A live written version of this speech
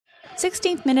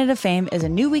16th Minute of Fame is a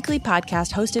new weekly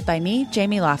podcast hosted by me,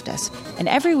 Jamie Loftus. And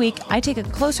every week, I take a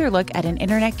closer look at an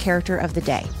internet character of the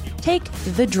day. Take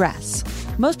the dress.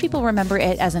 Most people remember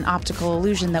it as an optical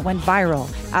illusion that went viral,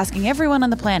 asking everyone on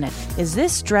the planet, is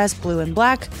this dress blue and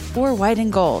black or white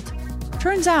and gold?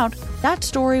 Turns out, that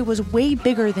story was way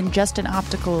bigger than just an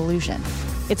optical illusion.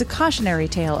 It's a cautionary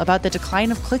tale about the decline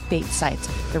of clickbait sites,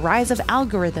 the rise of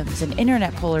algorithms and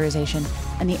internet polarization,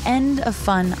 and the end of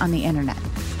fun on the internet.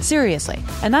 Seriously,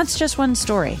 and that's just one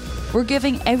story. We're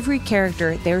giving every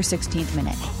character their 16th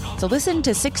minute. So listen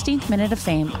to 16th Minute of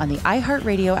Fame on the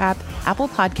iHeartRadio app, Apple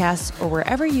Podcasts, or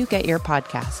wherever you get your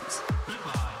podcasts.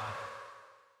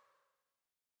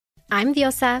 I'm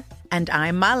Diosa. And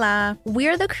I'm Mala.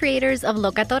 We're the creators of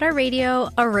Locatora Radio,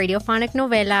 a radiophonic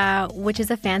novela, which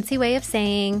is a fancy way of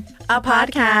saying a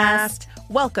podcast.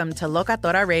 Welcome to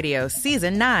Locatora Radio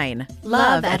Season 9.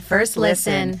 Love at First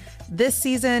Listen. This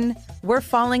season, we're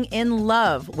falling in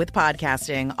love with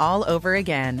podcasting all over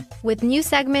again. With new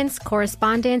segments,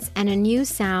 correspondence, and a new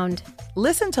sound.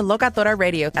 Listen to Locatora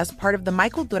Radio as part of the My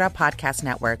Cultura Podcast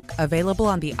Network. Available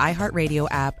on the iHeartRadio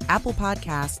app, Apple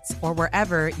Podcasts, or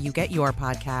wherever you get your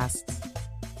podcasts.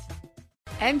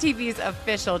 MTV's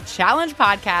official Challenge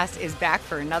podcast is back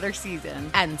for another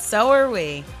season. And so are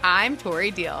we. I'm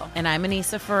Tori Deal. And I'm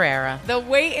Anissa Ferreira. The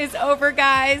wait is over,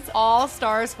 guys. All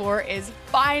Stars 4 is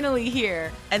finally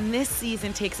here. And this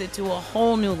season takes it to a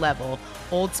whole new level.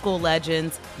 Old school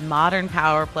legends, modern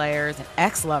power players, and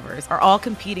ex-lovers are all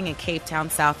competing in Cape Town,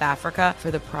 South Africa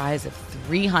for the prize of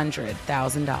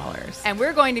 $300,000. And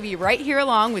we're going to be right here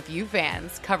along with you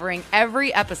fans, covering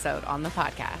every episode on the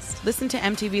podcast. Listen to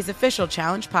MTV's official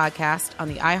Challenge podcast on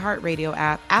the iHeartRadio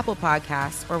app, Apple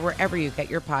Podcasts, or wherever you get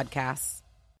your podcasts.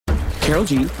 Karol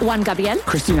G, Juan Gabriel,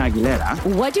 Christina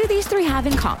Aguilera. What do these three have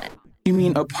in common? You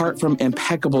mean apart from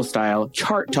impeccable style,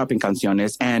 chart-topping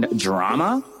canciones, and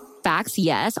drama? Facts,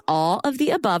 yes, all of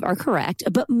the above are correct,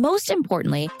 but most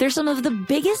importantly, they're some of the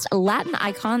biggest Latin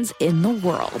icons in the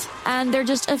world. And they're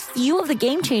just a few of the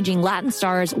game-changing Latin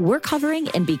stars we're covering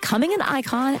in Becoming an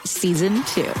Icon Season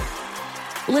 2.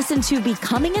 Listen to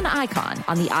Becoming an Icon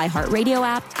on the iHeartRadio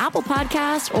app, Apple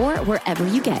Podcasts, or wherever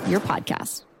you get your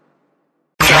podcasts.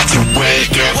 Got to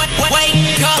wake up.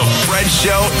 Wake up. The Fred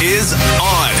Show is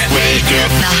on. Wake up.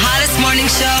 The hottest morning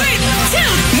show. 3,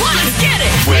 2, 1, get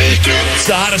it. Wake up. It's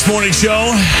the hottest morning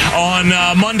show on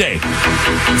Monday,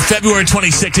 February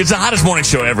 26th. It's the hottest morning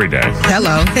show every day.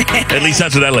 Hello. At least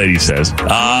that's what that lady says.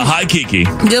 Hi, Keke.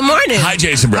 Good morning. Hi,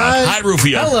 Jason Brown. Hi,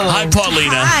 Rufio. Hello. Hi,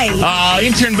 Paulina. Hi.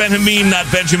 Intern Benjamin,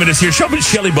 not Benjamin, is here. Showbiz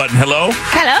Shelly Button. Hello.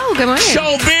 Hello, good morning.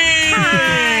 Showbiz.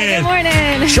 Hi, good morning.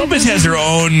 Showbiz has their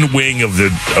own wing of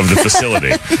the facility.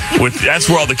 That's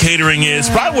where all the catering is.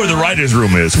 Probably where the writer's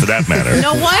room is, for that matter.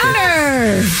 No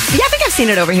wonder. Yeah, I think I've seen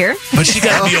it over here. But she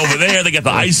got to be over there. They got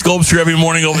the ice sculpture every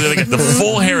morning over there. They got the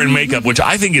full hair and makeup, which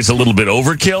I think is a little bit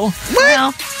overkill.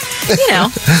 Well,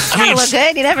 gotta look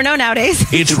good. You never know nowadays.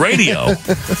 It's radio.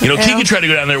 Keke tried to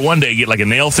go down there one day and get like a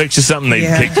nail fix or something. They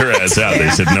kicked her ass out. They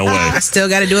said, no way. I still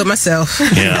got to do it myself.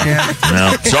 Yeah.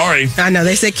 No, sorry. I know.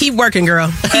 They said, keep working,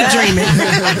 girl. Keep dreaming.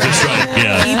 That's right.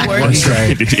 Yeah. Keep working. That's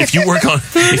right. If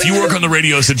you work on the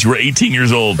radio since you were 18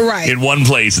 years old, right, in one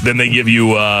place, then they give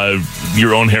you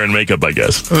your own hair and makeup, I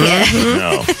guess. Yeah.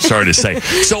 No, sorry to say.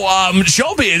 So,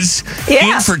 Showbiz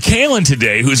in for Kaylin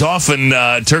today, who's off in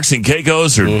Turks and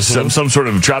Caicos or some sort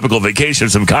of tropical vacation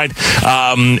of some kind.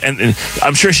 And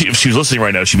I'm sure if she was listening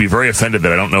right now, she'd be very offended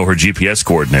that I don't know her GPS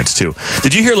coordinates too.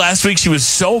 Did you hear last week? She was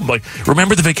so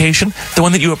remember the vacation, the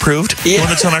one that you approved, the one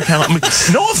that's on our calendar.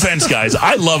 No offense, guys.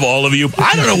 I love all of you.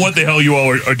 I don't know what the hell you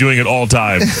all are doing at all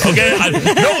time. Okay,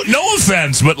 no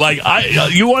offense, but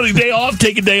you want a day off?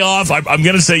 Take a day off. I'm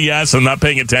gonna say yes. I'm not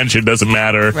paying attention. Doesn't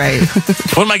matter. Right.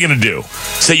 What am I gonna do?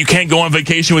 Say you can't go on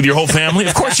vacation with your whole family?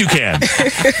 Of course you can.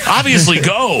 Obviously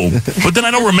go. But then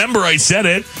I don't remember I said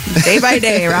it. Day by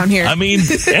day around here. I mean,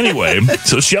 anyway.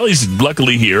 So Shelly's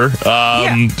luckily here,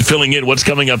 filling in what's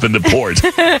coming up in the port.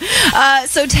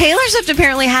 So Taylor Swift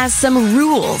apparently has some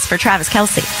rules for Travis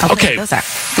Kelce. Okay. Those are.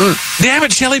 Damn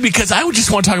it, Shelly, because I would just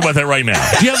want to talk about that right now.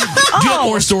 Do you have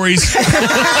more stories?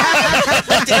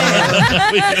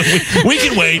 we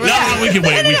can wait. No, we can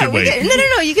wait. We can wait.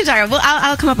 No. You can talk. Well,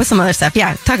 I'll come up with some other stuff.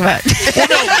 Yeah, talk about it.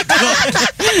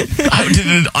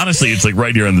 Honestly, it's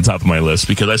right here on the top of my list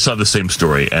because I saw the same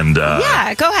story. And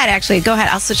yeah, go ahead. Actually, go ahead.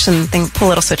 I'll switch some things. Pull a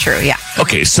little switcheroo. Yeah.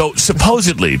 Okay, so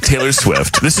supposedly Taylor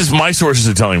Swift. This is my sources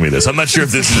are telling me this. I'm not sure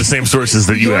if this is the same sources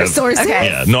that you have. Sources? Okay.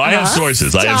 Yeah. No, I have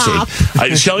sources. I have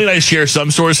sources. Shelly and I share some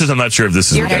sources. I'm not sure if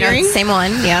this is the same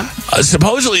one. Yeah.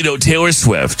 Supposedly, though, Taylor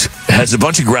Swift has a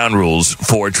bunch of ground rules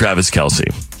for Travis Kelce.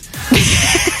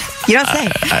 You don't say.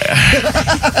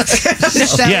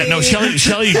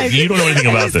 Shelly, you don't know anything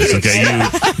about this, okay?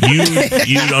 You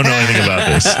don't know anything about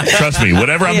this. Trust me,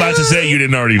 whatever I'm about to say, you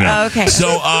didn't already know. Okay.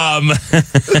 So,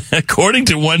 according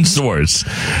to one source,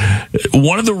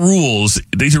 one of the rules,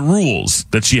 these are rules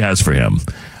that she has for him.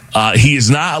 He is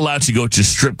not allowed to go to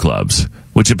strip clubs,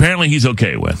 which apparently he's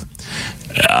okay with.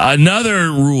 Another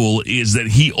rule is that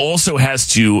he also has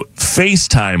to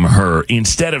FaceTime her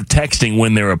instead of texting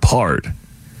when they're apart.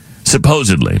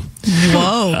 Supposedly.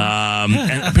 Whoa.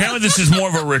 And apparently this is more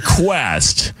of a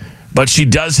request, but she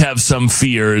does have some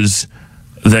fears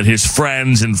that his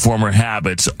friends and former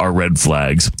habits are red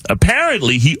flags.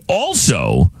 Apparently, he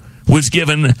also was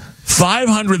given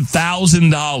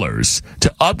 $500,000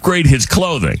 to upgrade his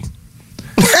clothing.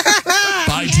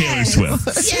 By Taylor Swift.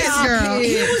 Yes, girl.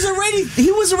 He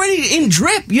was already in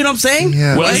drip, you know what I'm saying?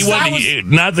 Yeah. Well, he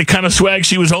wasn't not the kind of swag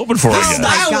she was hoping for, I guess.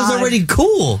 Style was already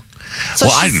cool. So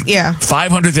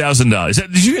 $500,000.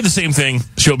 Did you hear the same thing,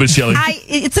 Showbiz Shelley?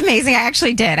 It's amazing. I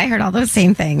actually did. I heard all those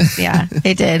same things. Yeah,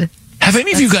 I did. Have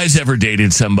any of you guys ever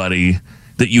dated somebody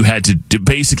that you had to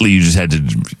basically you just had to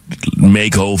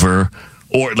make over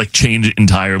or like change it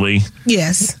entirely?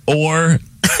 Yes. Or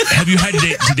have you had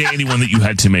to date anyone that you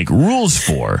had to make rules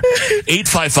for?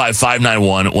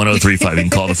 855-591-1035. You can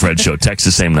call the Fred Show. Text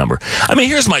the same number. I mean,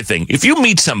 here's my thing. If you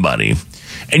meet somebody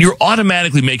and you're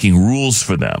automatically making rules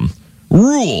for them,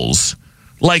 rules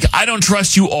like, I don't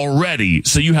trust you already,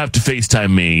 so you have to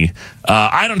FaceTime me.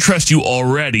 I don't trust you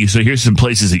already, so here's some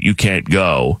places that you can't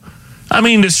go. I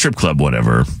mean, this strip club,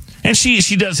 whatever. And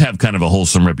she does have kind of a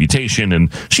wholesome reputation,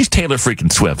 and she's Taylor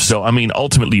freaking Swift. So, I mean,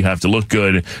 ultimately you have to look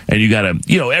good, and you got to,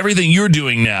 everything you're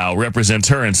doing now represents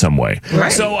her in some way.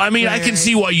 Right. So, I mean, I can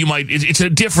see why you might, it's a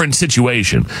different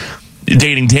situation,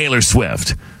 dating Taylor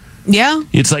Swift. Yeah.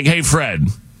 It's like, hey, Fred,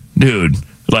 dude,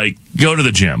 like, go to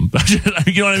the gym.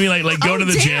 You know what I mean? Like go to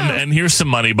the gym and here's some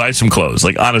money, buy some clothes.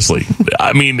 Like, honestly.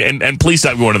 I mean, and please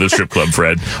stop going to the strip club,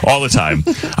 Fred, all the time.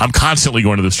 I'm constantly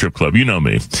going to the strip club. You know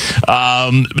me.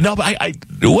 No, but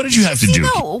what did you have to do?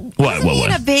 What? Was he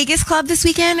in a Vegas club this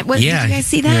weekend? Did you guys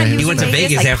see that? Yeah, he went to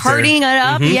Vegas after. Partying it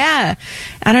up. Mm-hmm. Yeah.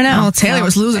 I don't know. Oh, Taylor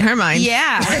was losing her mind.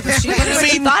 Yeah. What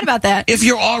have you thought about that? If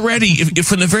you're already, if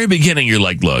from the very beginning you're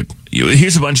like, look,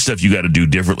 here's a bunch of stuff you got to do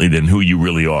differently than who you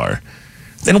really are.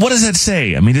 Then what does that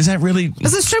say? I mean, is that really...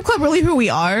 Is the strip club really who we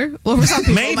are? Well, for some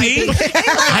people, maybe.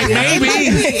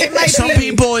 Maybe. Some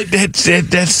people,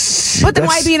 that's... But then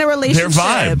why be in a relationship? Their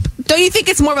vibe. Don't you think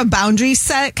it's more of a boundary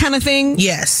set kind of thing?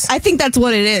 Yes. I think that's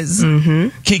what it is. Mm-hmm.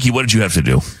 Keke, what did you have to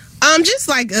do? Just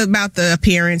like about the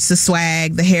appearance, the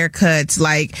swag, the haircuts.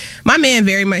 Like, my man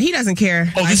very much, he doesn't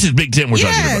care. Oh, this is Big Tim we're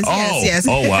talking about. Yes.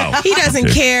 Oh, wow. He doesn't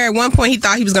care. At one point, he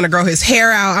thought he was going to grow his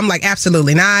hair out. I'm like,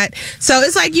 absolutely not. So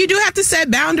it's like, you do have to set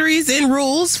boundaries and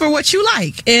rules for what you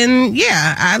like. And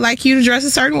yeah, I like you to dress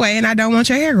a certain way, and I don't want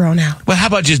your hair grown out. Well, how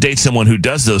about just date someone who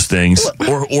does those things,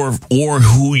 or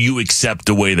who you accept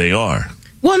the way they are?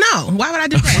 Well, no. Why would I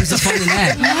do that? What's the fun in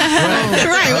that?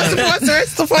 Right. What's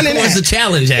the fun in that? What's the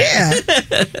challenge at? Yeah.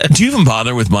 Do you even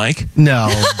bother with Mike? No.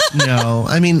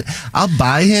 I mean, I'll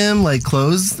buy him like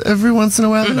clothes every once in a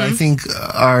while that I think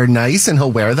are nice, and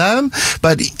he'll wear them.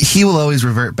 But he will always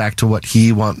revert back to what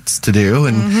he wants to do,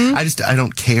 and I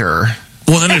don't care.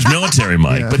 Well, then there's military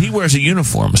Mike, but he wears a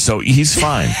uniform, so he's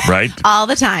fine, right? All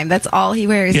the time. That's all he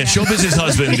wears. Yeah, Showbiz's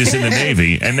husband is in the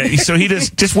Navy, and so he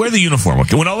just wear the uniform.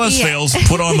 Okay? When all else fails,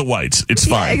 put on the whites. It's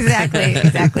fine. Yeah,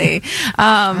 exactly.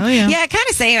 Yeah, kind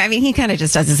of same. I mean, he kind of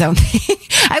just does his own thing.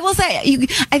 I will say,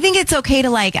 I think it's okay to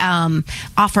like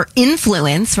offer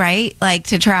influence, right? Like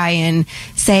to try and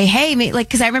say, hey, like,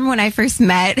 because I remember when I first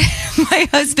met my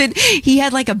husband, he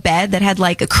had like a bed that had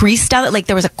like a crease down it, like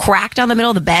there was a crack down the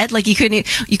middle of the bed, like you couldn't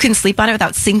sleep on it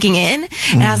without sinking in.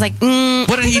 And I was like,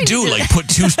 what did he do? Like put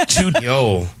two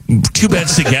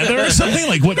beds together or something?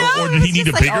 Like what? No, or did he need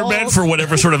a bigger bed for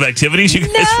whatever sort of activities you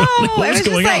guys? No, it was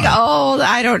just like,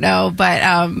 I don't know.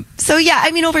 But so yeah,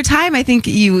 I mean, over time, I think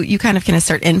you kind of can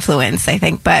assert influence. I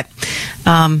think, but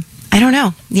I don't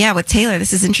know. Yeah, with Taylor,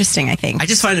 this is interesting, I think. I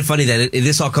just find it funny that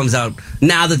this all comes out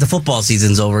now that the football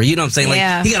season's over. You know what I'm saying?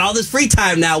 Like, he got all this free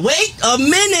time now. Wait a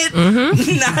minute. No.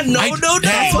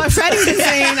 That's what Freddie's been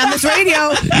saying on this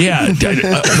radio. Yeah,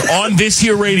 on this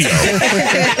here radio.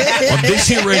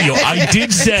 I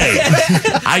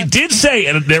did say,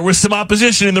 and there was some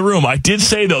opposition in the room. I did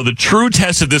say, though, the true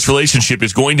test of this relationship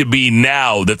is going to be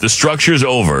now that the structure's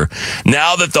over,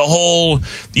 now that the whole,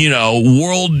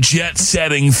 world jet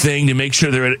setting thing to make sure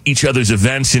they're at each other's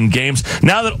events and games.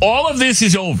 Now that all of this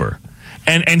is over,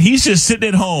 And he's just sitting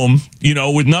at home,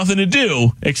 with nothing to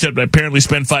do except apparently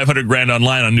spend $500,000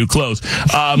 online on new clothes.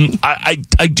 I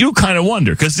do kind of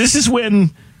wonder, because this is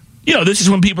when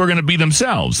people are going to be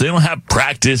themselves. They don't have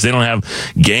practice. They don't have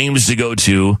games to go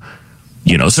to.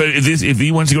 So if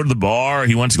he wants to go to the bar, or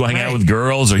he wants to go hang out with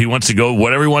girls, or he wants to go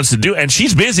whatever he wants to do, and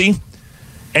she's busy.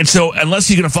 And so unless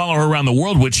he's going to follow her around the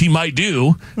world, which he might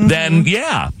do, then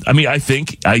I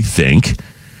think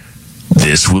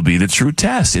this will be the true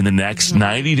test in the next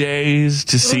 90 days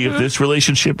to see if this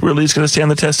relationship really is going to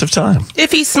stand the test of time.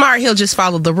 If he's smart, he'll just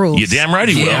follow the rules. You're damn right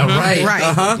he will. Yeah, right.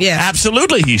 Right. Yeah.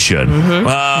 Absolutely he should.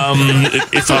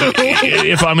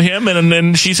 If I'm him and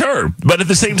then she's her. But at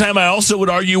the same time, I also would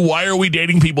argue, why are we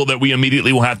dating people that we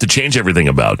immediately will have to change everything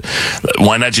about?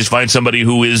 Why not just find somebody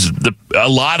who is a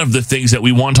lot of the things that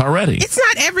we want already? It's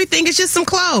not everything. It's just some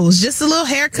clothes, just a little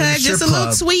haircut, just a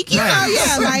little tweak.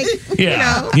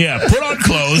 Put on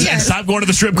clothes and stop going to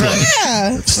the strip club.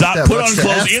 Yeah. Stop. Put on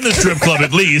clothes in the strip club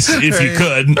at least, if you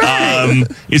could.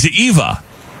 Is it Eva?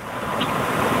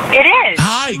 It is.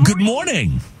 Hi. Good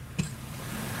morning.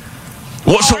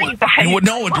 How are you guys?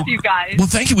 Love you guys. Well,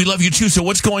 thank you. We love you too. So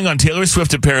what's going on? Taylor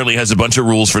Swift apparently has a bunch of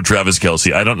rules for Travis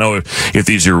Kelce. I don't know if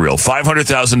these are real.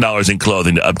 $500,000 in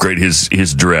clothing to upgrade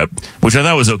his drip, which I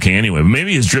thought was okay anyway.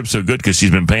 Maybe his drip's so good because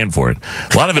she's been paying for it.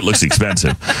 A lot of it looks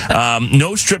expensive.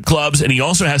 No strip clubs, and he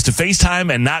also has to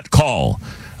FaceTime and not call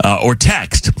or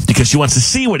text because she wants to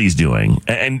see what he's doing.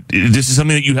 And this is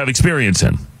something that you have experience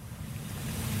in.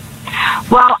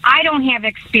 Well, I don't have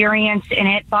experience in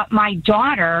it, but my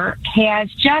daughter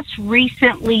has just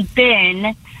recently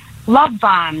been love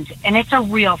bombed, and it's a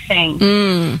real thing.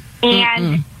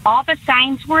 And all the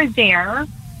signs were there,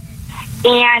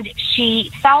 and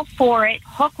she fell for it,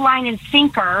 hook, line, and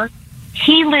sinker.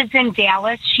 He lives in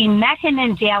Dallas. She met him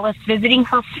in Dallas visiting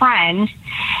her friend,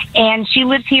 and she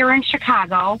lives here in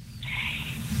Chicago.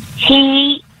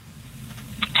 He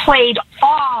played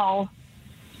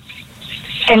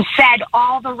and said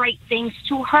all the right things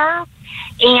to her,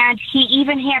 and he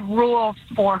even had rules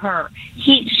for her.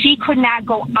 She could not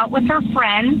go out with her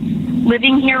friends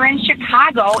living here in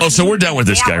Chicago. Oh, so we're done with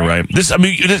this guy, right?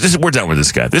 We're done with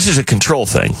this guy. This is a control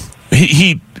thing.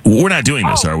 We're not doing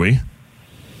this, are we?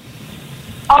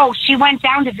 Oh, she went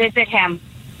down to visit him.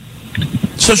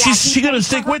 So she's going to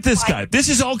stick with this guy. This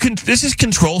is this is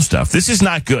control stuff. This is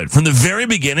not good. From the very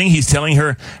beginning, he's telling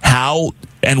her how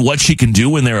and what she can do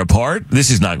when they're apart.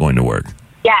 This is not going to work.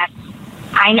 Yes,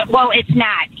 I know. Well, it's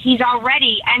not. He's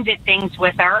already ended things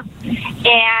with her,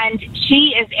 and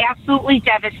she is absolutely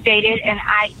devastated. And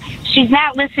she's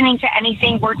not listening to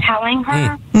anything we're telling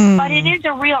her. But it is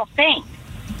a real thing.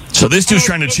 So this dude's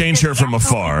trying to change her from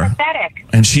afar, pathetic.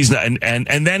 And she's not,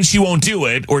 and then she won't do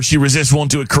it, or she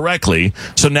won't do it correctly.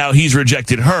 So now he's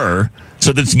rejected her.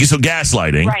 So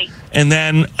gaslighting, right? And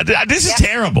then this is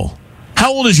terrible.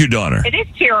 How old is your daughter? It is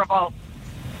terrible.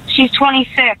 She's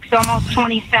 26, almost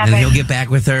 27. And he'll get back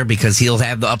with her because he'll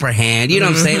have the upper hand. You know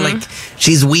what I'm saying? Like,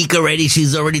 she's weak already.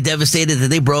 She's already devastated that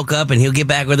they broke up, and he'll get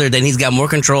back with her. Then he's got more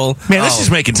control. Man, this is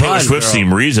making Taylor Swift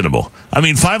seem reasonable. I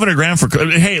mean, $500,000 for...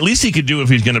 Hey, at least he could do if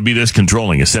he's going to be this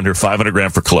controlling is send her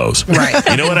 $500,000 for clothes. Right.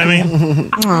 You know what I mean?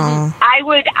 I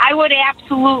would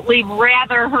absolutely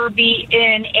rather her be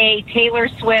in a Taylor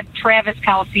Swift, Travis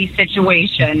Kelce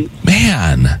situation.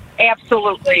 Man.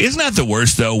 Absolutely. Isn't that the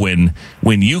worst, though, when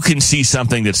you can see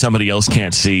something that somebody else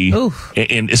can't see,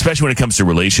 and especially when it comes to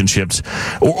relationships,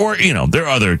 or there are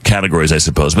other categories, I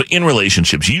suppose, but in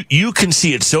relationships, you can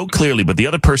see it so clearly, but the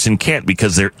other person can't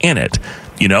because they're in it,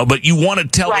 but you want to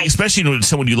tell, especially with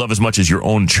someone you love as much as your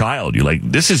own child, you're like,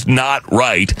 this is not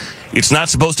right. It's not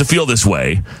supposed to feel this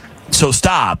way. So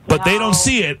stop. But they don't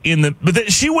see it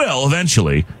but she will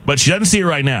eventually, but she doesn't see it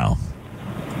right now.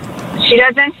 She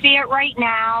doesn't see it right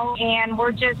now, and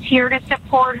we're just here to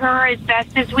support her as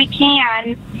best as we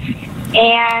can,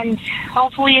 and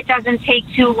hopefully it doesn't take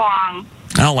too long.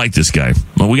 I don't like this guy.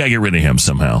 Well, we got to get rid of him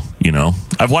somehow,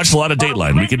 I've watched a lot of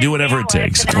Dateline. We can do whatever it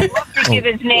takes. I'd love to give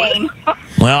his name.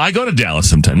 Well, I go to Dallas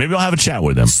sometime. Maybe I'll have a chat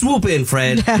with him. Swoop in,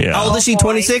 Fred. Yeah. How old is she,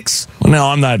 26? No,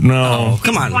 I'm not. No. Oh,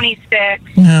 come on.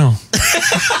 26. No.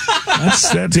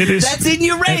 That's in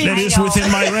your range. That is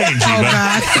within my range,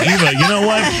 Eva. Eva, you know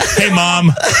what? Hey, Mom.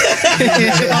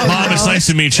 Mom, it's nice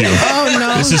to meet you. Oh,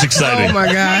 no. This is exciting. Oh, my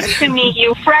God. Nice to meet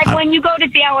you. Fred, when you go to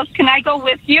Dallas, can I go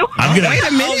with you? Wait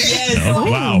a minute. Oh, yes. Oh,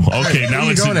 wow. Okay, now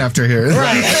it's going after here.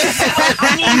 Right.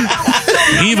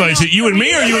 Eva, is it you and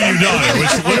me or you and your daughter?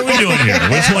 What are we doing here?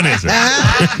 Which one is it?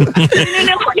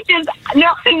 No, No,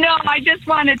 I just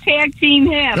want to tag team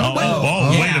him.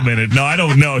 Wait a minute. No, I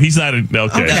don't know. He's not.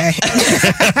 Okay.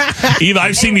 Eva,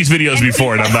 I've seen these videos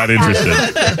before, and I'm not interested.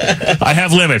 I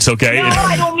have limits, okay? No,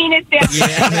 I don't mean it that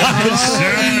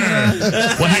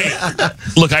Sure. Well, hey,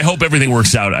 look, I hope everything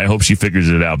works out. I hope she figures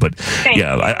it out. But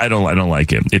I don't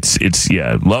like him. It's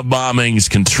love bombing, it's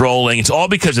controlling. It's all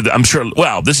because of I'm sure.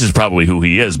 Well, this is probably who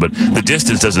he is, but the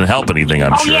distance doesn't help anything.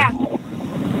 I'm sure. Yeah.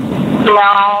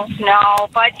 No,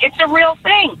 but it's a real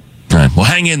thing. All right. Well,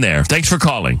 hang in there. Thanks for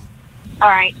calling. All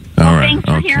right. Thanks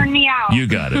for hearing me out. You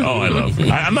got it. Oh, I love it.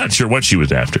 I'm not sure what she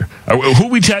was after. Who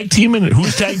we tag teaming?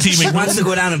 Who's tag teaming? She wants to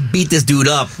go down and beat this dude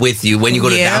up with you when you go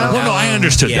to downtown. Well, no, I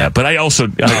understood that, but I also,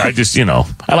 I just,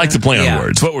 I like to play on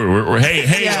words. What we're hey,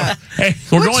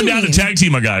 we're going down to tag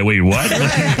team a guy. Wait, what? You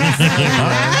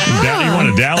want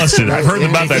to Dallas? I've heard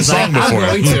about that song before.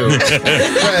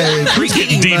 Who's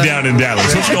getting deep down in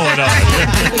Dallas? What's going on?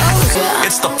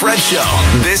 It's the Fred Show.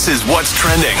 This is what's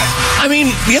trending. I mean,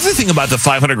 the other thing about the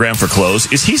 $500,000 for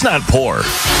clothes is he's not poor.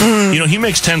 He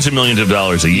makes tens of millions of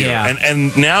dollars a year,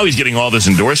 and now he's getting all this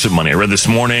endorsement money. I read this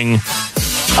morning.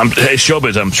 Hey,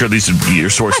 Showbiz, I'm sure your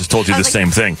sources told you the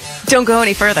same thing. Don't go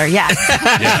any further. Yes.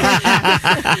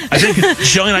 I think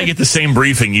Shelly and I get the same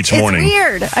briefing each morning. It's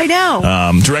weird. I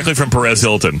know. Directly from Perez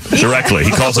Hilton. Directly.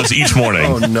 He calls us each morning.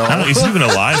 Oh, no. Is he even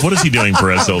alive? What is he doing,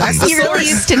 Perez Hilton? He really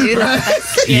used to do that.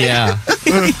 Yeah.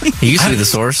 He used to be the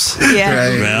source. Yeah.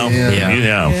 Right. Well,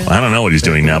 I don't know what he's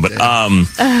doing now, but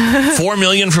 $4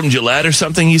 million from Gillette or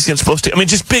something he's supposed to. I mean,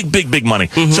 just big money.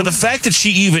 Mm-hmm. So the fact that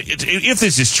she even, if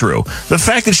this is true, the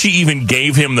fact that she even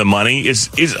gave him the money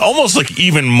is almost like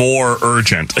even more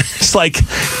urgent. It's like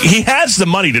he has the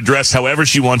money to dress however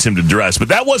she wants him to dress, but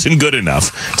that wasn't good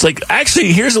enough. It's like,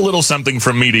 actually, here's a little something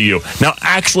from me to you. Now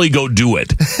actually go do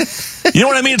it. You know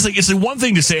what I mean? It's like one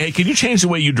thing to say, hey, can you change the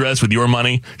way you dress with your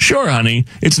money? Sure, honey.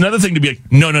 It's another thing to be like,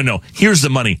 no. Here's the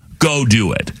money. Go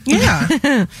do it. Yeah.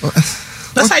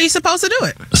 That's how you're supposed to do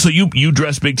it. So you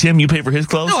dress Big Tim? You pay for his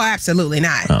clothes? No, absolutely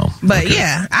not. Oh, but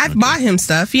yeah, I've bought him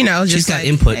stuff. She's got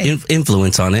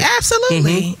influence on it.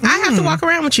 Absolutely. Mm-hmm. I have to walk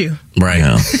around with you. Right.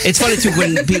 Yeah. It's funny too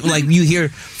when people you hear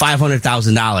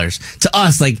 $500,000. To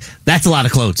us, that's a lot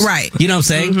of clothes. Right. You know what I'm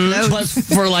saying? Mm-hmm. But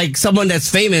for someone that's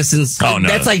famous and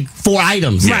that's like 4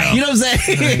 items. Right. You know what I'm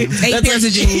saying? 8 pairs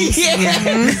of jeans. Yeah.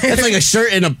 That's like a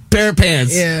shirt and a pair of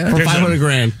pants for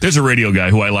 $500,000. There's a radio guy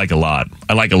who I like a lot.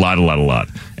 I like a lot.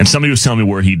 And somebody was telling me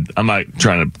where I'm not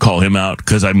trying to call him out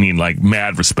because I mean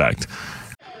mad respect.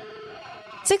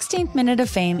 16th Minute of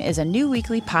Fame is a new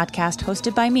weekly podcast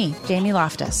hosted by me, Jamie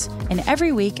Loftus. And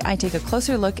every week I take a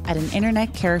closer look at an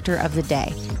internet character of the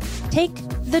day. Take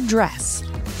the dress.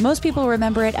 Most people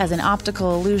remember it as an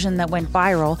optical illusion that went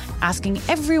viral, asking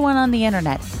everyone on the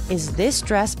internet, is this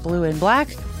dress blue and black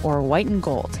or white and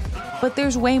gold? But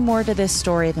there's way more to this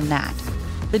story than that.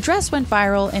 The dress went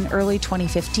viral in early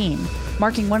 2015,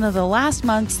 marking one of the last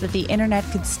months that the internet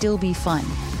could still be fun.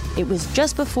 It was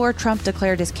just before Trump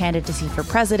declared his candidacy for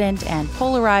president, and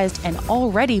polarized and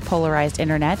already polarized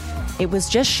internet, it was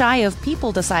just shy of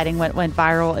people deciding what went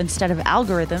viral instead of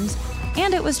algorithms,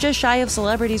 and it was just shy of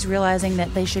celebrities realizing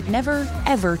that they should never,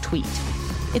 ever tweet.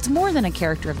 It's more than a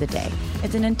character of the day.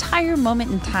 It's an entire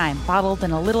moment in time bottled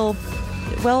in a little,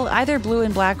 either blue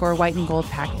and black or white and gold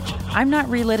package. I'm not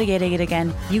relitigating it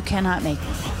again. You cannot make me.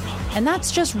 And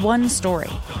that's just one story.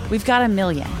 We've got a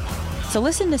million. So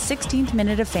listen to 16th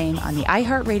Minute of Fame on the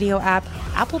iHeartRadio app,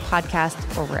 Apple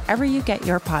Podcasts, or wherever you get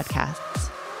your podcasts.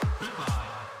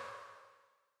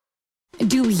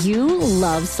 Do you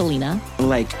love Selena?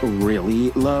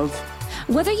 Really love?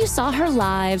 Whether you saw her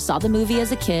live, saw the movie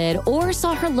as a kid, or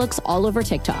saw her looks all over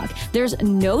TikTok, there's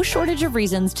no shortage of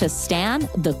reasons to stan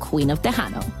the Queen of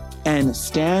Tejano. And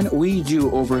Stan, we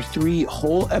do over 3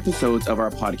 whole episodes of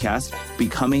our podcast,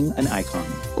 Becoming an Icon.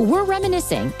 We're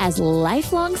reminiscing as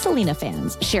lifelong Selena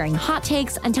fans, sharing hot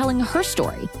takes and telling her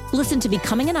story. Listen to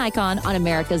Becoming an Icon on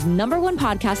America's #1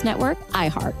 podcast network,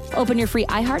 iHeart. Open your free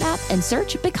iHeart app and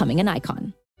search Becoming an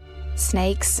Icon.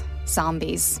 Snakes,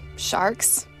 zombies,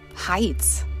 sharks,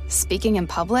 heights, speaking in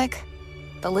public.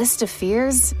 The list of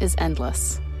fears is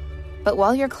endless. But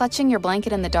while you're clutching your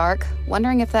blanket in the dark,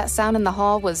 wondering if that sound in the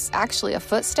hall was actually a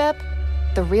footstep,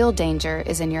 the real danger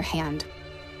is in your hand,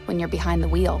 when you're behind the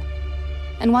wheel.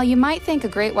 And while you might think a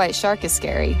great white shark is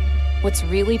scary, what's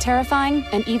really terrifying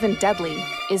and even deadly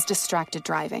is distracted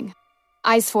driving.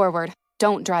 Eyes forward,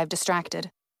 don't drive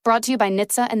distracted. Brought to you by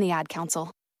NHTSA and the Ad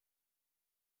Council.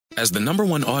 As the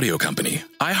 #1 audio company,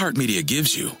 iHeartMedia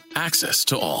gives you access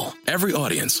to all. Every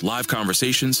audience, live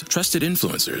conversations, trusted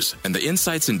influencers, and the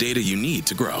insights and data you need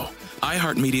to grow.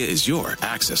 iHeartMedia is your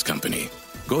access company.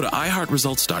 Go to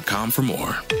iHeartResults.com for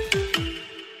more.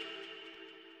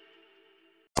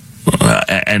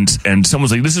 and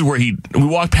someone's like, this is where we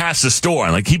walked past the store,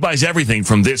 and like he buys everything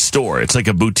from this store. It's like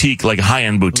a boutique, like a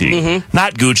high-end boutique.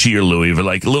 Not Gucci or Louis, but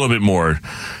like a little bit more,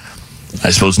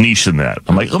 I suppose, niche than that.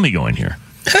 I'm like, let me go in here.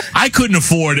 I couldn't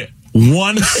afford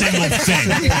one single thing.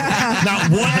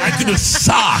 Not one. I could have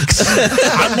socks.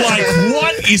 I'm like,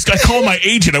 what? I call my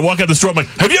agent. I walk out the store. I'm like,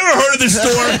 have you ever heard of this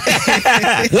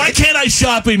store? Why can't I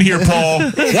shop in here, Paul?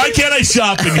 Why can't I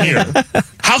shop in here?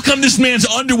 How come this man's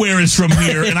underwear is from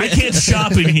here and I can't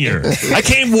shop in here? I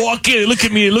can't walk in. Look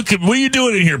at me. What are you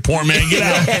doing in here, poor man? Get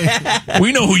out.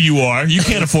 We know who you are. You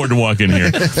can't afford to walk in here.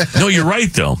 No, you're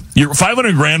right, though. You're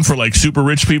 $500,000 for like super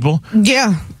rich people.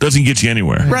 Yeah. Doesn't get you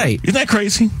anywhere. Right. Isn't that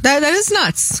crazy? That is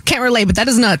nuts. Can't relate, but that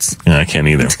is nuts. Yeah, I can't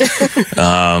either.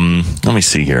 Let me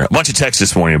see here. A bunch of texts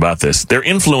this morning about this. They're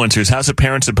influencers. How's a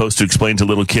parent supposed to explain to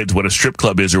little kids what a strip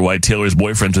club is or why Taylor's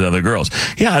boyfriend's with other girls?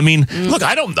 Yeah, I mean, look,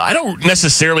 I don't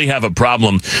necessarily have a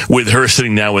problem with her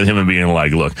sitting down with him and being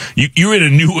like, look, you're in a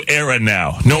new era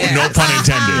now. No pun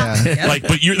intended. Yeah. Like,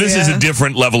 but this is a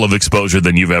different level of exposure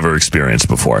than you've ever experienced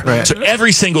before. Right. So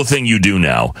every single thing you do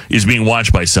now is being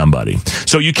watched by somebody.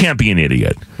 So you can't be an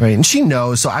idiot. Right. And she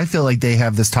knows. So I feel like they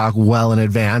have this talk well in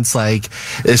advance. Like,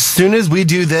 as soon as we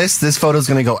do this photo's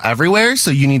going to go everywhere.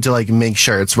 So you need to like make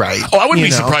sure it's right. Oh, I wouldn't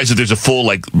be surprised if there's a full,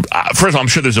 first of all, I'm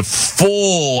sure there's a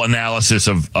full analysis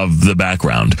of the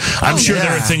background. I'm sure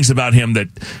there are things about him that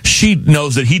she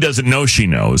knows that he doesn't know she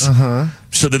knows.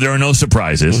 So that there are no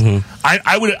surprises.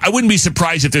 I wouldn't be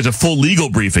surprised if there's a full legal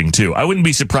briefing too. I wouldn't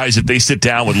be surprised if they sit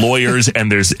down with lawyers and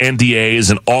there's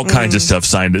NDAs and all kinds of stuff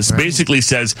signed. This basically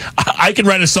says, I can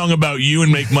write a song about you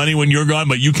and make money when you're gone,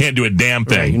 but you can't do a damn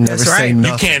thing. Right, you never say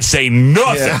nothing. You can't say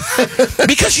nothing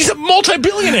because she's a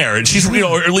multi-billionaire and she's,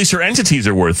 or at least her entities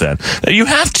are worth that. You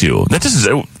have to.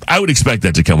 I would expect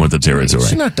that to come with the territory.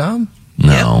 She's not dumb.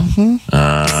 No.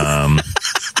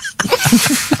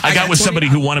 I got with somebody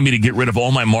who wanted me to get rid of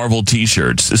all my Marvel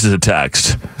T-shirts. This is a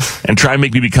text. And try and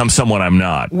make me become someone I'm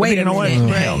not. Wait a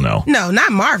minute. Hell no. No,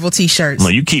 not Marvel T-shirts. No,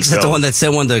 you keep Is that the one that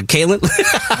sent one to Kaylin? Oh,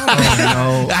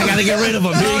 no. I got to get rid of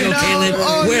him. Here you go,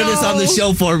 Kaylin. Wear this on the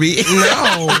show for me.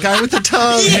 No. The guy with the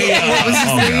tongue. What was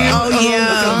his name? Oh,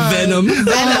 yeah. Venom.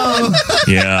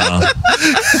 Yeah.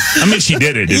 I mean, she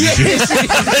did it, didn't she?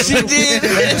 She did.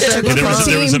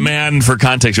 There was a man, for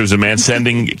context, there was a man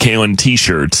sending Kaylin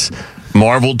T-shirts,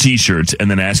 Marvel T-shirts,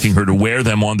 and then asking her to wear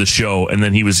them on the show, and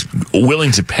then he was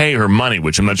willing to pay her money,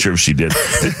 which I'm not sure if she did.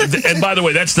 And by the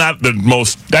way, that's not the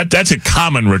most, that's a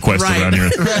common request around here.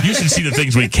 You should see the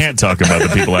things we can't talk about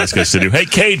that people ask us to do. Hey,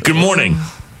 Kate, good morning.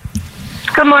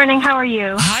 Good morning. How are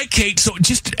you? Hi, Kate. So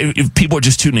just, if people are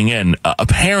just tuning in,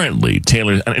 apparently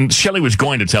Taylor, and Shelley was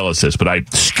going to tell us this, but I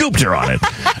scooped her on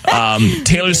it.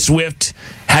 Taylor Swift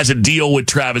has a deal with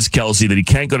Travis Kelce that he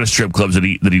can't go to strip clubs, that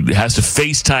he has to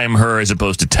FaceTime her as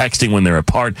opposed to texting when they're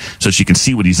apart so she can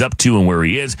see what he's up to and where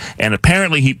he is. And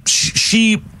apparently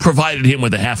she provided him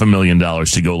with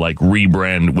 $500,000 to go like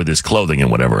rebrand with his clothing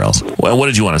and whatever else. Well, what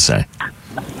did you want to say?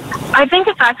 I think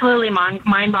it's absolutely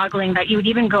mind-boggling that you would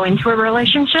even go into a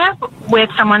relationship with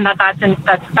someone that's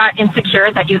that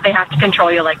insecure that they have to control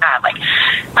you like that. Like,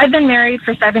 I've been married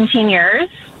for 17 years.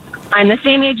 I'm the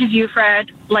same age as you,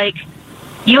 Fred. Like,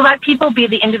 you let people be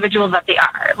the individual that they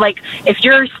are. Like, if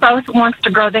your spouse wants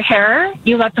to grow their hair,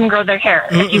 you let them grow their hair.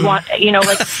 If you want, you go,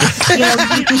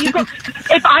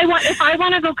 if I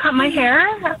want to go cut my hair,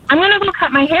 I'm going to go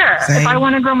cut my hair. Same. If I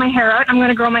want to grow my hair out, I'm going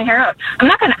to grow my hair out. I'm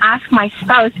not going to ask my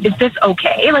spouse, is this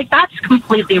okay? Like, that's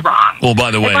completely wrong. Well, by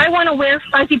the way, if I want to wear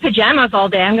fuzzy pajamas all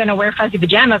day, I'm going to wear fuzzy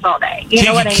pajamas all day. You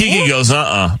know what I mean? Keke goes,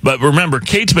 But remember,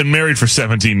 Kate's been married for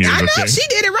 17 years. I know, okay? she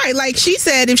did it right. Like, she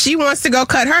said if she wants to go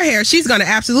cut her hair, she's going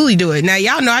to absolutely do it. Now,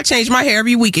 y'all know I change my hair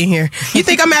every week in here. You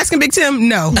think I'm asking Big Tim?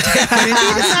 No. But if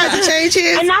he decides to change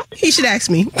his, he should ask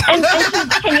me. And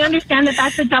can you understand that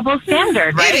that's a double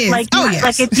standard, right? It is. Like,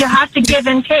 yes. Like you have to give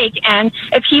and take. And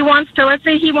if he wants to, let's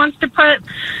say he wants to put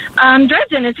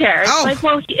dreads in his hair, it's like,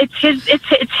 well, it's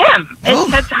him.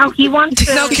 That's how he wants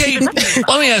to. Now, Kate,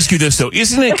 let me ask you this, though.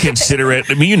 Isn't it considerate?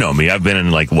 I mean, you know me. I've been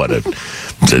in, like, what, a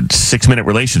 6-minute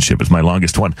relationship is my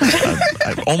longest one.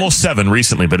 Almost 7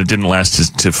 recently, but it didn't last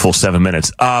to full 7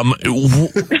 minutes.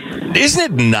 Isn't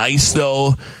it nice,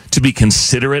 though, to be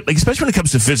considerate, like, especially when it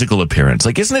comes to physical appearance?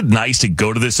 Like, isn't it nice to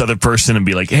go to this other person and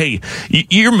be like, hey,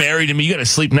 you're married to me, you got to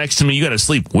sleep next to me, you got to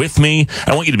sleep with me,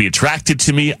 I want you to be attracted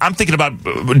to me, I'm thinking about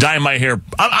dyeing my hair,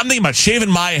 I'm thinking about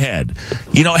shaving my head,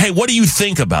 you know, hey, what do you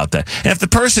think about that? And if the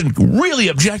person really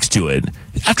objects to it,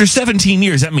 after 17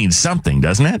 years, that means something,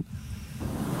 doesn't it?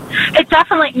 It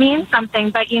definitely means something,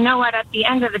 but you know what? At the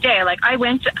end of the day, like, I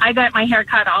got my hair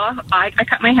cut off. I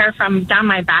cut my hair from down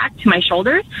my back to my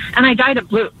shoulders, and I dyed it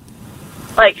blue.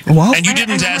 Like, and you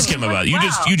didn't ask him about it.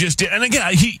 You just did. And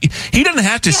again, he doesn't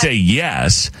have to say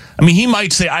yes. I mean, he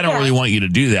might say, I don't really want you to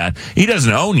do that. He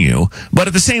doesn't own you. But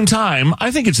at the same time,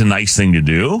 I think it's a nice thing to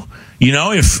do, you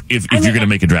know, if you're going to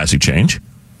make a drastic change.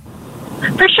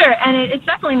 For sure, and it's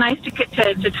definitely nice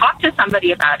to talk to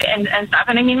somebody about it and stuff.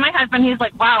 And I mean, my husband, he's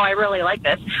like, wow, I really like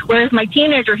this. Whereas my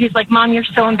teenager, he's like, Mom, you're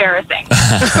so embarrassing.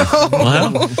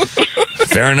 Well,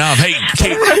 fair enough. Hey,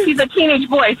 Kate. Of course, he's a teenage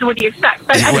boy, so what do you expect?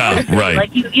 But right.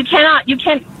 Like, you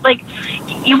can't, like,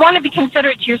 you want to be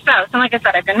considerate to your spouse. And like I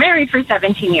said, I've been married for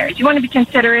 17 years. You want to be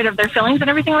considerate of their feelings and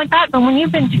everything like that. But when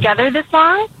you've been together this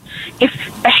long,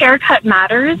 if a haircut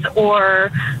matters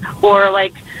or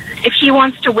like, if he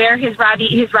wants to wear his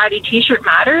ratty T-shirt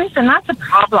matters, then that's a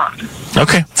problem.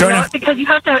 Okay, fair enough. Because you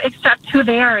have to accept who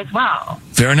they are as well.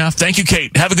 Fair enough. Thank you,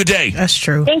 Kate. Have a good day. That's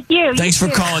true. Thank you. Thanks for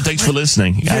calling. Thanks for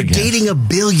listening. You're dating a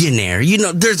billionaire. You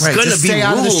know, there's going to be stay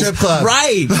out of the rules. strip club.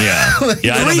 Right.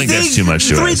 Yeah, I don't think that's too much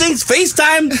to Three ask. things: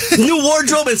 FaceTime, new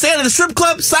wardrobe, and stay out of the strip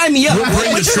club. Sign me up. We'll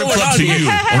bring the strip club to you,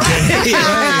 okay?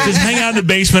 Just hang out in the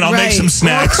basement. I'll make some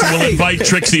snacks. We'll invite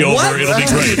Trixie over. What? It'll be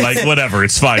great. Like, whatever.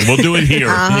 It's fine. We'll do it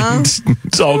here.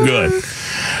 It's all good.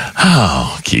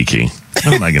 Oh, Keke.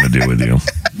 What am I going to do with you?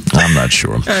 I'm not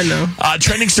sure. I know.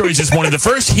 Trending stories this morning. The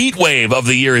first heat wave of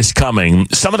the year is coming.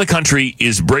 Some of the country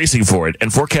is bracing for it, and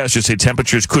forecasters say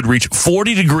temperatures could reach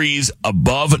 40 degrees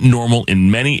above normal in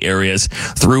many areas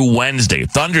through Wednesday.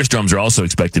 Thunderstorms are also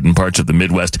expected in parts of the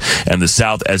Midwest and the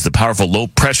South as the powerful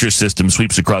low-pressure system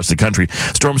sweeps across the country.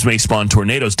 Storms may spawn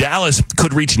tornadoes. Dallas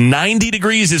could reach 90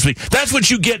 degrees this week. That's what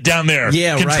you get down there.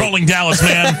 Yeah, controlling Dallas,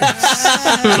 man.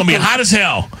 It's going to be hot as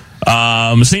hell.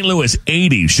 St. Louis,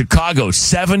 80. Chicago,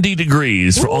 70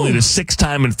 degrees for only the sixth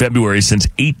time in February since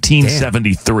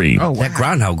 1873. Oh, wow. That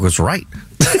groundhog was right.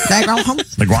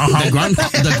 The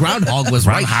groundhog was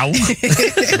right. How?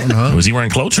 Was he wearing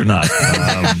clothes or not?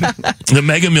 The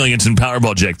Mega Millions and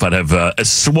Powerball jackpot have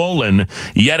swollen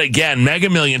yet again. Mega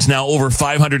Millions now over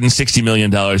 $560 million.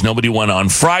 Nobody won on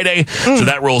Friday, so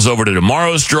that rolls over to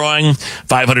tomorrow's drawing.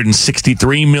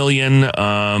 $563 million,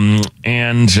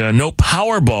 and no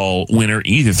Powerball winner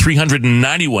either.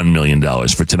 $391 million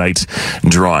for tonight's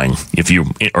drawing. If you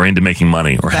are into making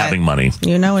money or having money,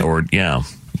 you know it. Or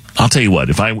I'll tell you what,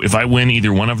 if I win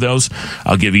either one of those,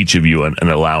 I'll give each of you an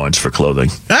allowance for clothing.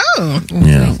 Oh.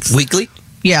 Yeah. Weekly?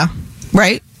 Yeah.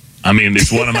 Right. I mean,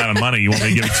 it's one amount of money. You want me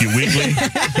to give it to you weekly?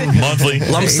 Monthly?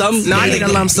 Lump sum? No, I need a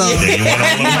lump sum. Yeah, you want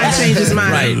He might change his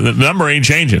mind. Right. The number ain't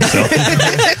changing. So.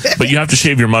 But you have to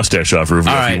shave your mustache off,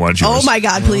 Rufio, if you want yours. Oh, my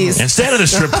God, please. And stay out of the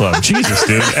strip club. Jesus,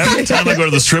 dude. Every time I go to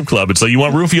the strip club, it's like, you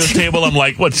want Rufio's table? I'm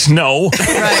like, what? No.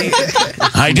 Right.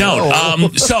 I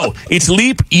don't. So, it's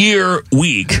leap year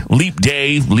week. Leap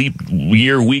day, leap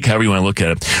year week, however you want to look at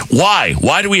it. Why?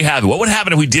 Why do we have it? What would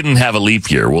happen if we didn't have a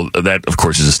leap year? Well, that, of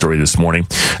course, is a story this morning.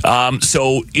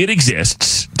 So, it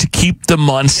exists to keep the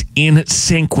months in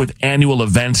sync with annual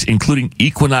events, including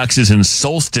equinoxes and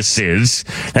solstices.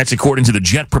 That's according to the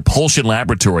Jet Propulsion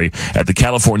Laboratory at the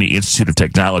California Institute of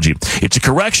Technology. It's a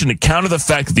correction to counter the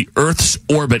fact that the Earth's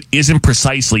orbit isn't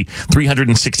precisely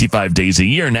 365 days a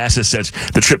year. NASA says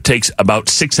the trip takes about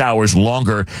 6 hours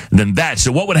longer than that.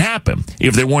 So what would happen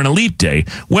if there weren't a leap day?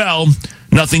 Well,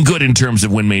 nothing good in terms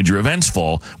of when major events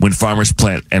fall, when farmers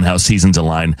plant, and how seasons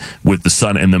align with the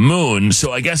sun and the moon.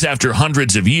 So I guess after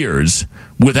hundreds of years,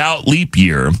 without leap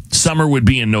year, summer would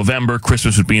be in November,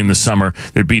 Christmas would be in the summer,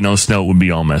 there'd be no snow, it would be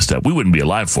all messed up. We wouldn't be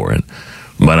alive for it.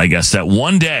 But I guess that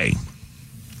one day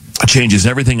changes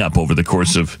everything up over the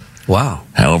course of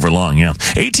however long, yeah.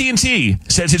 AT&T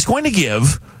says it's going to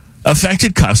give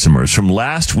affected customers from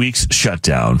last week's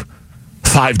shutdown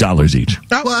 $5 each.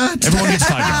 What? Everyone gets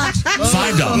 $5.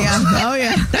 $5. Yeah. Oh,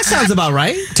 yeah. That sounds about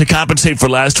right. To compensate for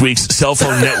last week's cell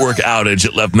phone network outage,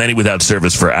 it left many without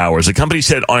service for hours. The company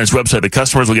said on its website that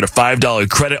customers will get a $5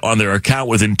 credit on their account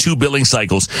within 2 billing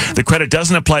cycles. The credit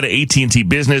doesn't apply to AT&T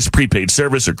Business, prepaid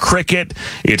service, or Cricket.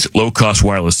 It's low-cost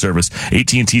wireless service.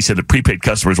 AT&T said that prepaid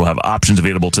customers will have options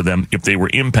available to them if they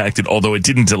were impacted, although it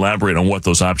didn't elaborate on what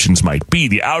those options might be.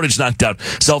 The outage knocked out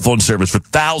cell phone service for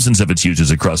thousands of its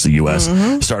users across the U.S.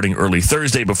 Starting early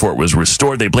Thursday before it was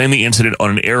restored. They blamed the incident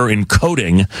on an error in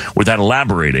coding without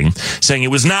elaborating, saying it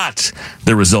was not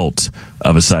the result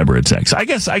of a cyber attack. So I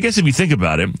guess if you think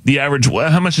about it, the average,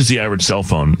 how much is the average cell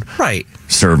phone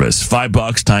service?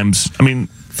 $5 times,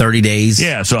 30 days.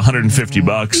 Yeah, so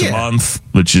 $150 a month,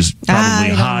 which is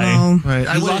probably high.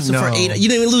 Right. You lost it for 8. You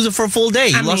didn't even lose it for a full day.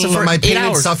 You lost it for my 8 pain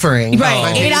hours. and suffering. Right.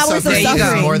 My 8 hours of suffering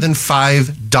suffering. is more than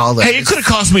 $5. Hey, it could have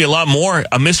cost me a lot more.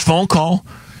 A missed phone call.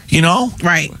 You know?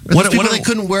 Right. What people that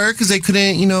couldn't work because they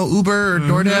couldn't, Uber or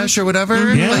DoorDash or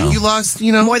whatever. Yeah. Like, you lost,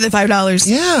 more than $5.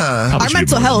 Yeah. Our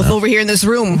mental health over here in this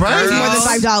room. Right. More than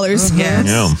 $5. Yes.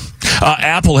 Yeah.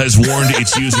 Apple has warned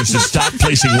its users to stop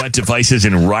placing wet devices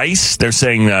in rice. They're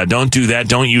saying don't do that.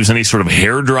 Don't use any sort of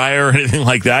hair dryer or anything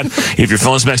like that. If your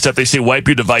phone's messed up, they say wipe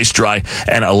your device dry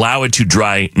and allow it to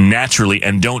dry naturally,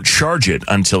 and don't charge it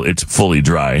until it's fully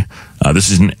dry. This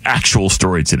is an actual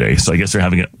story today, so I guess they're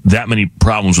having that many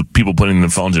problems with people putting their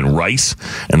phones in rice,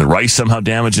 and the rice somehow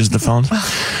damages the phones.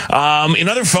 In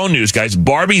other phone news, guys,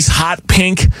 Barbie's hot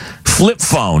pink flip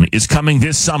phone is coming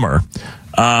this summer.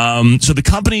 So the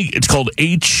company, it's called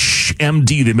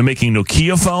HMD. They've been making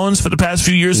Nokia phones for the past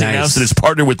few years. They announced that it's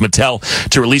partnered with Mattel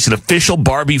to release an official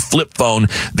Barbie flip phone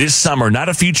this summer. Not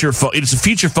a feature phone. It's a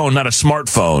feature phone, not a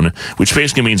smartphone, which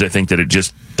basically means, I think, that it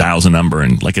just dials a number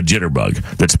and like a jitterbug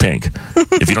that's pink.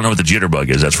 If you don't know what the jitterbug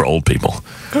is, that's for old people.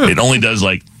 It only does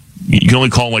you can only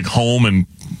call home and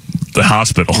the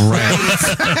hospital. Right.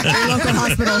 Local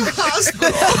hospital.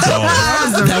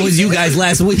 That was you guys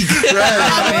last week.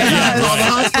 Right.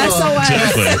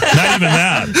 Exactly. Not even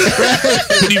that.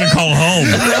 Couldn't even call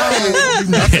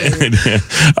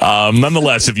home.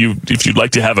 Nonetheless, if you'd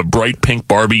like to have a bright pink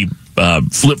Barbie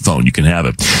flip phone, you can have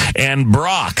it. And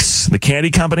Brock's, the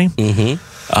candy company,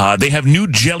 they have new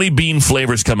jelly bean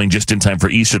flavors coming just in time for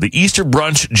Easter. The Easter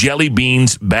Brunch Jelly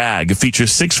Beans bag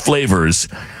features 6 flavors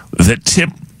that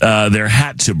tip their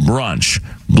hat to brunch.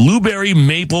 Blueberry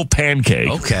maple pancake.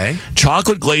 Okay.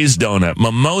 Chocolate glazed donut,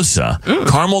 mimosa,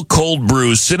 caramel cold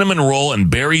brew, cinnamon roll,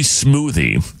 and berry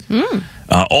smoothie.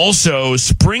 Also,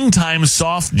 springtime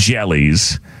soft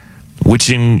jellies,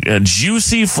 which in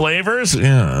juicy flavors.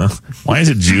 Yeah. Why is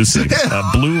it juicy?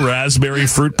 Blue raspberry,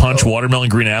 fruit punch, watermelon,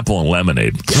 green apple, and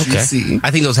lemonade. Okay.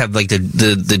 I think those have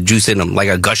the juice in them, like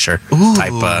a gusher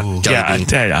type jelly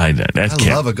bean. I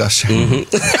love a gusher.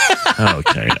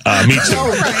 Okay. Me too.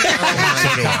 So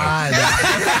do I.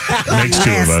 Makes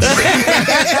 2 of us.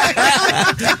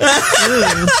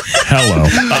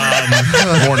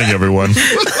 Hello. Morning, everyone.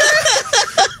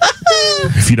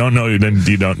 If you don't know, then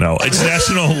you don't know. It's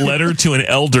National Letter to an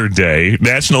Elder Day,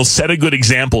 National Set a Good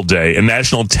Example Day, and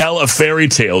National Tell a Fairy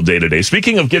Tale Day today.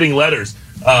 Speaking of getting letters,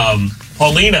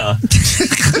 Paulina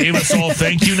gave us all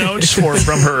thank you notes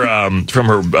from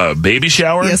her baby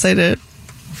shower. Yes, I did.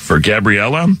 For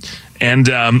Gabriella. And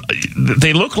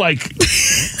they look like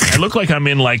I'm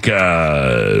in Willy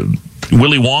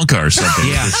Wonka or something.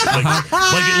 Yeah.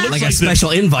 It looks like a special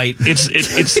invite.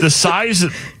 It's the size.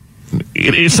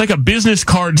 It's like a business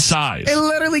card size. It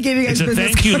literally gave you guys business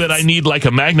business thank you cards. that I need like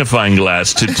a magnifying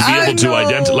glass to be able to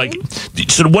identify.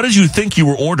 So what did you think you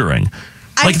were ordering?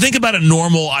 Think about a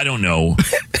normal, I don't know.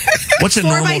 What's a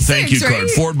normal thank you card?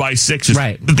 4x6 is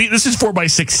right. This is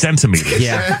 4x6 centimeters.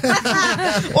 Yeah.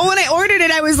 Well, when I ordered it,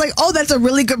 I was like, "Oh, that's a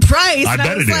really good price." I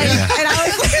bet it is. And I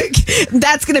was like,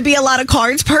 "That's going to be a lot of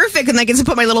cards, perfect." And I get to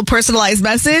put my little personalized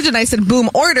message, and I said, "Boom,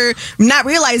 order." Not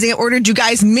realizing I ordered you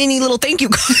guys mini little thank you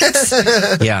cards.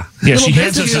 Yeah. She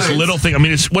hands us this little thing. I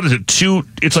mean, what is it? 2?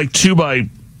 It's like 2 by.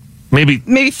 Maybe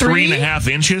 3.5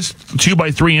 inches, 2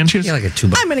 by 3 inches. Yeah, like a 2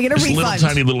 by. I'm gonna get a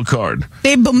refund. Little card.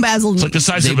 They bombazzled me. It's like the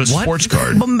size of a sports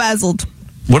card. Bombazzled.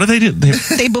 What do they do?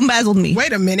 They bombazzled me.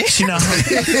 Wait a minute. Now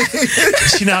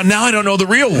I don't know the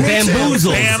real word.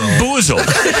 Bamboozled. Bamboozled.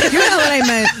 You know what I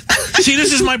meant. See,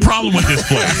 this is my problem with this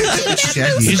place.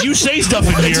 Is you say stuff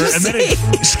in here and then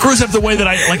it screws up the way that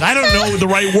I don't know the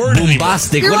right word anymore.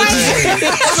 Bombastic. What is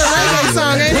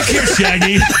it? Look here,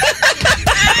 Shaggy.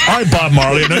 All right, Bob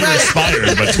Marley. I know you're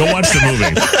inspired, but go watch the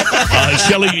movie.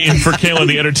 Shelley in for Kayla in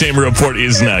the Entertainment Report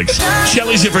is next.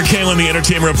 Shelley's in for Kayla in the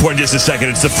Entertainment Report in just a second.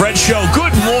 It's the Fred Show.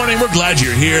 Good morning. We're glad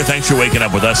you're here. Thanks for waking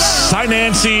up with us. Hi,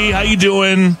 Nancy. How you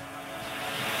doing?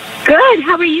 Good.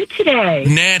 How are you today?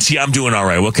 Nancy, I'm doing all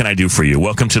right. What can I do for you?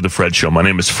 Welcome to the Fred Show. My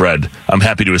name is Fred. I'm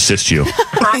happy to assist you.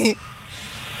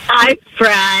 Hi,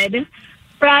 Fred.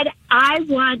 Fred, I'm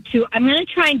going to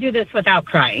try and do this without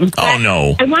crying. Oh,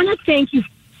 no. I want to thank you.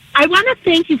 I want to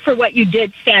thank you for what you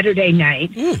did Saturday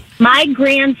night. My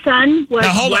grandson was.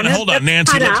 Now, hold on,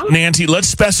 Nancy. Let's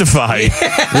specify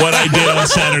what I did on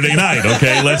Saturday night.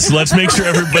 Okay, let's make sure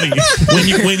everybody.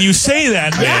 When you say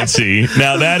that, Nancy,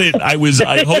 now that I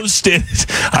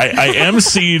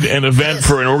emceed an event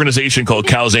for an organization called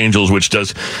Cow's Angels, which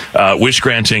does wish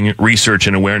granting research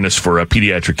and awareness for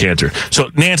pediatric cancer. So,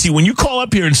 Nancy, when you call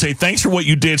up here and say thanks for what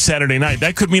you did Saturday night,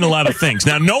 that could mean a lot of things.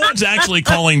 Now, no one's actually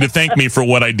calling to thank me for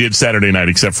what I did Saturday night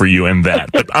except for you and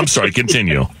that. But I'm sorry,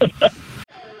 continue.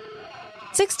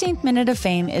 16th Minute of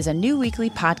Fame is a new weekly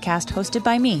podcast hosted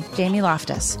by me, Jamie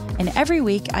Loftus. And every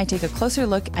week, I take a closer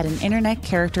look at an internet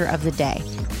character of the day.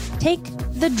 Take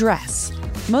the dress.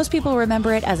 Most people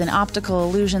remember it as an optical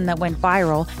illusion that went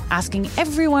viral, asking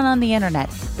everyone on the internet,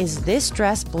 is this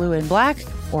dress blue and black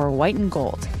or white and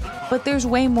gold? But there's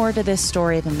way more to this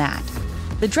story than that.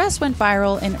 The dress went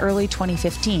viral in early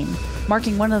 2015,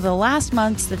 marking one of the last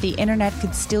months that the internet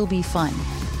could still be fun.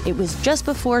 It was just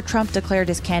before Trump declared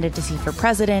his candidacy for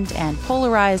president, and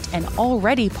polarized and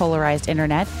already polarized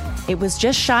internet. It was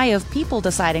just shy of people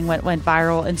deciding what went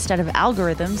viral instead of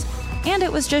algorithms, and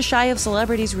it was just shy of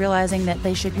celebrities realizing that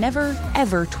they should never,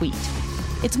 ever tweet.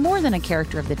 It's more than a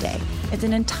character of the day. It's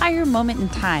an entire moment in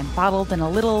time bottled in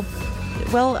a little,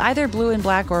 well, either blue and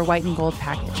black or white and gold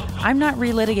package. I'm not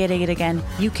relitigating it again.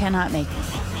 You cannot make me.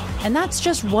 And that's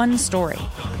just one story.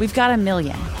 We've got a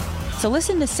million. So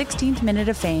listen to 16th Minute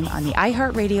of Fame on the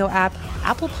iHeartRadio app,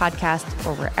 Apple Podcasts,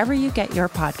 or wherever you get your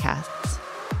podcasts.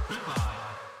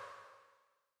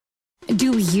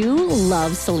 Do you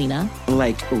love Selena?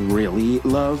 Like, really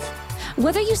love?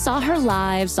 Whether you saw her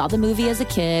live, saw the movie as a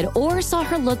kid, or saw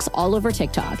her looks all over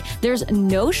TikTok, there's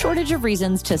no shortage of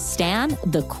reasons to stan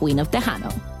the Queen of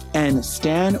Tejano. And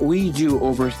Stan, we do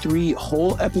over 3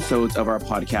 whole episodes of our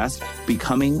podcast,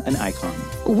 Becoming an Icon.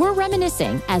 We're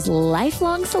reminiscing as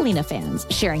lifelong Selena fans,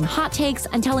 sharing hot takes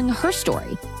and telling her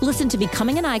story. Listen to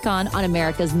Becoming an Icon on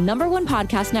America's #1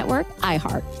 podcast network,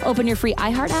 iHeart. Open your free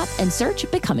iHeart app and search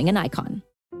Becoming an Icon.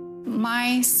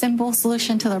 My simple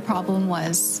solution to the problem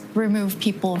was remove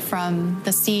people from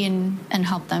the scene and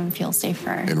help them feel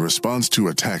safer. In response to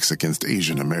attacks against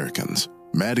Asian Americans,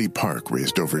 Maddie Park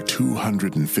raised over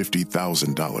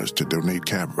 $250,000 to donate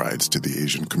cab rides to the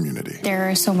Asian community. There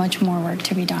is so much more work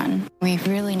to be done. We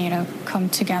really need to come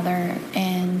together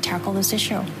and tackle this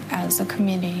issue as a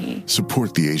community.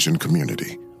 Support the Asian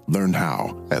community. Learn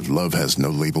how at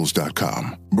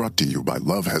lovehasnolabels.com. Brought to you by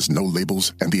Love Has No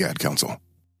Labels and the Ad Council.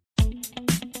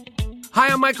 Hi,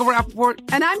 I'm Michael Rappaport.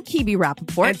 And I'm Keke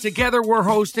Rappaport. And together we're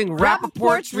hosting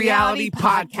Rappaport's Reality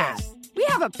Podcast. We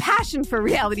have a passion for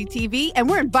reality TV, and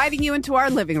we're inviting you into our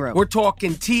living room. We're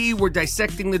talking tea, we're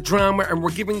dissecting the drama, and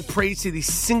we're giving praise to the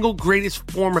single greatest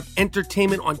form of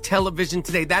entertainment on television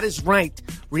today. That is right.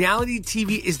 Reality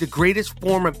TV is the greatest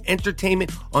form of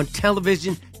entertainment on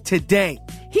television today.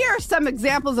 Here are some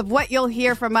examples of what you'll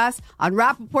hear from us on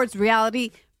Rappaport's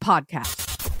Reality Podcast.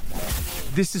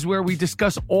 This is where we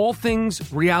discuss all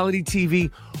things reality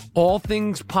TV, all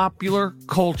things popular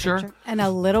culture. And a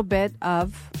little bit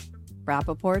of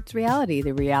Rappaport's reality,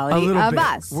 the reality of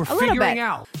us. We're figuring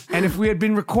out. And if we had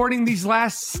been recording these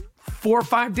last 4 or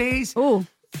 5 days,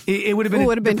 it would have been,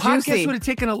 the podcast juicy. would have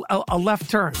taken a left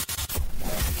turn.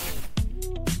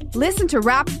 Listen to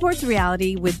Rappaport's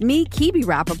Reality with me, Keke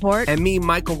Rappaport. And me,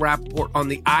 Michael Rappaport, on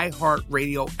the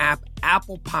iHeartRadio app,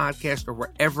 Apple Podcast, or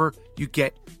wherever you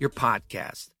get your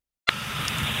podcast.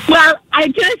 Well,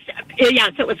 so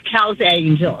it was Cal's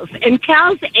Angels. And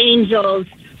Cal's Angels,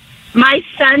 my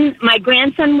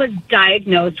grandson was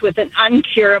diagnosed with an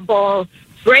uncurable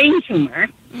brain tumor.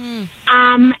 It's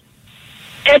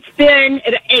been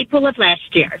April of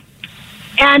last year.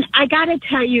 And I got to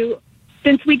tell you,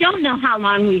 since we don't know how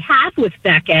long we have with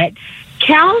Beckett,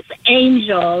 Cal's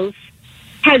Angels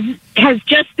has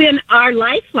just been our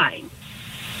lifeline.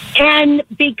 And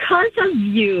because of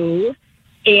you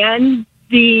and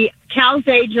the Cal's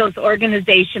Angels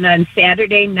organization on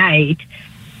Saturday night,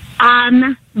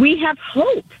 we have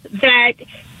hope that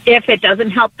if it doesn't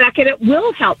help Beckett, it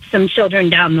will help some children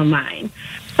down the line.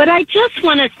 But I just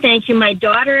want to thank you. My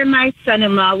daughter and my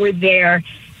son-in-law were there,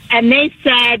 and they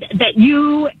said that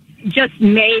you just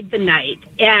made the night.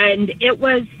 And it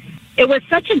was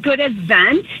such a good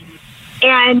event.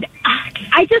 And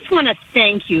I just want to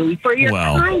thank you for your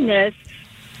kindness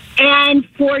and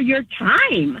for your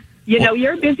time. You know,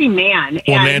 you're a busy man.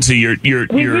 Well, Nancy, we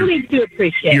really do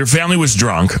appreciate it. Your family was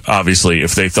drunk, obviously,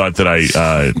 if they thought that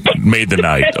I made the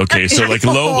night. Okay, so like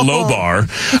low bar.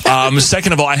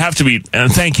 Second of all, I have to be,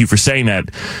 and thank you for saying that.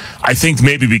 I think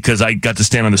maybe because I got to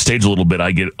stand on the stage a little bit,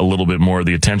 I get a little bit more of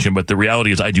the attention. But the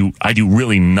reality is, I do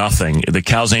really nothing. The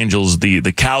Cal's Angels, the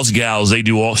Cal's Gals, they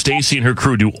do all. Stacy and her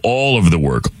crew do all of the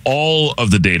work, all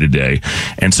of the day to day,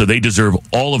 and so they deserve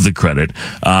all of the credit.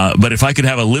 But if I could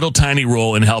have a little tiny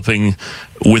role in helping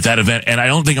with that event, and I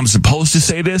don't think I'm supposed to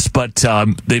say this, but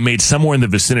they made somewhere in the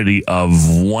vicinity of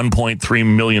 $1.3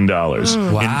 million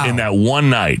in that one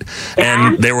night.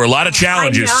 And there were a lot of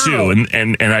challenges too,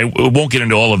 and I won't get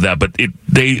into all of that, but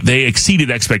they exceeded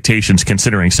expectations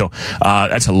considering. So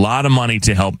that's a lot of money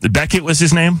to help. Beckett was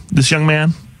his name, this young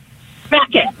man?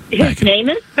 Beckett. His name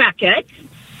is Beckett.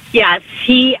 Yes,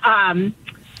 he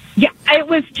Yeah, it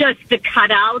was just the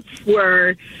cutouts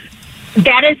were.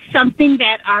 That is something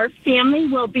that our family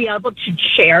will be able to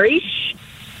cherish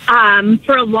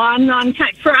for a long, long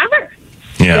time, forever.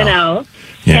 Yeah. You know,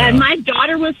 and my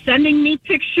daughter was sending me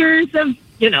pictures of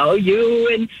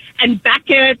you and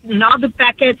Beckett and all the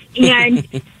Becketts, and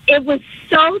it was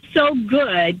so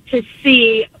good to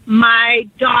see my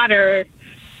daughter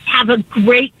have a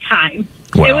great time.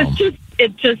 Wow.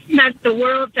 It just meant the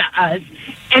world to us,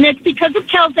 and it's because of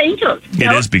Kel's Angels.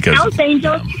 It is because Kel's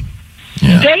Angels.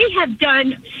 Yeah. They have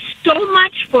done so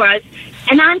much for us,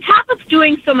 and on top of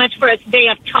doing so much for us, they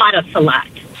have taught us a lot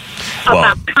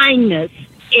about kindness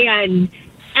and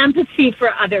empathy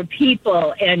for other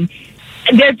people. And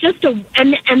they're just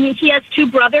and he has two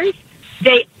brothers.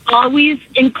 They always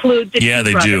include the two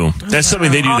they brothers. do. That's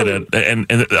something they do and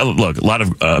look, a lot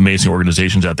of amazing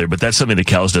organizations out there, but that's something that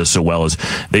CALS does so well is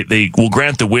they will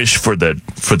grant the wish for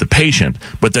the patient,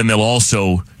 but then they'll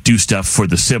also do stuff for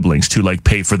the siblings to like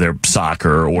pay for their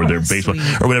soccer or their baseball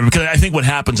or whatever. Because I think what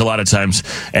happens a lot of times,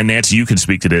 and Nancy, you can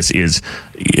speak to this, is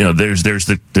there's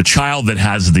the child that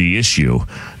has the issue,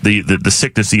 the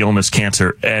sickness, the illness,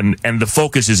 cancer, and the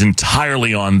focus is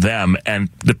entirely on them. And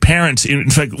the parents,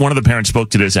 in fact, one of the parents spoke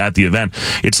to this at the event.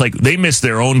 It's like they missed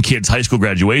their own kid's high school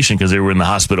graduation because they were in the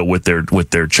hospital with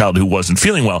their child who wasn't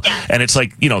feeling well. And it's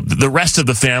like, the rest of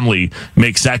the family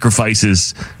makes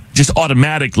sacrifices just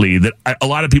automatically that a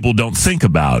lot of people don't think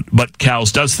about, but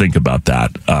CALS does think about that,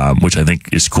 which I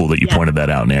think is cool that you pointed that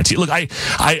out, Nancy. Look, I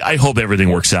hope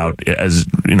everything works out as,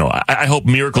 I hope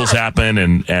miracles happen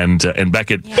and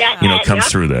Beckett, comes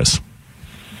through this.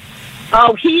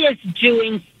 Oh, he is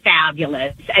doing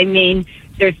fabulous. I mean,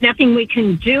 there's nothing we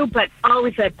can do, but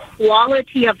the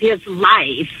quality of his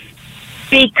life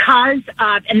because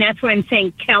of, and that's why I'm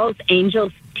saying CALS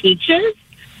Angels teaches.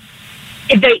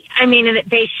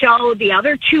 They show the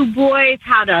other two boys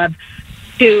how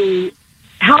to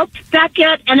help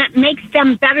Beckett, and it makes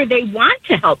them better. They want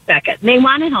to help Beckett. They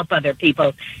want to help other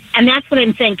people. And that's what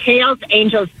I'm saying. CALS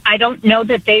Angels, I don't know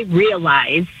that they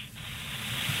realize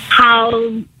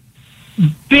how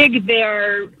big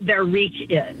their reach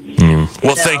is.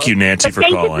 Well, thank you, Nancy, for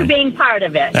calling. Thank you for being part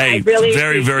of it. Hey, I really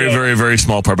very, very, very, very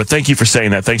small part, but thank you for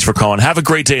saying that. Thanks for calling. Have a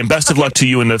great day, and best of luck to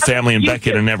you and the family and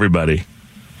Beckett and everybody.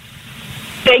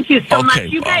 Thank you so much.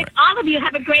 You guys, all of you,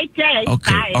 have a great day.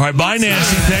 Okay. Bye. All right. Bye,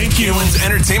 Nancy. Thank you. Kalen's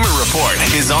Entertainment Report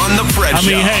is on the Fred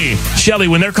Show. Hey, Shelly,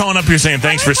 when they're calling up here saying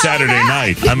thanks for Saturday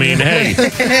night, hey,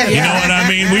 you know what I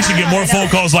mean? We should get more phone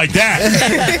calls like that.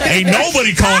 Ain't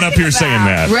nobody calling up here saying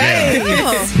that. Right.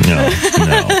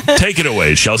 Yeah. No. Take it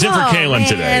away, Shelly's in for Kalen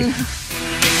today.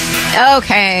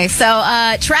 Okay, so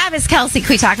Travis Kelce, can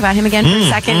we talk about him again for a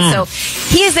second? So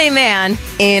he is a man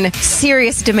in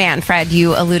serious demand, Fred.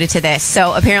 You alluded to this.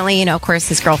 So apparently, of course,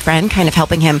 his girlfriend kind of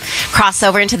helping him cross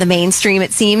over into the mainstream,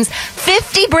 it seems.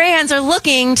 50 brands are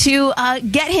looking to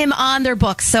get him on their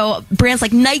books. So brands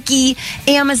like Nike,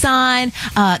 Amazon,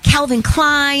 Calvin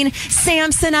Klein,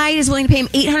 Samsonite is willing to pay him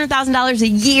 $800,000 a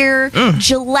year.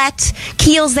 Gillette,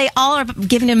 Kiehl's, they all are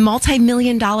giving him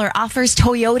multi-million-dollar offers.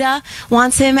 Toyota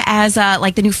wants him as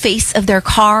like the new face of their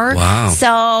car. Wow.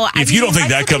 So if you don't think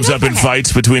that comes up in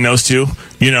fights between those two,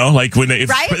 like when they're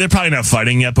probably not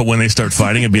fighting yet, but when they start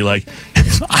fighting, it'd be like,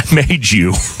 I made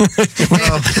you.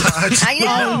 I know.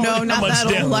 Oh, no, not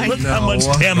that old line. Look how much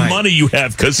damn money you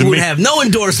have because of me. Would have no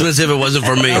endorsements if it wasn't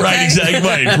for me. Right,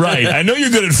 exactly. Right. I know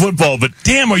you're good at football, but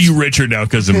damn, are you richer now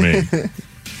because of me?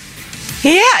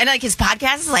 Yeah, and like his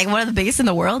podcast is like one of the biggest in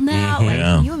the world now.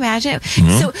 Can you imagine?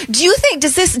 So do you think,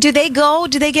 do they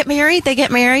get married? They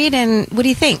get married, and what do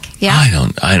you think? Yeah.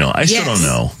 I still don't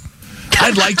know.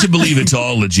 I'd like to believe it's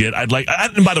all legit. And by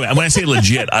the way, when I say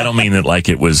legit, I don't mean that like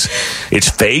it's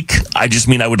fake. I just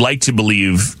mean I would like to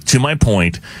believe, to my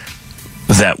point,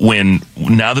 that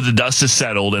now that the dust has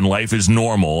settled and life is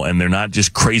normal and they're not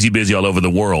just crazy busy all over the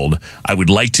world, I would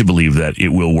like to believe that it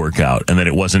will work out and that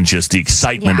it wasn't just the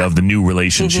excitement of the new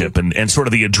relationship and sort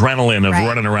of the adrenaline of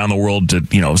running around the world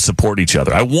to, support each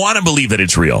other. I want to believe that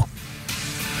it's real.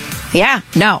 Yeah,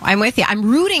 no, I'm with you. I'm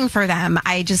rooting for them.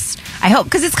 I hope,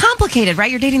 because it's complicated,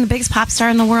 right? You're dating the biggest pop star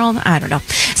in the world. I don't know.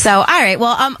 So, all right.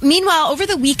 Well, meanwhile, over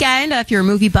the weekend, if you're a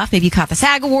movie buff, maybe you caught the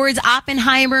SAG Awards.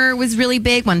 Oppenheimer was really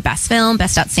big. Won Best Film,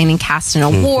 Best Outstanding Cast and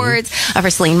Awards for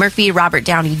Cillian Murphy, Robert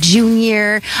Downey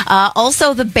Jr.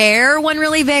 Also, The Bear won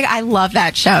really big. I love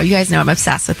that show. You guys know I'm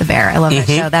obsessed with The Bear. I love that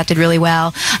show. That did really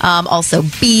well. Also,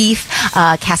 Beef,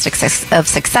 cast of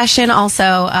Succession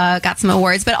also got some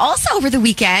awards. But also over the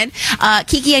weekend,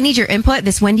 Keke, I need your input.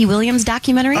 This Wendy Williams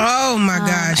documentary. Oh my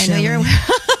gosh! I know you're.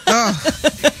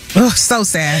 Oh, so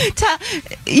sad.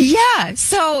 Yeah.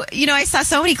 So, I saw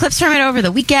so many clips from it over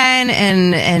the weekend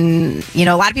and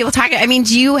a lot of people talking. I mean,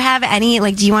 do you have any,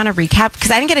 do you want to recap?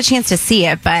 Because I didn't get a chance to see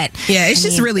it, but. Yeah, it's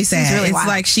just really sad. Really it's wild.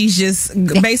 like she's just,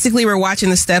 basically we're watching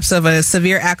the steps of a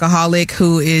severe alcoholic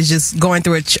who is just going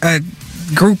through a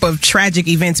group of tragic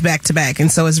events back to back.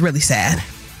 And so it's really sad.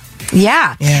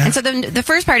 Yeah. And so the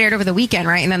first part aired over the weekend,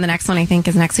 right? And then the next one, I think,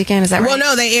 is next weekend. Is that right? Well,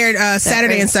 no, they aired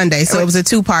Saturday and Sunday, so it was a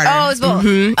two-parter. Oh, it was both.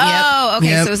 Mm-hmm. Oh, okay.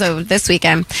 Yep. So it was this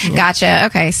weekend. Yep. Gotcha.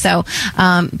 Okay. So,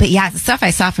 but yeah, the stuff I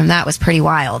saw from that was pretty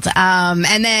wild.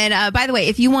 And then, by the way,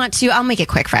 if you want to, I'll make it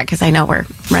quick, Fred, because I know we're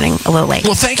running a little late.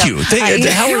 Well, thank you.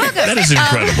 That is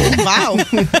incredible. Wow.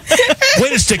 Way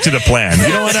to stick to the plan. You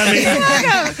know what I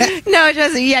mean? No,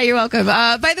 just, yeah, you're welcome.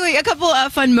 By the way, a couple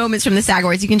of fun moments from the SAG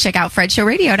Awards. You can check out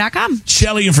FredShowRadio.com.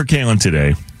 Shelly in for Kaylin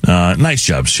today. Nice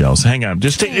job, Shells. Hang out.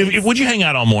 Would you hang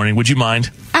out all morning? Would you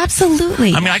mind?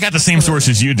 Absolutely. I mean, I got the same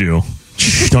sources you do.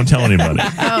 Don't tell anybody.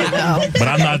 Oh, no. But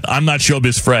I'm not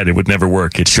Showbiz Fred. It would never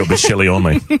work. It's Showbiz Shelly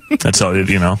only. That's all,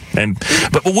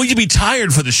 But will you be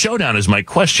tired for the showdown is my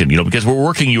question, because we're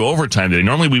working you overtime today.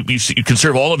 Normally you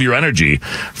conserve all of your energy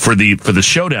for the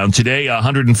showdown. Today,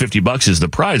 $150 is the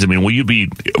prize. I mean, will you be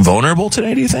vulnerable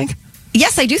today, do you think?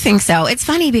 Yes, I do think so. It's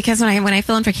funny because when I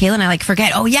fill in for Kaylin, I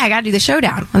forget. Oh yeah, I got to do the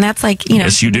showdown, and that's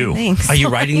Yes, you do. Things. Are you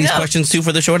writing these questions too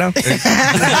for the showdown? They're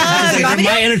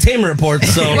my entertainment report.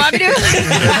 So you want me to? I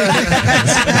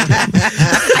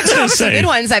come up with some good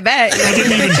ones. I bet. I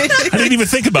didn't even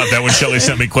think about that when Shelly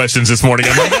sent me questions this morning.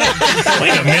 I'm like,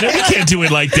 wait a minute, we can't do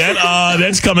it like that.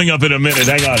 That's coming up in a minute.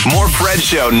 Hang on. More Fred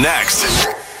Show next.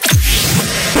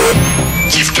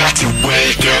 You've got to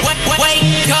wake up.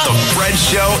 Wake up. The Fred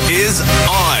Show is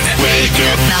on. Wake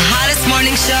up. The hottest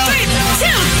morning show. 3,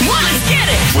 2, 1,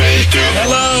 get it. Wake up.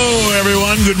 Hello,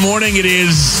 everyone. Good morning. It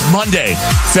is Monday,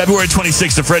 February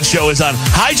 26th. The Fred Show is on.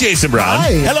 Hi, Jason Brown.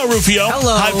 Hi. Hello, Rufio.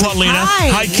 Hello. Hi, Paulina.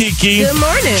 Hi. Keke. Good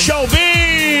morning.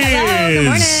 Showbiz. Hello, good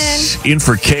morning. In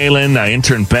for Kaylin,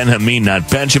 intern Ben Hameen, not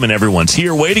Benjamin. Everyone's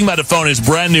here. Waiting by the phone is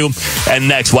brand new. And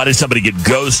next, why did somebody get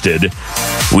ghosted?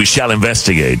 We shall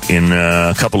investigate in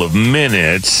a couple of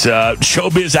minutes.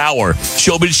 Showbiz Hour.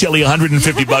 Showbiz Shelly,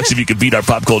 $150 if you could beat our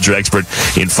pop culture expert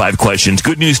in 5 questions.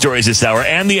 Good news stories this hour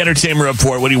and the entertainment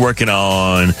report. What are you working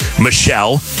on,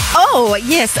 Michelle? Oh,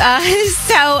 yes.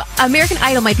 So American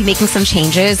Idol might be making some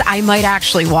changes. I might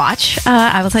actually watch.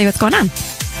 I will tell you what's going on.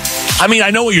 I mean,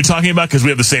 I know what you're talking about because we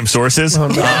have the same sources.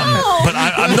 But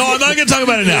I'm not going to talk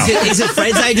about it now. Is it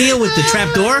Fred's idea with the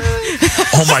trap door?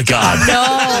 Oh, my God.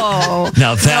 No.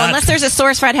 Now that... No, unless there's a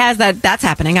source Fred has that's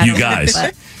happening. You guys,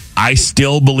 I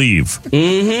still believe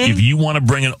if you want to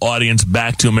bring an audience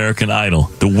back to American Idol,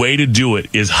 the way to do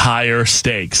it is higher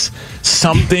stakes.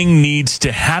 Something needs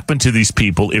to happen to these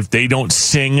people if they don't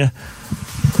sing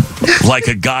like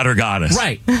a god or goddess.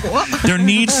 Right. There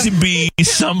needs to be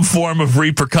some form of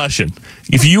repercussion.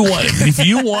 If you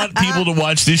want people to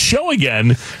watch this show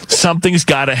again, something's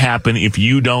got to happen if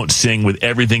you don't sing with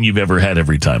everything you've ever had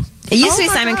every time. It used to be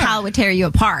Simon Cowell would tear you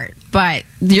apart, but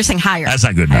you're saying higher. That's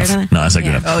not good enough. No, that's not good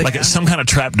enough. Oh, like some kind of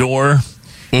trap door.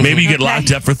 Maybe you get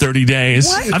locked up for 30 days.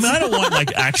 What? I mean, I don't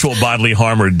want actual bodily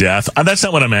harm or death. That's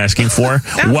not what I'm asking for.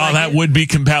 While that would be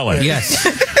compelling.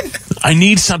 Yes. I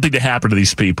need something to happen to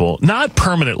these people. Not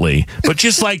permanently, but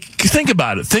just think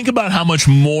about it. Think about how much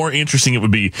more interesting it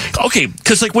would be. Okay,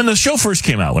 because when the show first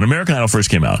came out, when American Idol first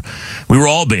came out, we were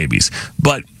all babies.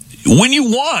 But when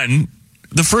you won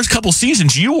the first couple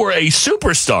seasons, you were a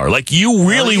superstar. You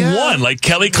really won. Like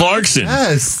Kelly Clarkson,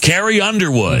 Carrie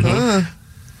Underwood.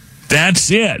 That's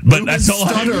it. But that's all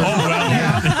I know.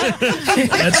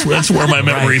 That's where my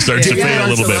memory starts to fade a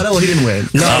little bit. He didn't win.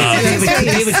 No,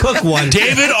 David Cook won.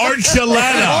 David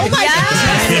Archuleta. Oh my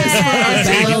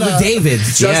God. David.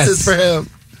 Justice for him.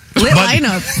 Lit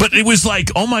lineup. But it was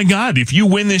oh my God, if you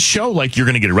win this show, you're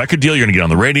going to get a record deal, you're going to get on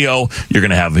the radio, you're going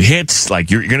to have hits,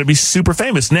 you're going to be super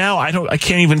famous. Now, I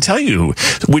can't even tell you,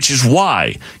 which is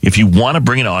why, if you want to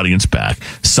bring an audience back,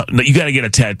 you got to get a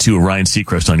tattoo of Ryan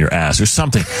Seacrest on your ass or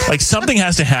something. Something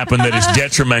has to happen that is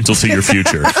detrimental to your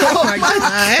future. Oh my God.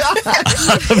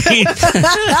 I mean,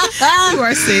 you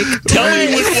are sick. Tell me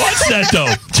you wouldn't watch that,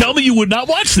 though. Tell me you would not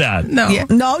watch that. No. Yeah.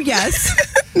 No, yes.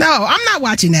 No, I'm not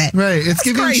watching that. Right. It's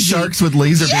giving sharks with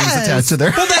laser beams attached to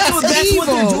their... Well, that's what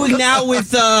they're doing now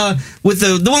with with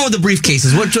the one with the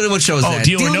briefcases. What show is that?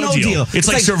 Deal or No Deal. It's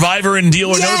like Survivor and Deal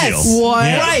or No Deal. What?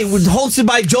 Yeah. Right, hosted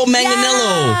by Joe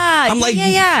Manganiello. I'm like,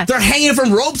 they're hanging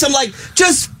from ropes. I'm like,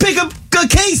 just pick up a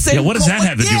case. And what does that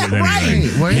have to do with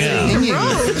anything?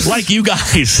 Right. Like you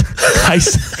guys,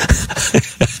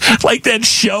 like that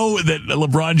show that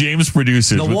LeBron James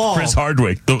produces with Chris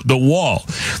Hardwick, the Wall.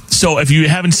 So if you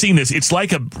haven't seen this, it's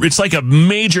like a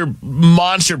major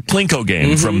monster Plinko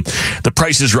game from The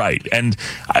Price is Right, and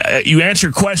you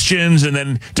answer questions, and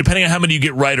then depending on how many you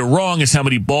get right or wrong is how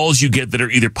many balls you get that are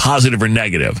either positive or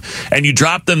negative, and you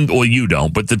drop them. Well, you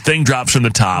don't, but the thing drops from the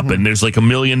top, and there's like $1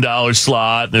 million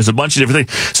slot. And there's a bunch of different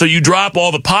things. So you drop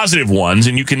all the positive ones,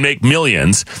 and you can make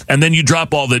millions, and then you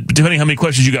drop all the, depending on how many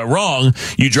questions you got wrong,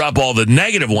 you drop all the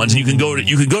negative ones, and you can go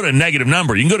to a negative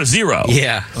number. You can go to 0.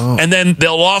 Yeah. And then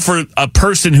they'll offer a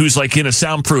person who's like in a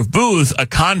soundproof booth a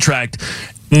contract,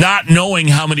 not knowing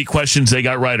how many questions they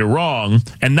got right or wrong,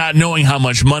 and not knowing how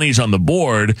much money's on the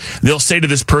board. They'll say to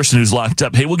this person who's locked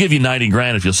up, hey, we'll give you 90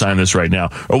 grand if you'll sign this right now,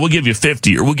 or we'll give you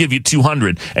 50, or we'll give you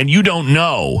 200. And you don't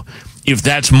know if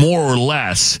that's more or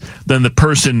less than the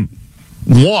person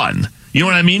won. You know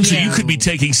what I mean? So you could be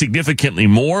taking significantly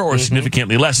more or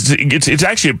significantly less. It's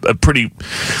actually a pretty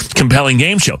compelling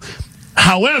game show.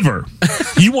 However,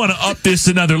 you want to up this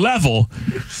another level,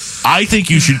 I think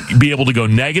you should be able to go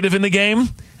negative in the game,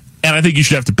 and I think you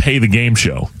should have to pay the game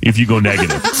show if you go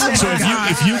negative. So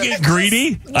if you get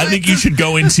greedy, I think you should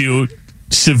go into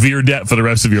severe debt for the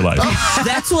rest of your life.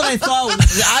 That's what I thought.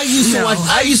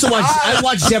 I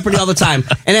watch Jeopardy all the time,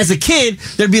 and as a kid,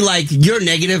 there'd be like, you're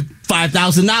negative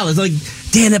 $5,000. Like,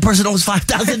 damn, that person owes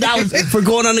 $5,000 for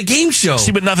going on a game show.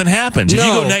 See, but nothing happens. If you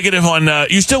go negative on,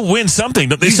 you still win something.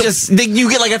 Don't they? You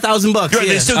get like $1,000. Right,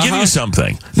 they still give you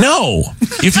something. No,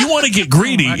 if you want to get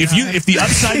greedy, if the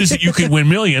upside is that you could win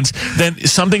millions, then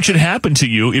something should happen to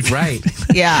you.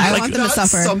 Yeah, I want them to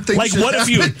suffer. Like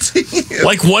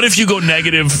what if you go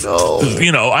negative?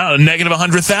 You know, I don't know, negative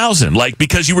 100,000. Like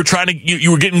because you were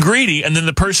you were getting greedy, and then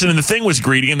the person in the thing was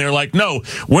greedy, and they're like, no,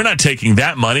 we're not taking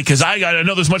that money because I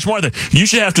know there's much more than. You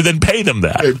should have to then pay them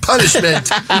that. Punishment.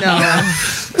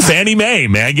 Fannie Mae,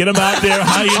 man. Get them out there,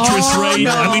 high interest rate.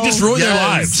 No. I mean, just ruin their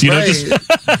lives. You know, just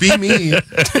be me.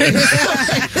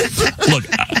 Look,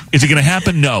 is it going to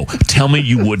happen? No. Tell me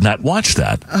you would not watch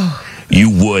that. You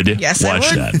would watch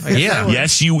that. Yeah.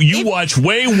 Yes, you watch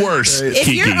way worse. If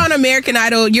Keke. you're on American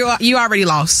Idol, you already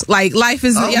lost. Like life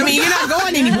is. I mean, you're not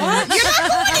going anywhere. You're not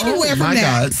going anywhere from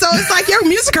that. God. So it's like your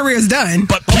music career is done.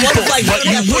 But people, but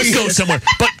you would go somewhere.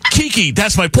 But Keke,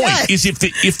 that's my point. Is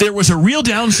if there was a real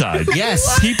downside,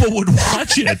 people would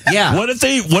watch it. Yeah. What if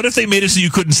they made it so you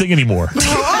couldn't sing anymore?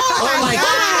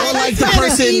 Like the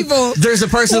person, there's a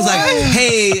person who's like,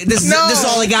 hey, this is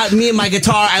all I got. Me and my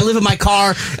guitar. I live in my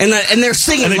car, and they're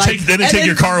singing. And they take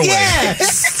your car away. Yeah,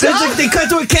 they cut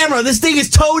to a camera. This thing is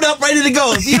towed up, ready to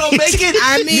go. If you don't make it,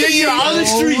 you're on the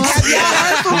streets.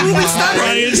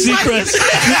 Ryan Seacrest.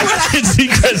 Ryan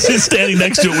Seacrest is standing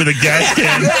next to it with a gas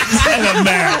can and a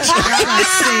match.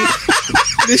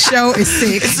 The show is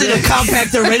sick. It's in a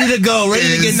compactor, ready to go,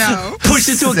 ready to get pushed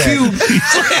into a cube.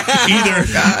 Either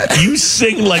you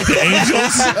sing like the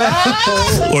Angels,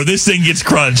 or this thing gets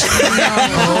crunched.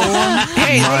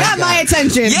 Hey, they got my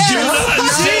attention.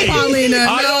 Paulina,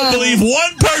 I don't believe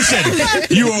one person.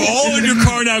 You are all in your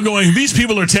car now going, these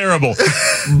people are terrible.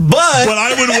 But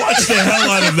I would watch the hell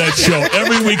out of that show.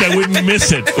 Every week I wouldn't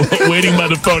miss it. Waiting by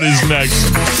the Phone is next.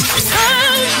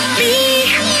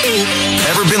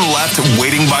 Ever been left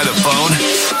waiting by the phone?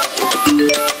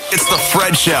 It's the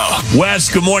Fred Show.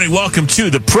 Wes, good morning. Welcome to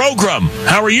the program.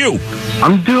 How are you?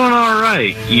 I'm doing all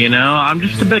right. You know, I'm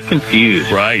just a bit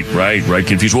confused. Right.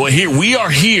 Confused. Well, we are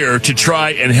here to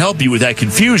try and help you with that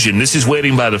confusion. This is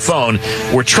Waiting by the Phone.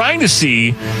 We're trying to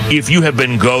see if you have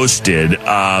been ghosted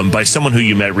by someone who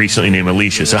you met recently named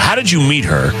Alicia. So how did you meet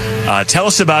her? Tell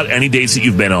us about any dates that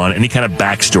you've been on, any kind of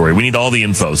backstory. We need all the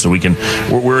info so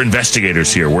we're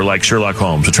investigators here. We're like Sherlock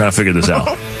Holmes. We're trying to figure this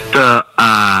out. So,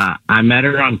 I met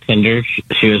her on Tinder.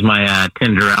 She was my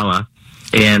Tinderella.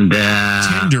 And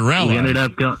Tinderella? We ended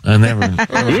up going... I never...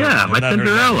 yeah, my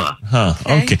Tinderella. Huh,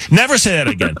 okay. Never say that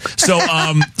again. So,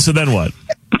 so then what?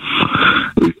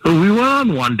 We went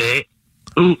on one date.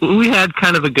 We had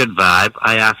kind of a good vibe.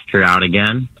 I asked her out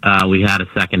again. We had a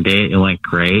second date. It went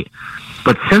great.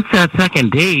 But since that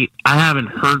second date, I haven't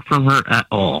heard from her at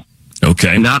all.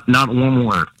 Okay. Not one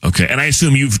word. Okay. And I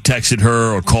assume you've texted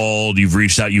her or called, you've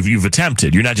reached out, you've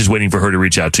attempted. You're not just waiting for her to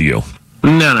reach out to you.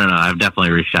 No. I've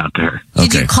definitely reached out to her.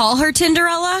 Did you call her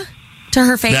Tinderella to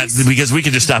her face? Because we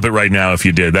can just stop it right now if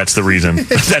you did. That's the reason.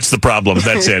 That's the problem.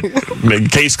 That's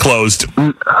it. Case closed.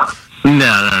 No.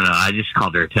 I just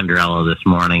called her Tinderella this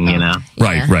morning, you know.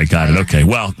 Right. Got it. Okay.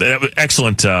 Well,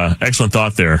 excellent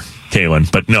thought there,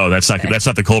 Kaylin. But no, that's not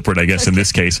the culprit, I guess, in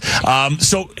this case.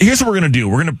 So here's what we're going to do.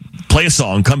 We're going to play a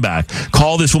song, come back,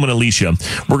 call this woman Alicia.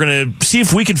 We're going to see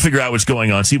if we can figure out what's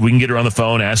going on, see if we can get her on the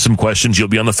phone, ask some questions. You'll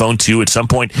be on the phone, too, at some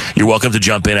point. You're welcome to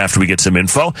jump in after we get some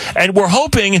info. And we're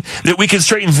hoping that we can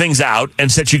straighten things out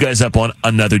and set you guys up on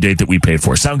another date that we paid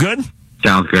for. Sound good?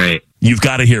 Sounds great. You've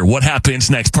got to hear what happens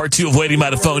next. Part 2 of Waiting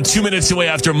by the Phone, 2 minutes away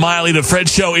after Miley. The Fred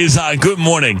Show is on. Good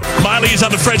morning. Miley is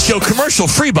on the Fred Show, commercial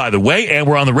free, by the way, and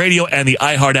we're on the radio and the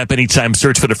iHeart app anytime.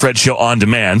 Search for the Fred Show on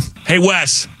demand. Hey,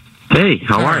 Wes. Hey,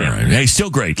 how are you? Hey, still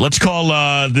great. Let's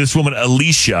call this woman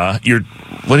Alicia.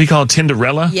 What do you call it,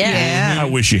 Tinderella? Yeah. I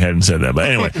wish you hadn't said that, but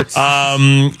anyway,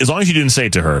 as long as you didn't say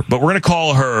it to her. But we're going to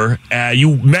call her.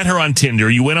 You met her on Tinder.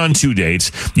 You went on 2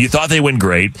 dates. You thought they went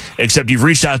great, except you've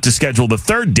reached out to schedule the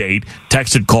 3rd date,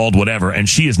 texted, called, whatever, and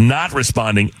she is not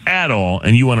responding at all,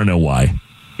 and you want to know why.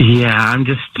 Yeah, I'm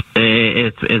just,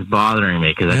 it's bothering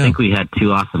me because I think we had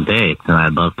 2 awesome dates and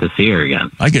I'd love to see her again.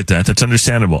 I get that. That's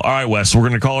understandable. All right, Wes, we're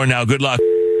going to call her now. Good luck.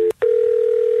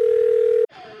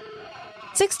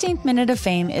 16th Minute of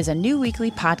Fame is a new weekly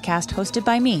podcast hosted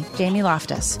by me, Jamie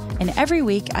Loftus. And every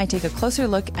week I take a closer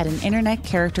look at an internet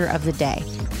character of the day.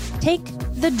 Take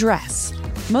the dress.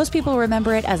 Most people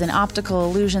remember it as an optical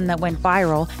illusion that went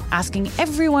viral, asking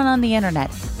everyone on the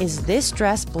internet, is this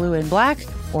dress blue and black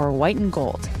or white and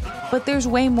gold? But there's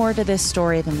way more to this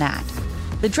story than that.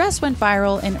 The dress went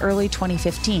viral in early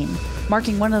 2015,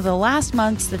 marking one of the last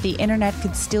months that the internet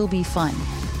could still be fun.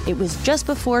 It was just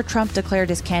before Trump declared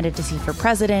his candidacy for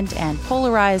president, and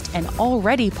polarized and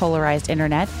already polarized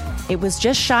internet. It was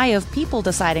just shy of people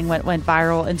deciding what went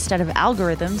viral instead of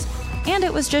algorithms, and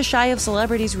it was just shy of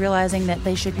celebrities realizing that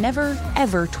they should never,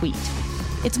 ever tweet.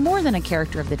 It's more than a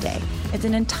character of the day. It's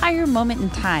an entire moment in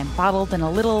time bottled in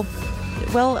a little,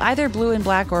 well, either blue and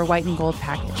black or white and gold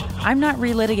package. I'm not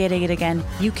relitigating it again.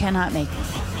 You cannot make me.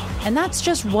 And that's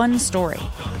just one story.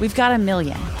 We've got a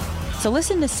million. So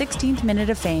listen to 16th Minute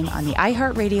of Fame on the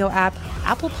iHeartRadio app,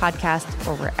 Apple Podcasts,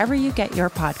 or wherever you get your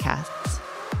podcasts.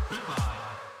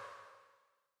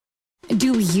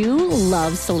 Do you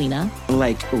love Selena?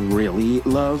 Like, really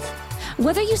love?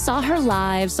 Whether you saw her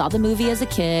live, saw the movie as a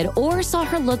kid, or saw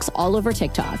her looks all over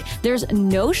TikTok, there's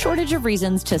no shortage of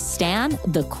reasons to stan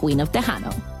the Queen of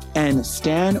Tejano. And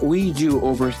Stan, we do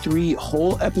over 3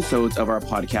 whole episodes of our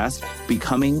podcast,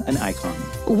 Becoming an Icon.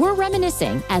 We're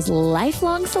reminiscing as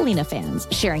lifelong Selena fans,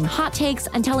 sharing hot takes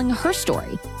and telling her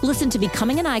story. Listen to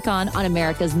Becoming an Icon on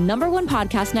America's #1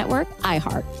 podcast network,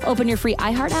 iHeart. Open your free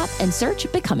iHeart app and search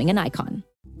Becoming an Icon.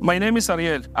 My name is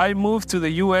Ariel. I moved to the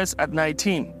U.S. at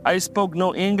 19. I spoke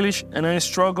no English and I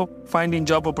struggled finding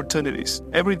job opportunities.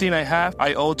 Everything I have,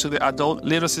 I owe to the Adult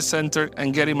Literacy Center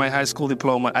and getting my high school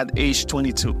diploma at age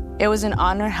 22. It was an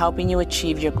honor helping you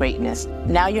achieve your greatness.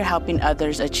 Now you're helping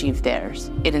others achieve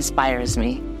theirs. It inspires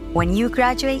me. When you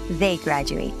graduate, they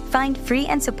graduate. Find free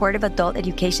and supportive adult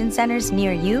education centers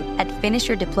near you at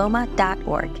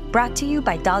finishyourdiploma.org. Brought to you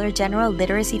by Dollar General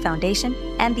Literacy Foundation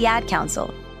and the Ad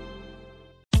Council.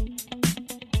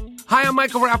 Hi, I'm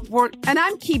Michael Rappaport. And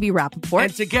I'm Keke Rappaport.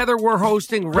 And together we're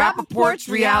hosting Rappaport's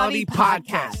Reality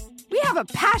Podcast. We have a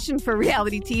passion for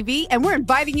reality TV, and we're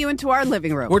inviting you into our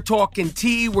living room. We're talking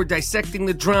tea, we're dissecting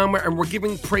the drama, and we're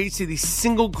giving praise to the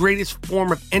single greatest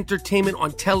form of entertainment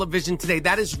on television today.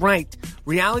 That is right.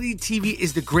 Reality TV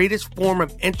is the greatest form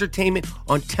of entertainment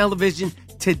on television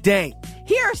today.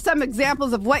 Here are some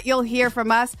examples of what you'll hear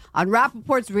from us on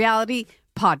Rappaport's Reality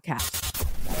Podcast.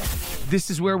 This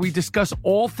is where we discuss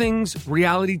all things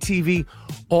reality TV,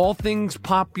 all things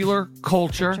popular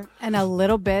culture. And a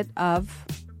little bit of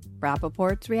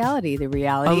Rappaport's reality, the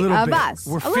reality of bit. us.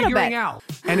 We're figuring out.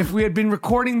 And if we had been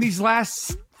recording these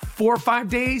last 4 or 5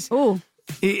 days,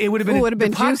 it would have been,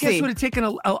 the podcast juicy. would have taken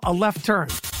a left turn.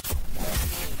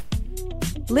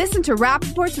 Listen to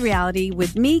Rappaport's Reality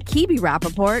with me, Keke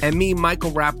Rappaport. And me,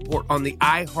 Michael Rappaport, on the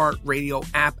iHeartRadio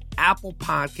app, Apple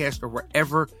Podcast, or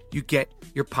wherever you get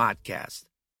your podcast.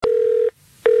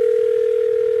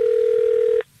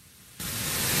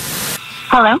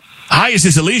 Hello? Hi, is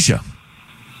this Alicia?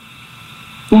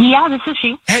 Yeah, this is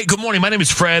she. Hey, good morning. My name is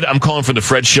Fred. I'm calling from the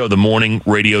Fred Show, the morning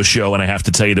radio show, and I have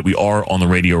to tell you that we are on the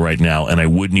radio right now, and I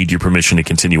would need your permission to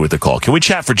continue with the call. Can we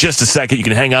chat for just a second? You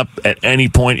can hang up at any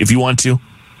point if you want to.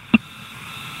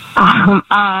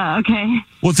 Okay.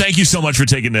 Well, thank you so much for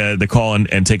taking the call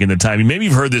and taking the time. Maybe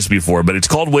you've heard this before, but it's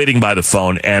called Waiting by the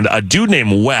Phone. And a dude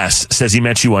named Wes says he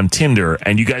met you on Tinder,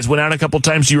 and you guys went out a couple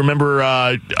times. Do you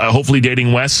remember hopefully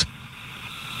dating Wes?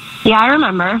 Yeah, I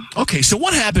remember. Okay, so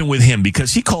what happened with him?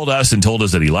 Because he called us and told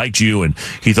us that he liked you and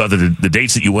he thought that the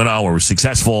dates that you went on were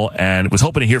successful and was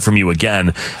hoping to hear from you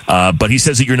again. But he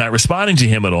says that you're not responding to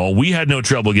him at all. We had no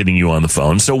trouble getting you on the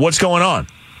phone. So what's going on?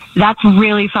 That's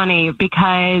really funny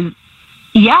because,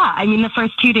 yeah, I mean, the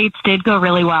first 2 dates did go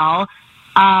really well.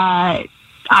 I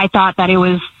thought that it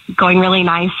was going really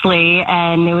nicely,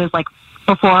 and it was like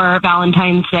before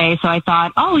Valentine's Day. So I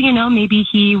thought, oh, maybe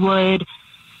he would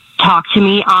talk to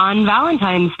me on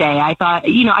Valentine's Day. I thought,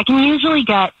 I can usually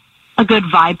get a good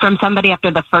vibe from somebody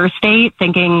after the first date,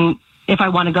 thinking if I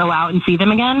want to go out and see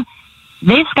them again.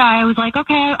 This guy, I was like,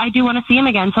 okay, I do want to see him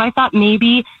again. So I thought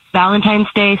maybe Valentine's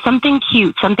Day, something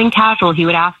cute, something casual. He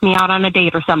would ask me out on a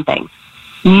date or something.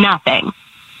 Nothing.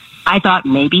 I thought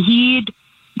maybe he'd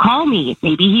call me.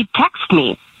 Maybe he'd text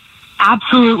me.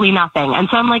 Absolutely nothing. And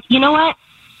so I'm like, you know what?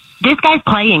 This guy's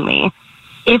playing me.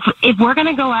 If we're going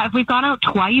to go out, if we've gone out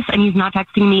twice and he's not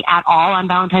texting me at all on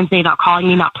Valentine's Day, not calling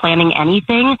me, not planning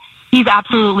anything, he's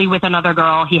absolutely with another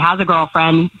girl. He has a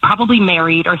girlfriend, probably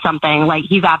married or something. Like,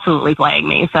 he's absolutely playing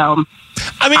me. So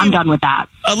I'm done with that.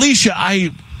 Alicia, I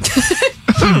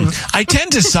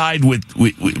tend to side with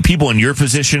people in your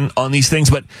position on these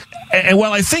things, but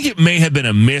while I think it may have been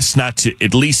a miss not to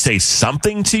at least say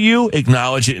something to you,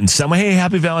 acknowledge it in some way, hey,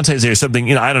 happy Valentine's Day or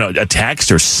something, I don't know, a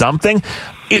text or something,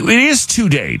 it is 2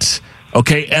 dates,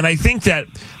 okay? And I think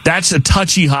that's a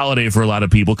touchy holiday for a lot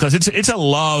of people because it's a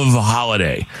love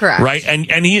holiday. Correct. Right?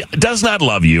 And he does not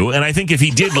love you. And I think if he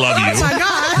did love you. Oh, my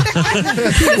God.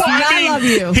 He does not love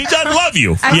you. He doesn't love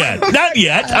you yet. Not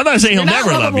yet. I'm not saying he'll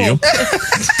never love you.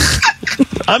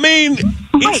 I mean,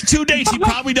 it's 2 dates. He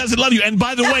probably doesn't love you. And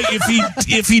by the way,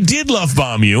 if he did love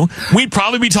bomb you, we'd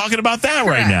probably be talking about that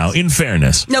right now, in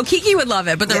fairness. No, Keke would love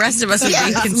it, but the rest of us would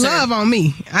be concerned. Love on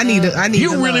me. I need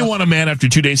You really want a man after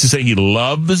 2 days to say he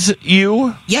loves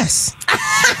you? Yes.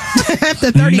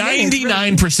 After 30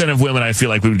 99% of women, I feel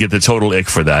like we would get the total ick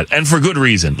for that. And for good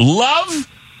reason. Love?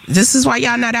 This is why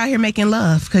y'all not out here making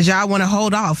love, because y'all want to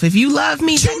hold off. If you love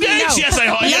me, 2 days? Yes,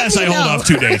 I hold off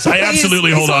 2 days. I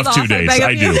absolutely hold off 2 days.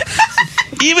 I do.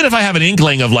 Even if I have an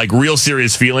inkling of like real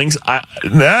serious feelings, I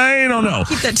don't know.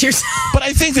 Keep that to yourself. But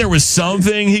I think there was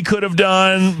something he could have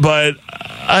done. But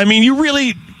I mean, you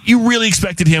really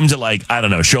expected him to, like, I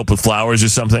don't know, show up with flowers or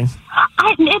something?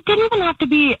 It didn't even have to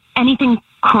be anything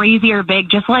crazy or big.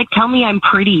 Just like tell me I'm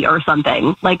pretty or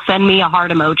something. Like send me a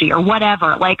heart emoji or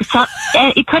whatever. Like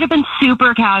it could have been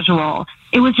super casual.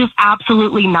 It was just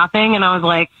absolutely nothing. And I was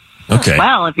like, okay,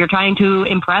 well, if you're trying to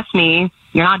impress me,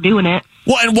 you're not doing it.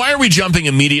 Well, and why are we jumping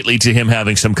immediately to him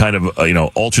having some kind of,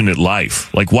 alternate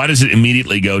life? Like, why does it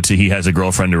immediately go to he has a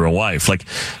girlfriend or a wife? Like,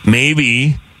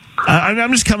 maybe...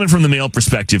 I'm just coming from the male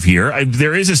perspective here.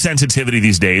 There is a sensitivity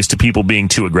these days to people being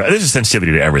too aggressive. There's a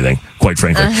sensitivity to everything, quite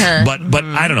frankly. But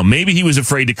I don't know. Maybe he was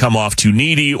afraid to come off too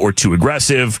needy or too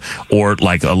aggressive, or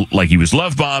like he was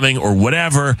love bombing or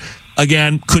whatever.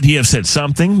 Again, could he have said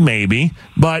something? Maybe.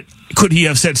 But could he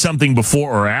have said something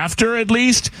before or after, at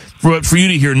least? For you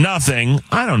to hear nothing,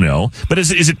 I don't know. But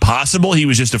is it possible he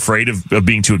was just afraid of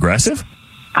being too aggressive?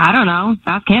 I don't know.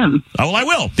 Ask him. Oh, well, I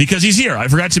will, because he's here. I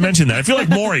forgot to mention that. I feel like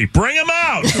Maury. Bring him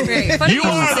out. You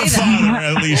are the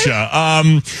father,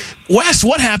 Alicia. Wes,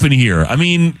 what happened here? I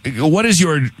mean, what is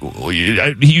your...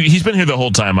 He's been here the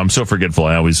whole time. I'm so forgetful.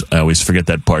 I always forget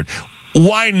that part.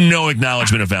 Why no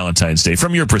acknowledgement of Valentine's Day,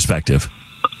 from your perspective?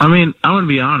 I mean, I'm going to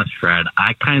be honest, Fred.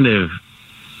 I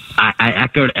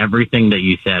echoed everything that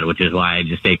you said, which is why I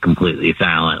just stayed completely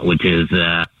silent, which is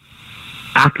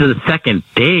after the second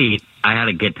date, I had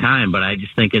a good time, but I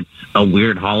just think it's a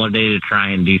weird holiday to try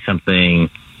and do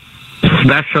something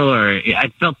special, or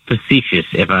I felt facetious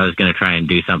if I was going to try and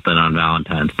do something on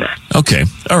Valentine's Day. Okay.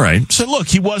 All right. So look,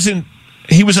 he was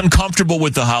uncomfortable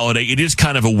with the holiday. It is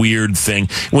kind of a weird thing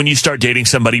when you start dating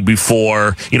somebody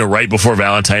before, right before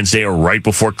Valentine's Day or right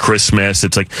before Christmas.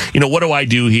 It's like, what do I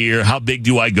do here? How big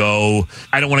do I go?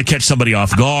 I don't want to catch somebody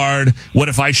off guard. What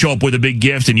if I show up with a big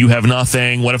gift and you have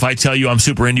nothing? What if I tell you I'm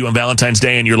super into you on Valentine's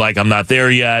Day and you're like, I'm not there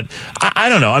yet? I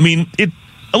don't know. I mean,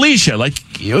 Alicia, like,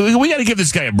 we got to give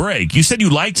this guy a break. You said you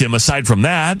liked him aside from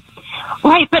that.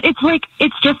 Right, but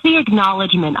it's just the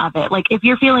acknowledgement of it. Like, if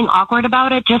you're feeling awkward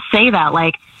about it, just say that.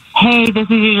 Like, hey, this is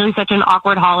usually such an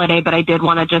awkward holiday, but I did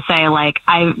want to just say, like,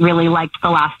 I really liked the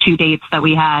last 2 dates that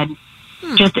we had.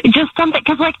 Just something,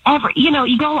 because, like,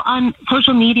 you go on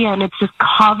social media and it's just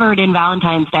covered in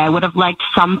Valentine's Day. I would have liked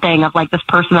something of, like, this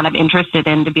person that I'm interested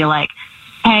in to be like,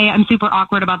 hey, I'm super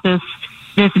awkward about this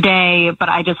day, but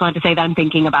I just wanted to say that I'm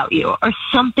thinking about you, or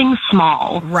something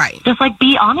small. Right. Just like,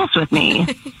 be honest with me.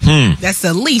 That's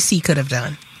the least he could have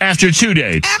done. After 2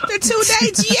 dates. After 2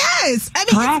 dates, yes. I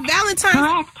mean, Correct. it's Valentine's.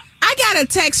 Correct. I got a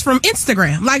text from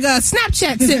Instagram. Like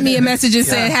Snapchat sent me a message and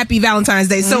said Happy Valentine's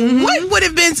Day. So what would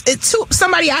have been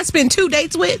somebody I spent 2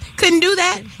 dates with couldn't do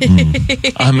that?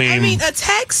 I mean, a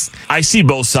text? I see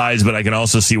both sides, but I can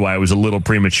also see why it was a little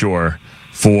premature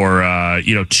for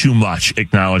too much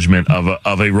acknowledgement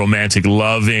of a romantic,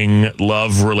 loving,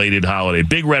 love-related holiday.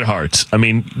 Big red hearts. I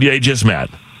mean, they just met.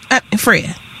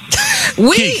 Fred.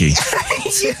 Keke.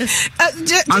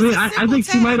 I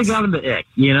think you might have gotten the ick.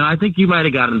 I think you might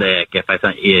have gotten the ick if I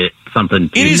sent you something.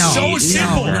 It is so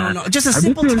simple. No. Just a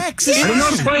simple text.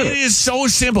 It is so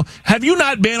simple. Have you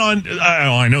not been on?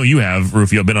 I know you have,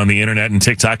 Rufio. Been on the internet and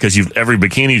TikTok because every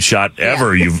bikini shot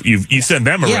ever. You sent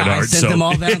them a red heart. I sent them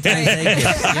all Valentine's Day.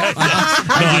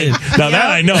 Now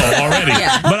that I know already.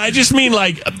 But I just mean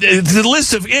like the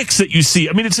list of icks that you see.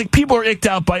 I mean, it's like people are icked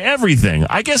out by everything.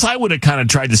 I guess I would have kind of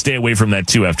tried to stay away from that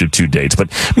too after 2 dates, but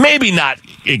maybe not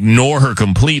ignore her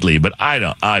completely. But I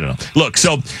don't know. Look,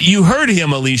 so you heard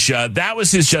him, Alicia. That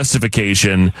was his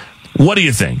justification. What do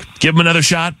you think? Give him another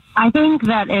shot? I think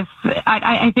that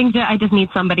I think that I just need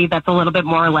somebody that's a little bit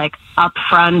more like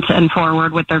upfront and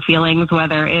forward with their feelings,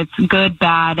 whether it's good,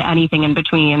 bad, anything in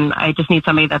between. I just need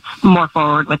somebody that's more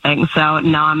forward with things. So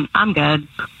no, I'm good.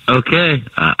 Okay,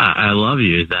 I love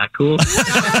you. Is that cool? Was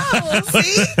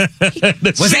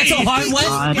that so hard? Was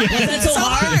that so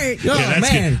hard? Yeah,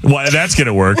 man. That's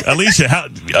gonna work. Alicia,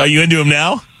 are you into him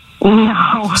now?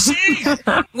 No. See?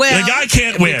 The guy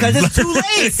can't win. Because it's too late.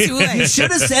 It's too late. You should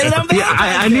have said it on Valentine's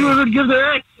I knew it would give the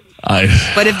right.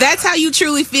 But if that's how you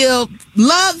truly feel,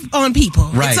 love on people.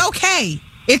 Right. It's okay.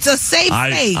 It's a safe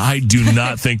space. I do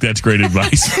not think that's great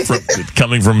advice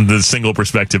coming from the single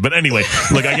perspective. But anyway,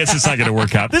 look, I guess it's not going to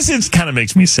work out. This kind of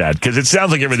makes me sad because it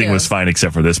sounds like everything was fine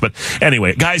except for this. But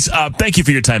anyway, guys, thank you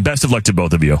for your time. Best of luck to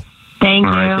both of you. Thank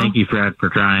you. All right, thank you, Fred, for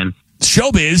trying.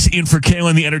 Showbiz in for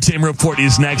Kaylin. The Entertainment Report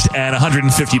is next at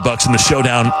 $150 in the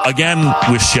showdown again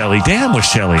with Shelly. Damn, with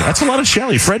Shelly. That's a lot of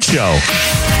Shelly. Fred Show.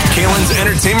 Kaylin's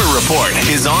Entertainment Report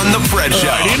is on the Fred Show.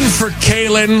 Right, in for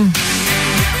Kaylin.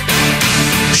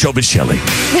 Showbiz Shelly.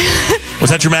 Was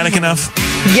that dramatic enough?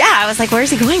 Yeah, I was like, where's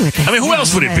he going with this? I mean, who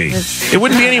else would it be? It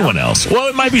wouldn't be anyone else. Well,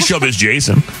 it might be Showbiz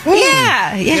Jason.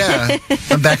 Yeah.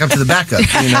 I'm back up to the backup.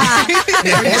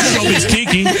 Showbiz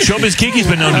Keke. Showbiz Keke's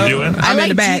been known to do it. I'm in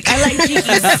the back. I like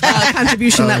Keke's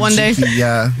contribution that one day.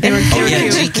 Yeah. They were cute.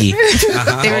 Keke.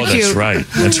 They were cute.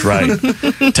 That's right.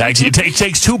 It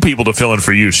takes two people to fill in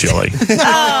for you, Shelly.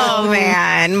 Oh,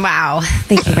 man. Wow.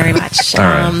 Thank you very much. All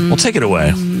right. Well, take it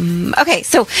away. Okay,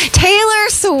 so Taylor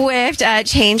Swift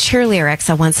changed her lyrics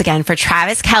once again for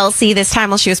Travis Kelce, this time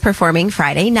while she was performing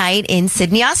Friday night in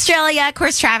Sydney, Australia. Of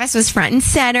course, Travis was front and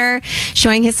center,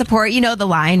 showing his support. You know the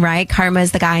line, right?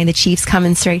 Karma's the guy and the Chiefs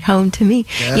coming straight home to me.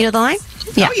 Yeah. You know the line?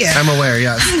 Yeah. Oh, yeah. I'm aware,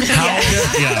 yes.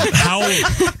 How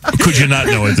could you not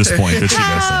know at this point that she does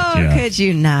that? How could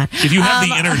you not? If you have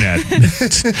the internet,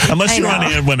 unless you're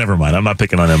on, well, never mind. I'm not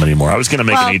picking on them anymore. I was going to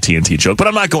make an AT&T joke, but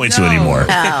I'm not going to anymore.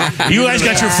 Oh. You guys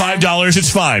got your $5. It's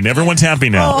fine. Everyone's happy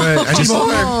now.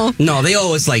 No, they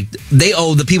owe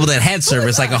the people that had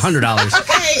service like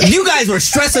 $100. You guys were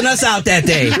stressing us out that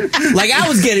day. Like I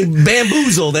was getting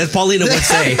bamboozled, as Paulina would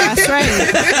say. That's right.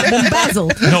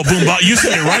 Boombazzled. No, you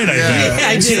said it right, I think.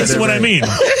 Yeah, See, that's what I mean.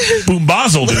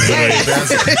 Boombazzled is the way.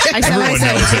 Everyone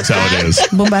knows that's how it is.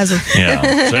 Boombazzled.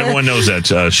 Yeah. So everyone knows that,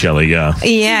 Shelly. Yeah.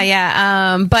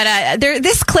 Yeah. But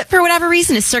this clip, for whatever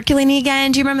reason, is circulating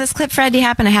again. Do you remember this clip, Fred? Do you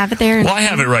happen to have it there? Well, I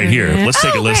have it right here. Let's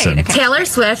take a listen. Great. Okay. Taylor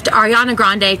Swift, Ariana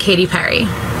Grande, Katy Perry.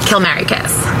 Kill, marry,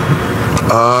 kiss.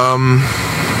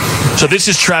 So this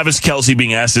is Travis Kelce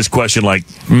being asked this question like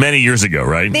many years ago,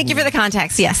 right? Thank you for the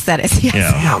context. Yes, that is. Yes.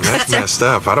 Yeah. Damn, that's messed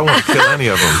up. I don't want to kill any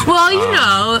of them.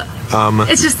 Well,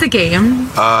 it's just a game.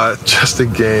 Just a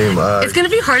game. It's going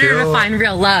to be harder to find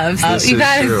real love. You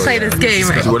got to play this game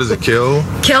right. What is it? Kill,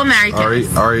 marry, kiss.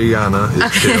 Ariana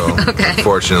is kill. Okay.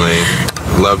 Unfortunately,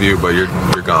 love you, but you're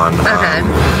gone. Okay.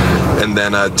 And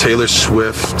then Taylor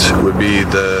Swift would be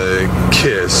the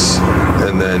kiss,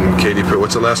 and then Katy Perry.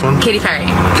 What's the last one? Katy Perry.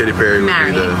 Katy Perry would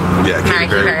be the Katy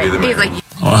Perry would be the He's like,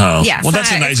 wow. Yeah, well,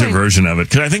 that's a nicer version of it.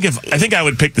 Because I think I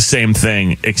would pick the same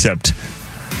thing, except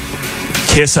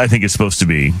kiss. I think is supposed to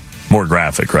be more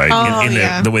graphic, right?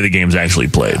 In the way the game's actually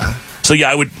played. So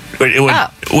yeah, I would.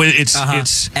 It's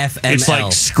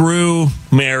like screw,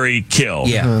 marry, kill.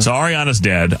 Yeah. So Ariana's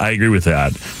dead. I agree with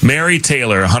that. Marry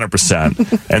Taylor,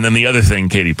 100%, and then the other thing,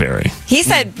 Katy Perry. He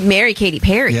said marry Katy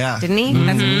Perry, didn't he?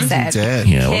 That's what he said. He did.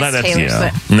 Yeah. Well, that's Taylor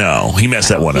Swift. No, he messed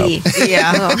that one up.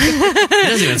 Yeah. He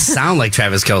doesn't even sound like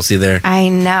Travis Kelce there. I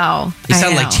know. He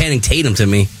sounded like Channing Tatum to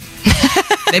me.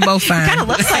 They both fine. Kind of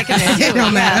looks like him. It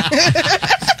don't matter.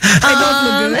 They both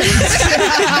look good.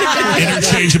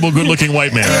 Interchangeable, good-looking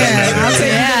white man.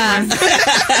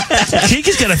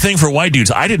 Keke's got a thing for white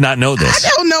dudes. I did not know this. I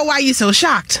don't know why you're so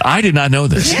shocked. I did not know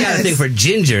this. She got a thing for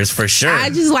gingers, for sure. I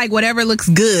just like whatever looks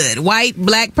good. White,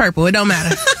 black, purple. It don't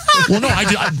matter. Well, no,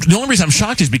 the only reason I'm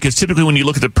shocked is because typically when you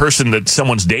look at the person that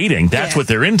someo's dating, that's what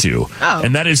they're into. Oh.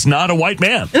 And that is not a white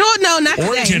man. No, not or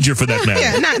today. a ginger for that matter.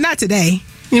 Yeah, not today.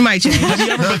 You might change.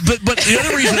 But the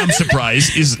other reason I'm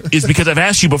surprised is because I've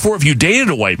asked you before if you dated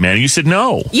a white man, and you said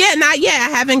no. Yeah, not yet. I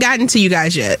haven't gotten to you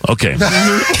guys yet. Okay.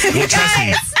 Well, trust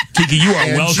me, Keke, you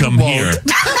are welcome here.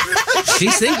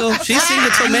 She's single. She's single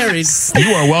till married.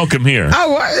 You are welcome here.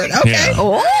 Oh, word. Okay. Yeah.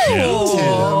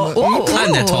 Oh,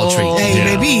 climb that tall tree.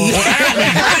 Hey, baby. Well, I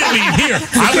didn't mean here.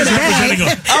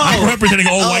 I'm representing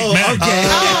all white men. Okay.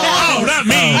 Oh, not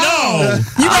me. No.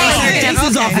 You this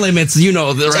is off limits. You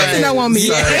know, right? You don't want me.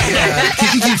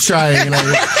 Keke keeps trying, and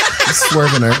I'm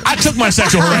swerving her. I took my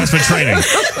sexual harassment training.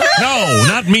 No,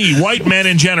 not me. White men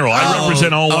in general. I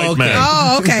represent all white men.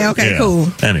 Oh, okay, Yeah. cool.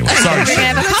 Anyway, sorry. We're going to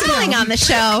have a coupling on the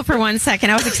show for 1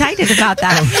 second. I was excited about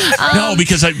that. No,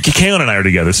 because Kaylin and I are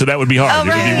together, so that would be hard. It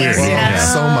would be weird. Yeah.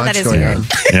 So much That is going weird. on.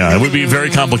 Yeah, it would be very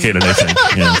complicated, I think.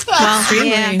 Yeah. Well,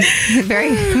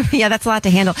 yeah, that's a lot to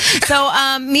handle. So,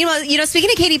 meanwhile, speaking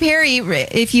of Katy Perry,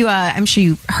 if you, I'm sure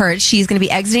you heard, she's going to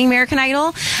be exiting American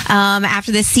Idol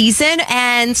after this season,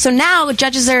 and so now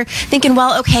judges are thinking,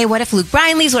 well, okay, what if Luke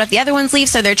Bryan leaves? What if the other ones leave?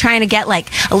 So they're trying to get like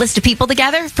a list of people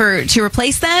together to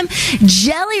replace them.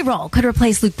 Jelly Roll could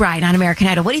replace Luke Bryan on American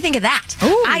Idol. What do you think of that?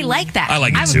 Ooh. I like that. I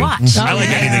like it would too. watch. I like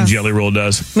anything Jelly Roll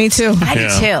does. Me too. I do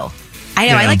too. I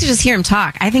know. I like to just hear him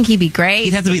talk. I think he'd be great.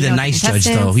 He'd have to be the nice judge,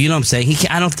 though. You know what I'm saying?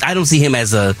 I don't see him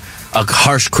as a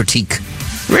harsh critique.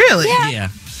 Really? Yeah.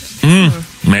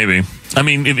 Maybe. I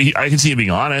mean, I can see him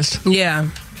being honest. Yeah.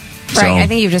 Right. So- I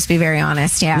think you'd just be very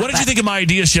honest. Yeah. What did you think of my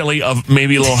idea, Shelley, of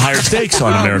maybe a little higher stakes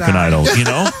on American Idol? You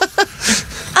know?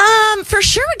 For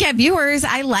sure would get viewers.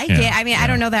 I like Yeah. it. I mean, I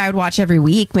don't know that I would watch every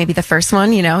week. Maybe the first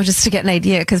one, just to get an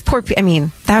idea. Because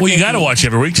Well, you got to watch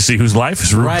every week to see whose life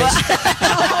is ruined.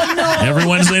 Right. Every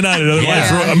Wednesday night, another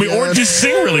life ruined. I mean, or just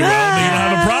sing really well, then you don't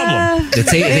have a problem. They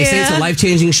say it's a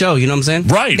life-changing show. You know what I'm saying?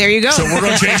 Right. There you go. So we're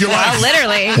going to change your life.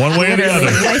 Literally. One way or the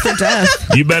other. Life or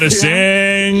death. You better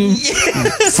sing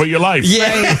for your life.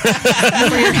 Yeah.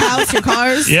 For your house, your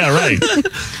cars. Yeah, right.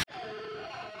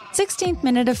 16th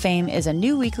Minute of Fame is a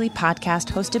new weekly podcast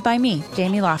hosted by me,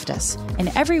 Jamie Loftus. And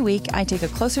every week, I take a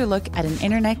closer look at an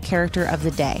internet character of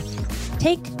the day.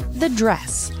 Take the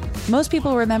dress. Most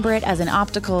people remember it as an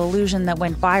optical illusion that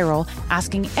went viral,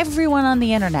 asking everyone on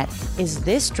the internet, is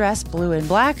this dress blue and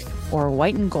black or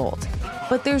white and gold?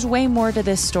 But there's way more to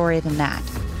this story than that.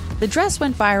 The dress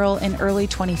went viral in early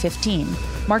 2015,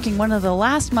 marking one of the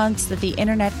last months that the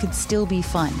internet could still be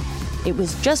fun. It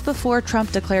was just before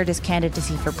Trump declared his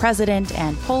candidacy for president,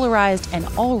 and polarized and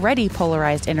already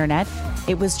polarized internet.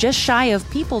 It was just shy of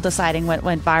people deciding what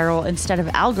went viral instead of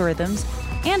algorithms,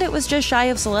 and it was just shy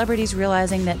of celebrities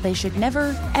realizing that they should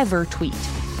never, ever tweet.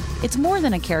 It's more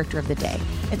than a character of the day.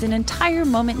 It's an entire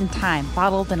moment in time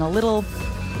bottled in a little,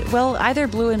 well, either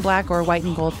blue and black or white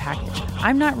and gold package.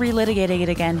 I'm not relitigating it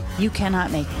again. You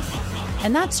cannot make me.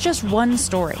 And that's just one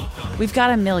story. We've got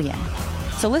a million.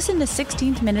 So listen to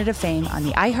 16th Minute of Fame on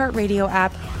the iHeartRadio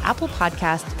app, Apple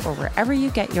Podcasts, or wherever you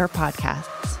get your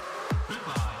podcasts.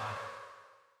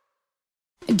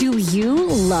 Do you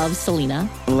love Selena?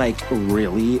 Like,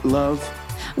 really love?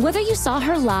 Whether you saw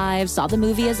her live, saw the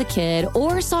movie as a kid,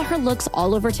 or saw her looks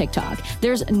all over TikTok,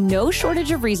 there's no shortage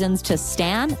of reasons to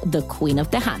stan the Queen of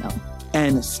Tejano.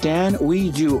 And Stan,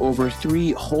 we do over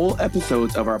 3 whole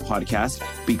episodes of our podcast,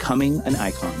 Becoming an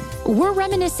Icon. We're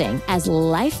reminiscing as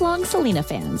lifelong Selena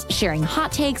fans, sharing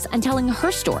hot takes and telling her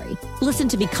story. Listen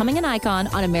to Becoming an Icon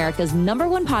on America's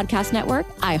 #1 podcast network,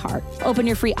 iHeart. Open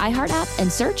your free iHeart app and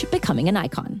search Becoming an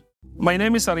Icon. My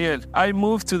name is Ariel. I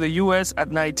moved to the U.S.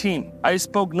 at 19. I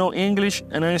spoke no English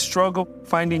and I struggled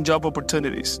finding job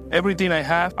opportunities. Everything I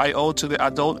have, I owe to the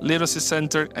Adult Literacy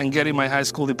Center and getting my high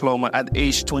school diploma at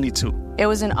age 22. It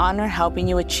was an honor helping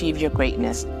you achieve your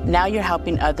greatness. Now you're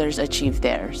helping others achieve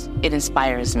theirs. It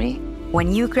inspires me.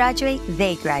 When you graduate,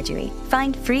 they graduate.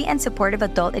 Find free and supportive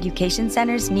adult education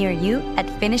centers near you at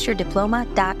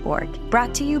finishyourdiploma.org.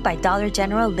 Brought to you by Dollar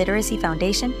General Literacy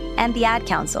Foundation and the Ad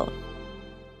Council.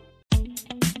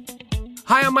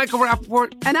 Hi, I'm Michael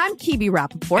Rappaport. And I'm Keke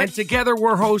Rappaport. And together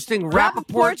we're hosting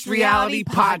Rappaport's Reality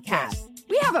Podcast.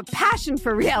 We have a passion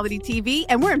for reality TV,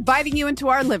 and we're inviting you into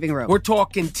our living room. We're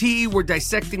talking tea, we're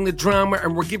dissecting the drama,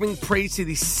 and we're giving praise to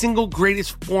the single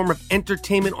greatest form of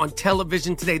entertainment on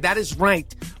television today. That is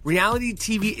right. Reality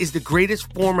TV is the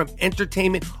greatest form of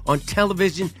entertainment on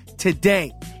television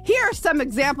today. are some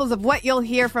examples of what you'll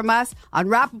hear from us on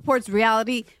Rappaport's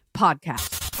Reality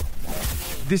Podcast.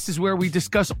 This is where we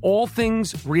discuss all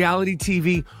things reality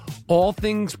TV, all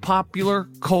things popular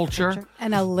culture.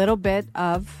 And a little bit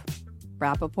of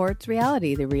Rappaport's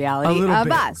reality, the reality of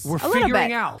us. We're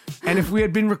figuring out. And if we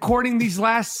had been recording these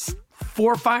last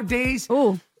 4 or 5 days,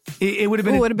 it would have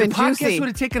been, the podcast juicy. Would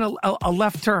have taken a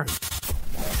left turn.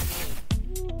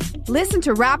 Listen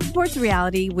to Rappaport's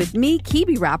Reality with me,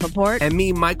 Keke Rappaport. And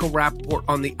me, Michael Rappaport,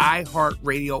 on the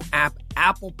iHeartRadio app,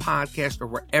 Apple Podcast, or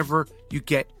wherever you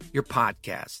get your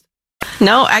podcast.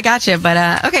 No, I got you.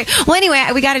 But, okay. Well, anyway,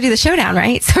 we got to do the showdown,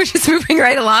 right? So we're just moving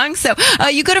right along. So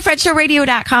you go to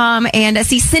FredShowRadio.com and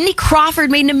see Cindy Crawford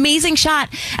made an amazing shot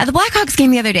at the Blackhawks game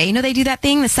the other day. You know, they do that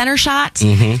thing, the center shot.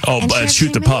 Mm-hmm. Oh,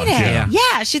 shoot the puck.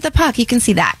 Yeah, shoot the puck. You can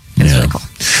see that. It's really cool.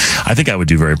 I think I would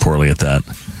do very poorly at that.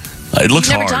 It looks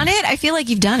hard. You've never done it? I feel like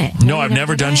you've done it. No, I've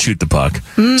never done shoot the puck.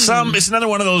 It's another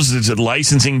one of those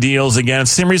licensing deals. Again,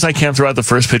 it's the same reason I can't throw out the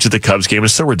first pitch at the Cubs game.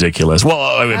 It's so ridiculous. Well,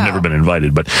 I've never been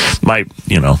invited, but my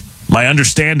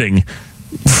understanding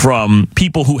from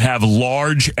people who have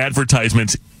large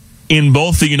advertisements in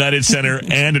both the United Center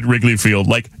and at Wrigley Field,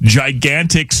 like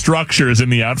gigantic structures in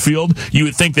the outfield, you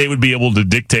would think they would be able to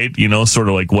dictate, sort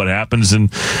of like what happens. And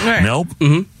nope.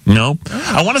 Mm-hmm. No.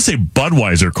 I want to say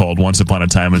Budweiser called once upon a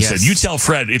time and said, "You tell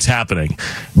Fred it's happening."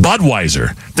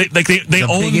 Budweiser. They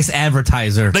own the biggest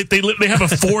advertiser. They have a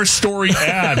 4-story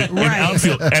ad in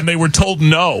outfield, and they were told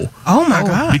no. Oh my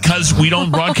God. Because we don't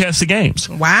broadcast the games.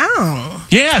 Wow.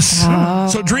 Yes.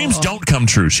 So dreams don't come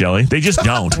true, Shelley. They just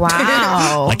don't.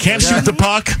 Wow. I can't shoot the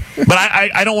puck, but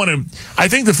I don't want to. I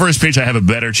think the first pitch I have a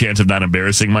better chance of not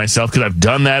embarrassing myself because I've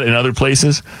done that in other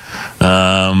places.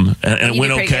 And it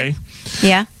went okay.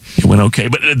 Yeah. It went okay,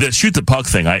 but the shoot the puck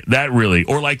thing, that really,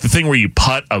 or like the thing where you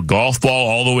putt a golf ball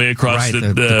all the way across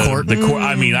the court.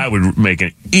 I mean, I would make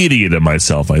an idiot of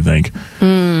myself, I think.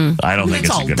 I don't think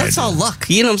it's a good idea. That's all luck.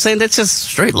 You know what I'm saying? That's just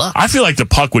straight luck. I feel like the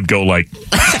puck would go like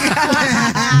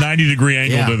 90-degree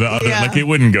angle to the other. Like it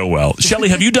wouldn't go well. Shelley,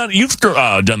 you've done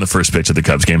the first pitch at the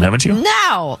Cubs game, haven't you?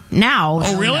 No.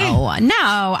 Oh, really?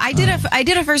 No. I did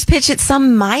a first pitch at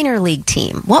some minor league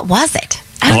team. What was it?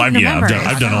 I've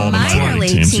done all the minor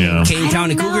league teams. Yeah. Kane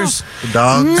County Cougars, the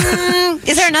Dogs.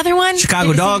 Is there another one?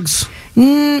 Chicago Dogs.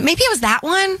 Maybe it was that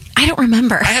one. I don't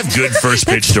remember. I have good first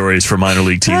pitch stories for minor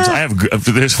league teams.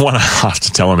 There's one I'll have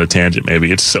to tell on a tangent.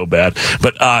 Maybe it's so bad,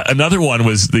 but another one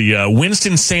was the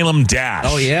Winston-Salem Dash.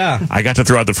 Oh yeah, I got to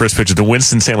throw out the first pitch at the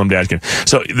Winston-Salem Dash game.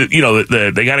 So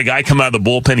they got a guy come out of the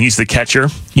bullpen. He's the catcher.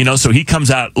 So he comes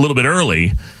out a little bit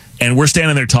early. And we're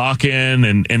standing there talking,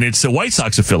 and it's a White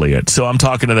Sox affiliate. So I'm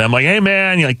talking to them like, "Hey,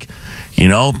 man, you're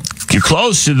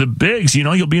close to the bigs.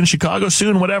 You'll be in Chicago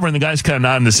soon, whatever." And the guy's kind of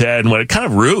nodding his head, and kind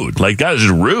of rude. Like, that is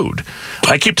just rude.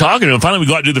 I keep talking to him. Finally, we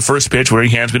go out and do the first pitch where he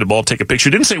hands me the ball, take a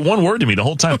picture. Didn't say one word to me the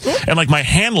whole time. And like my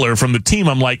handler from the team,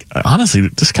 I'm like, honestly,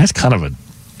 this guy's kind of a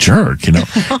jerk, And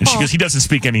she goes, "He doesn't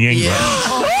speak any English." Yeah.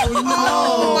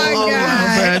 Oh my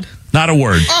God. Not a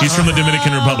word. He's from the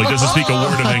Dominican Republic. Doesn't speak a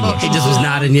word of English. He just was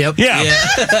nodding. Yep. Yeah.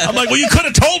 I'm like, well, you could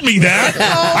have told me that.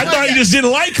 I thought you just didn't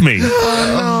like me.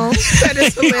 Oh, that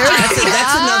is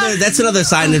hilarious. That's another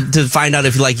sign to find out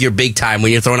if you're big time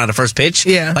when you're throwing out a first pitch.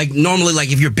 Yeah. Like normally,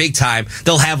 if you're big time,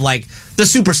 they'll have the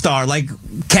superstar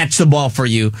catch the ball for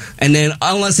you, and then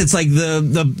unless it's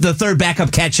the third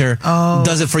backup catcher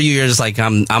does it for you, you're just like,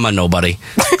 I'm a nobody.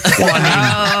 Well,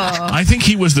 I think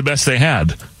he was the best they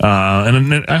had,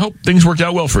 and I hope things worked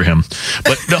out well for him.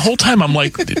 But the whole time I'm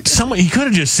like, he could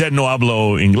have just said "no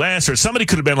hablo inglés," or somebody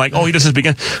could have been like, "Oh, he doesn't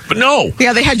speak," but no.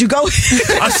 Yeah, they had you go. A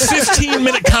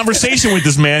 15-minute conversation with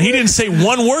this man. He didn't say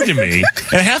one word to me,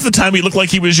 and half the time he looked like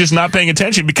he was just not paying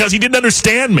attention because he didn't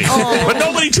understand me. But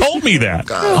nobody told me that.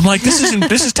 I'm like, this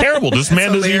is terrible. This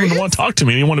man doesn't even want to talk to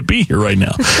me. He doesn't want to be here right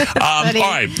now. All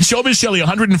right, Showbiz Shelley,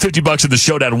 $150 at the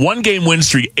showdown. 1-game win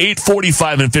streak,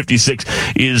 845-56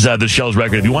 is the Shell's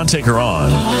record. If you want to take her on,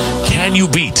 can you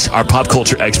beat our pop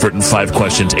culture expert in 5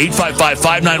 questions?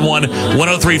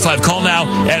 855-591-1035. Call now,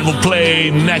 and we'll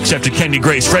play next after Kenya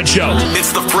Grace. Fred Show.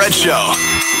 It's the Fred Show.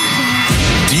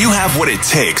 Do you have what it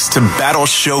takes to battle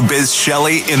Showbiz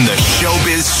Shelley in the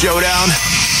Showbiz Showdown?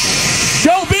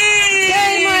 Showbiz!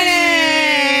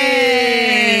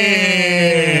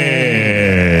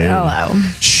 Hello.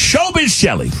 Showbiz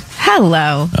Shelley.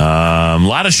 Hello. A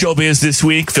lot of showbiz this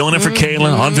week. Filling in for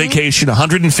Kayla on vacation.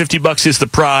 $150 is the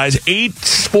prize.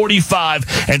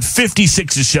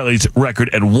 845-56 is Shelley's record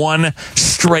at 1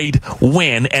 straight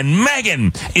win. And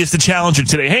Megan is the challenger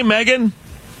today. Hey, Megan.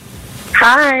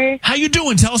 Hi. How you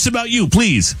doing? Tell us about you,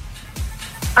 please.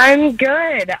 I'm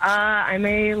good. I'm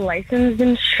a licensed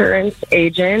insurance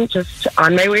agent, just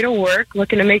on my way to work,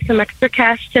 looking to make some extra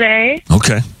cash today.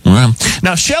 Okay. Well,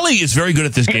 now, Shelly is very good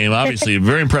at this game, obviously, a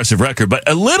very impressive record, but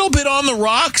a little bit on the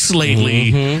rocks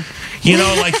lately. Mm-hmm. You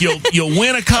know, like you'll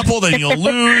win a couple, then you'll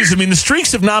lose. I mean, the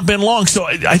streaks have not been long, so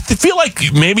I feel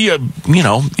like maybe,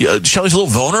 Shelly's a little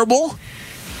vulnerable.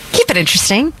 Keep it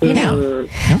interesting, you know.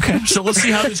 Okay, so let's see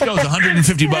how this goes.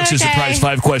 $150 is the prize.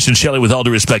 5 questions. Shelly, with all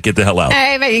due respect, get the hell out. All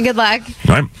right, Megan, good luck.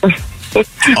 All right.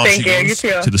 Thank you. You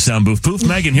too. To the sound booth.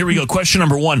 Megan, here we go. Question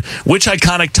number 1. Which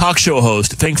iconic talk show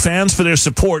host thanked fans for their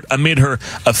support amid her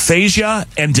aphasia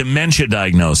and dementia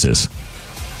diagnosis?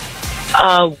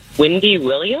 Wendy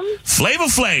Williams? Flava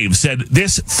Flav said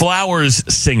this Flowers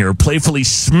singer playfully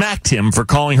smacked him for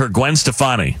calling her Gwen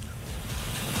Stefani.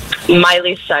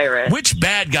 Miley Cyrus. Which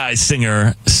Bad Guy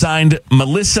singer signed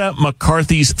Melissa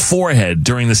McCarthy's forehead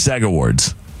during the SAG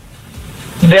Awards?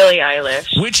 Billie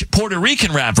Eilish. Which Puerto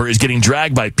Rican rapper is getting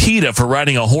dragged by PETA for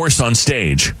riding a horse on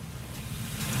stage?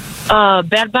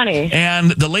 Bad Bunny.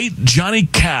 And the late Johnny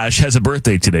Cash has a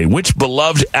birthday today. Which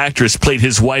beloved actress played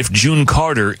his wife June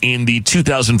Carter in the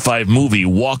 2005 movie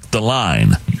Walk the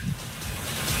Line?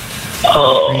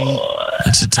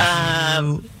 That's a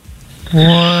tough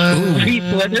Reese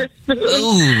Witherspoon.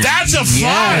 Ooh, that's a 5.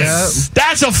 Yes.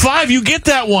 That's a 5. You get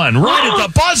that one right at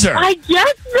the buzzer. I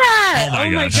guessed that. Oh my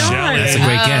God. Shelly. That's a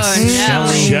great guess. No.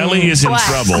 Shelly is in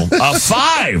trouble. A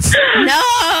 5.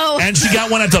 No. And she got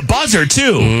one at the buzzer,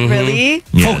 too. Mm-hmm. Really?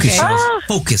 Yes. Focus, Shells.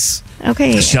 Focus.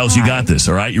 Okay. Shells, you got this,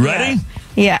 all right? You ready?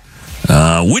 Yeah.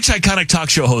 Which iconic talk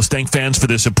show host thanked fans for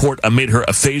their support amid her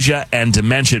aphasia and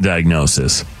dementia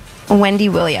diagnosis? Wendy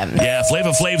Williams. Yeah,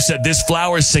 Flava Flav said this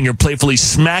Flowers singer playfully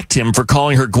smacked him for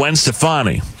calling her Gwen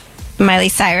Stefani. Miley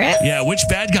Cyrus. Yeah, which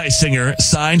Bad Guy singer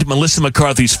signed Melissa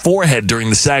McCarthy's forehead during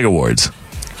the SAG Awards?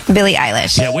 Billie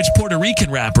Eilish. Yeah, which Puerto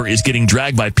Rican rapper is getting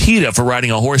dragged by PETA for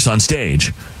riding a horse on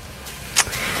stage?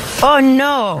 Oh,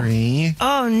 no. 3,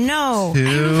 Oh, no. 2,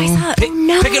 Pick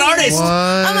an artist.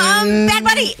 1. Bad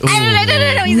Bunny.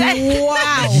 No. He's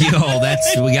Wow.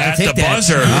 Yo, we gotta At take the that.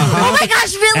 buzzer. Oh, my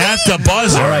gosh, really? At the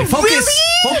buzzer. All right, focus.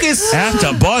 Really? Focus. At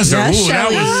the buzzer. Yeah,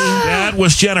 Ooh, that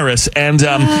was generous. And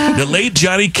the late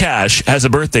Johnny Cash has a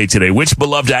birthday today. Which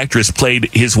beloved actress played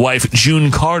his wife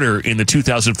June Carter in the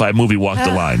 2005 movie Walk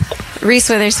the Line? Reese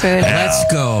Witherspoon. Let's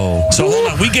go. So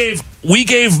hold on. We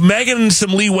gave Megan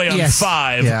some leeway on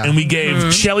 5, Yeah. and we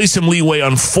gave Shelly some leeway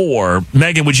on 4.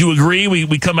 Megan, would you agree?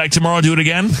 We come back tomorrow and do it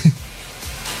again?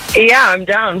 Yeah, I'm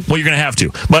down. Well, you're going to have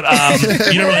to, but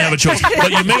you don't really have a choice.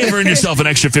 But you may have earned yourself an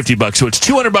extra $50, so it's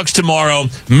 $200 tomorrow.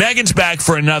 Megan's back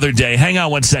for another day. Hang on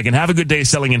one second. Have a good day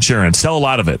selling insurance. Sell a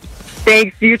lot of it.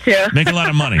 Thanks, you too. Make a lot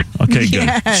of money. Okay, good.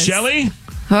 Yes. Shelly?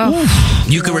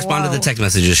 You can respond to the text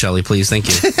messages, Shelly, please. Thank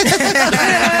you.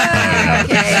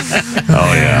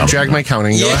 Oh, yeah. Drag my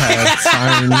counting. Go ahead. It's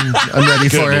fine. I'm ready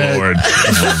for Good it. Lord.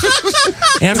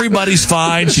 Everybody's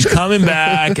fine. She's coming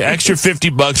back. Extra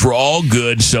 $50. We're all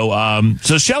good. So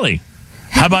Shelly,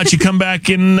 how about you come back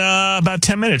in about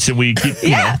 10 minutes and we keep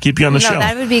you on the show?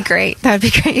 That would be great. That would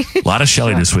be great. A lot of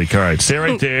Shelly this week. All right. Stay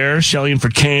right there. Shelly in for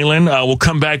Kaylin. We'll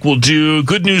come back. We'll do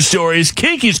good news stories.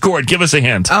 Keke's Court. Give us a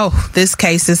hint. Oh, this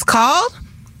case is called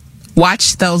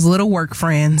Watch Those Little Work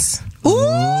Friends. Ooh.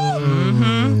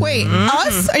 Mm-hmm. Wait,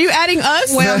 us? Are you adding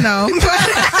us? Well, no.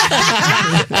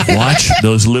 Watch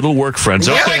those little work friends.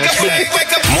 Okay.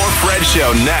 More Fred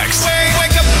Show next.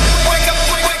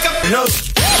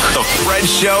 The Fred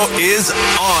Show is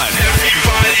on.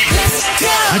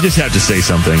 I just have to say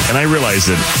something, and I realize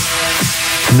that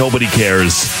nobody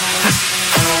cares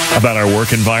about our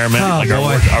work environment,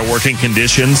 our working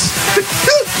conditions.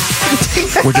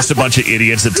 We're just a bunch of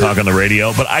idiots that talk on the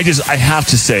radio. But I have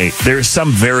to say, there's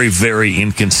some very, very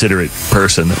inconsiderate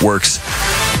person that works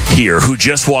here who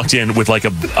just walked in with like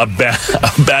a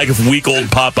bag of week-old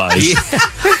Popeyes.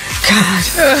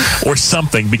 God. Or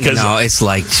something, because no, it's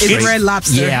like it's Red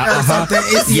Lobster. Yeah, or something.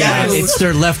 It's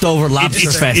their leftover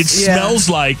lobster fest. It smells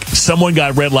like someone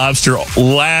got Red Lobster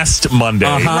last Monday,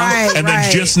 Right, and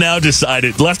then just now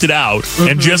left it out,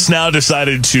 and just now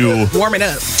decided to warm it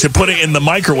up, to put it in the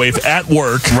microwave at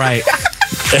work, right?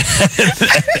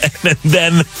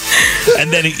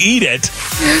 and then eat it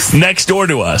next door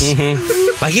to us.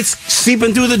 Mm-hmm. Like it's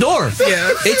seeping through the door.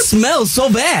 Yeah, it smells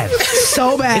so bad,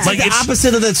 so bad. It's like the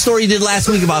opposite of that story you did last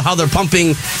week about how they're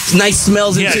pumping nice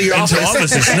smells into your office.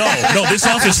 Offices. No, this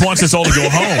office wants us all to go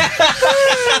home.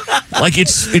 Like it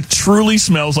truly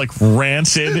smells like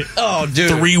rancid,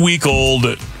 3-week-old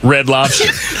Red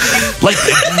Lobster. Like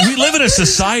we live in a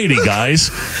society,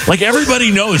 guys. Like everybody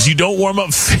knows you don't warm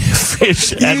up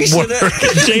fish at work.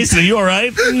 Jason, are you all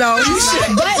right? No, you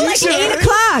should. But like 8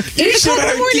 o'clock. 8 o'clock in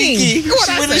the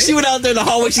morning. She went out there in the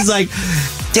hallway. She's like,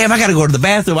 damn, I got to go to the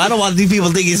bathroom. I don't want these people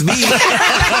to think it's me.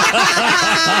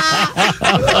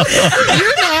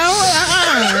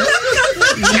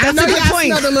 I know you got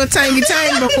another little tangy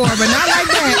tang before, but not like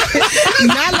that.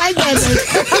 Not like that.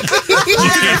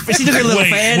 She took her little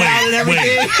fan out and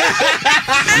everything.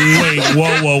 Wait,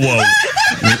 whoa.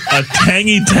 A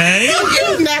tangy tang?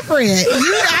 You never it.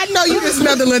 I know you just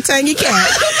smelled a little tangy cat.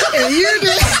 And you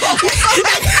just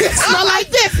smell like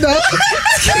this, though.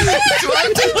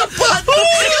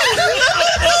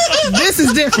 This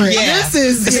is different. Yeah. This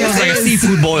is like a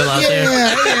seafood boil out there.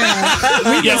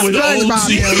 Yeah, with old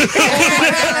seafood.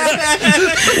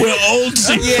 With old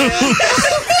seafood.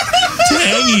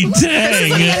 Tangy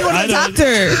tang. I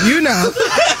doctor, you know.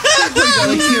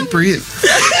 I can't breathe.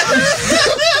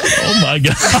 Oh my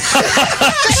God.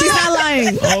 She's not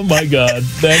lying. Oh my God.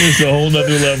 That is a whole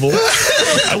nother level.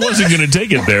 I wasn't going to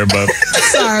take it there, but.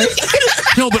 Sorry.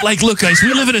 No, but like, look, guys,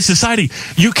 we live in a society.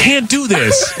 You can't do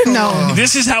this. No.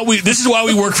 This is why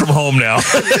we work from home now.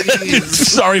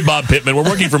 Sorry, Bob Pittman. We're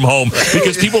working from home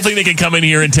because people think they can come in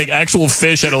here and take actual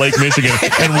fish out of Lake Michigan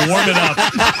and warm it up.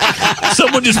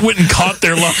 Someone just went and caught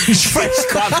their lunch. Fresh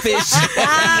caught fish.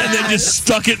 And then just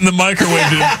stuck it in the microwave.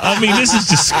 I mean, this is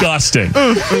disgusting.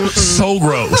 So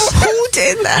gross. Who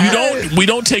did that? We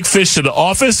don't take fish to the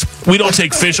office. We don't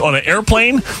take fish on an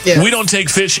airplane. Yes. We don't take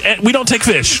fish.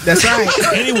 That's right.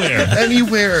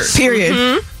 Anywhere. Period.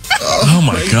 Oh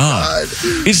my God.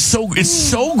 It's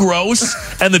so gross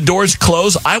and the doors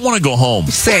close. I want to go home.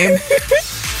 Same.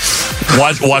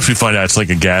 Watch me find out it's like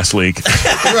a gas leak.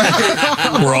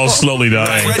 We're all slowly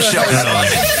dying.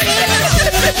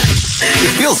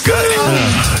 It feels good.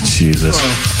 Oh, Jesus.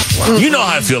 You know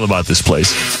how I feel about this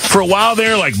place. For a while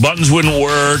there, like buttons wouldn't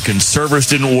work and servers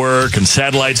didn't work and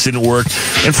satellites didn't work.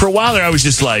 And for a while there, I was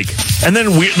just like, and then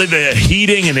the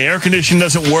heating and the air conditioning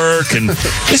doesn't work. And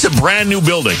it's a brand new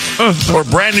building or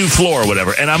brand new floor or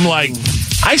whatever. And I'm like,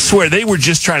 I swear they were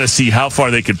just trying to see how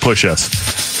far they could push us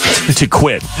to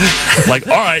quit. Like,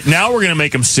 all right, now we're going to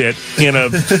make them sit in a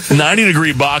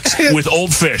 90-degree box with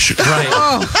old fish. Right.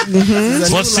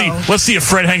 So let's see if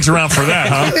Fred hangs around for that,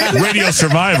 huh? Radio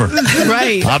Survivor.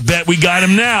 Right. I bet we got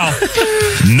him now.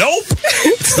 Nope.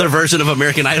 It's their version of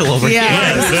American Idol over here.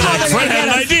 Yeah, they're like, Fred had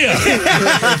an idea.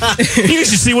 You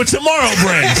should see what tomorrow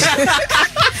brings.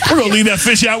 We're going to leave that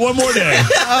fish out one more day.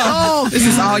 Oh, this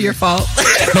is all your fault.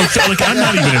 No, like, I'm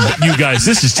not even, you guys,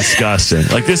 this is disgusting.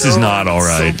 Like, this is not all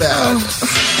right. So bad.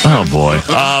 Oh, boy.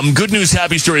 Good news,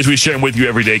 happy stories we share them with you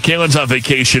every day. Kaylin's on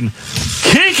vacation.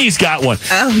 Keke's got one.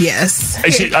 Oh, yes.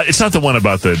 It's not the one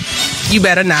about the... You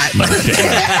better not. Okay.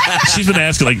 She's been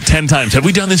asking like 10 times, have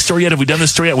we done this story yet? Have we done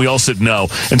this story yet? We all said no.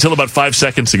 Until about 5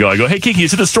 seconds ago, I go, hey, Keke,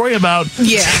 is it a story about...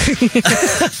 Yeah.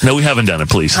 No, we haven't done it,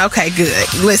 please. Okay, good.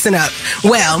 Listen up.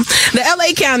 Well, the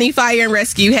L.A. County Fire and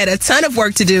Rescue had a ton of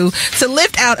work to do to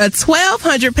lift out a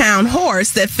 1,200-pound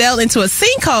horse that fell into a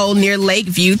sinkhole near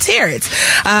Lakeview Terrace.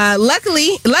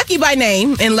 Lucky by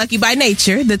name and lucky by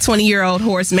nature, the 20-year-old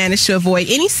horse managed to avoid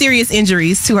any serious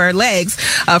injuries to her legs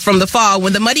from the fall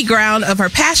when the muddy ground of her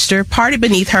pasture parted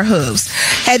beneath her hooves.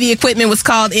 Heavy equipment was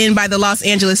called in by the Los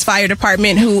Angeles Fire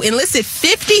Department, who enlisted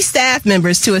 50 staff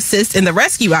members to assist in the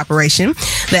rescue operation.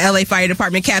 The LA Fire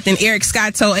Department Captain Eric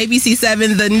Scott told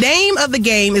ABC7 the name of the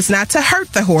game is not to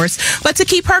hurt the horse, but to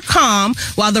keep her calm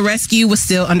while the rescue was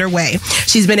still underway.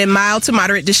 She's been in mild to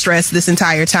moderate distress this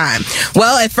entire time.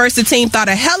 Well, at first the team thought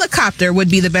a helicopter would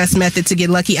be the best method to get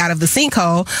Lucky out of the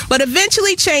sinkhole, but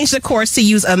eventually changed the course to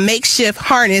use a makeshift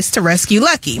harness to rescue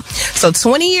Lucky. So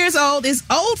 20 years old is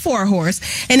old for a horse,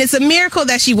 and it's a miracle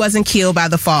that she wasn't killed by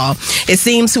the fall. It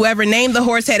seems whoever named the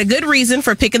horse had a good reason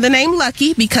for picking the name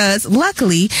Lucky, because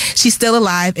luckily she's still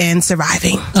alive and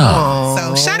surviving. Oh.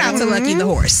 So shout out to Lucky the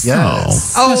horse.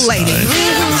 Yes. Old lady.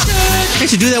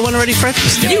 Did you do that one already, Fred?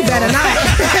 You better not.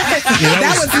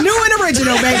 That was new and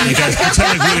original, baby. You guys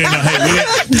pretend like we didn't know. Hey,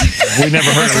 we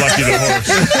never heard of Lucky the horse.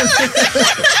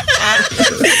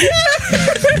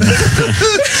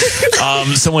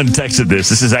 Someone texted this.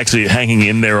 This is actually hanging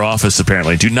in their office,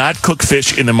 apparently. Do not cook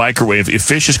fish in the microwave. If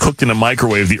fish is cooked in a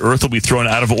microwave, the Earth will be thrown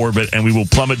out of orbit and we will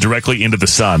plummet directly into the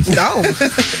sun. No.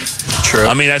 True.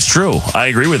 I mean, that's true. I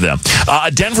agree with them. A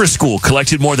Denver school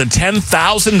collected more than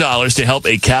 $10,000 to help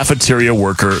a cafeteria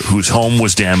worker whose home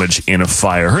was damaged in a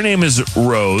fire. Her name is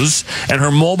Rose, and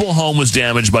her mobile home was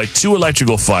damaged by 2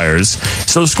 electrical fires.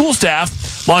 So school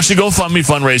staff launched a GoFundMe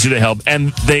fundraiser to help,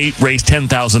 and they raised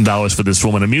 $10,000 for this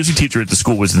woman. A music teacher at the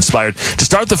school was inspired to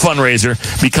start the fundraiser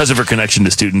because of her connection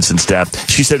to students and staff.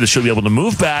 She said that she'll be able to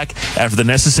move back after the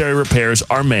necessary repairs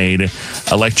are made.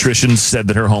 Electricians said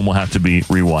that her home will have to be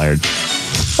rewired.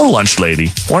 A lunch lady.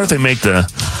 I wonder if they make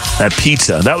that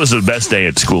pizza. That was the best day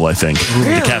at school, I think.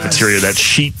 Really? The cafeteria, that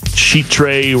sheet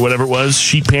tray, whatever it was,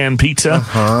 sheet pan pizza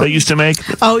they used to make.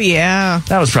 Oh yeah,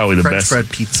 that was probably the French best. bread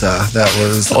pizza. That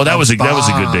was. Oh, that was a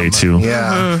good day too.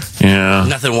 Yeah, yeah.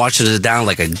 Nothing washes it down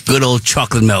like a good old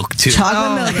chocolate milk too.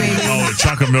 Chocolate milk, baby. Oh,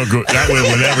 chocolate milk. That went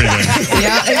with everything.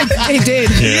 Yeah, it did.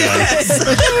 Yeah. Yes.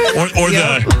 Or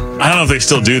the. I don't know if they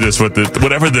still do this with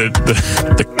whatever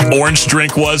the orange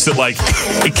drink was that like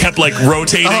it kept like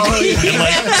rotating and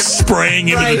like spraying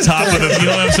into the top of the. You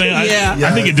know what I'm saying?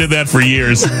 I think it did that for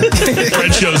years.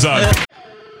 Fred shows up.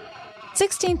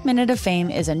 16th Minute of Fame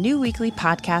is a new weekly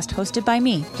podcast hosted by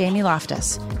me, Jamie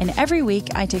Loftus. And every week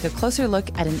I take a closer look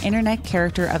at an internet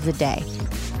character of the day.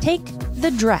 Take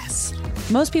the dress.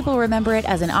 Most people remember it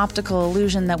as an optical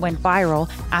illusion that went viral,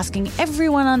 asking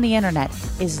everyone on the internet,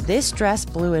 is this dress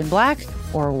blue and black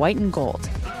or white and gold?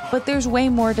 But there's way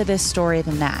more to this story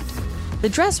than that. The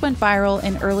dress went viral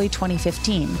in early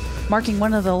 2015, marking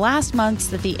one of the last months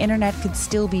that the internet could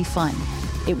still be fun.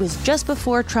 It was just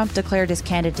before Trump declared his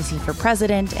candidacy for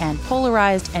president, and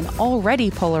polarized and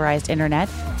already polarized internet.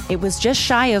 It was just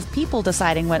shy of people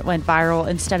deciding what went viral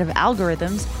instead of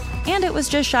algorithms, and it was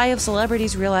just shy of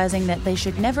celebrities realizing that they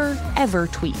should never, ever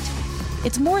tweet.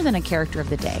 It's more than a character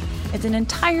of the day. It's an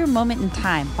entire moment in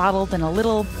time bottled in a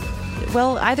little,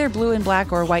 well, either blue and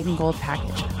black or white and gold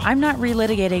package. I'm not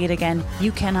relitigating it again.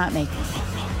 You cannot make me.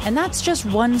 And that's just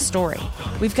one story.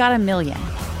 We've got a million.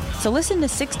 So listen to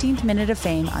 16th Minute of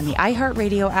Fame on the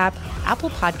iHeartRadio app,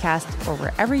 Apple Podcasts, or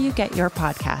wherever you get your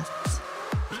podcasts.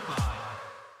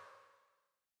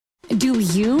 Do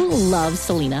you love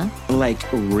Selena? Like,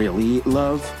 really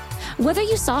love? Whether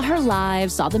you saw her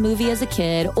live, saw the movie as a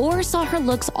kid, or saw her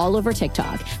looks all over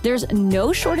TikTok, there's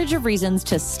no shortage of reasons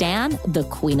to stan the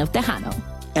Queen of Tejano.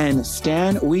 And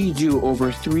Stan, we do over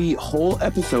 3 whole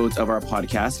episodes of our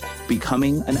podcast,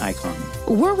 Becoming an Icon.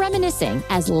 We're reminiscing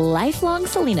as lifelong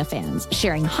Selena fans,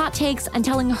 sharing hot takes and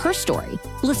telling her story.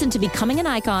 Listen to Becoming an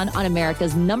Icon on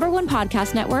America's #1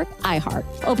 podcast network, iHeart.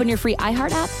 Open your free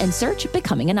iHeart app and search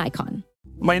Becoming an Icon.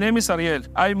 My name is Ariel.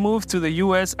 I moved to the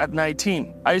U.S. at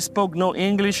 19. I spoke no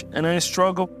English and I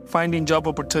struggled finding job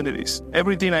opportunities.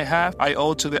 Everything I have, I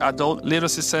owe to the Adult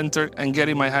Literacy Center and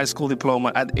getting my high school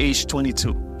diploma at age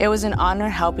 22. It was an honor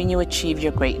helping you achieve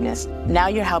your greatness. Now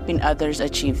you're helping others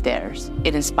achieve theirs.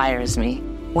 It inspires me.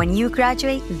 When you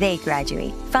graduate, they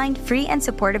graduate. Find free and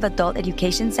supportive adult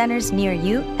education centers near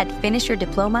you at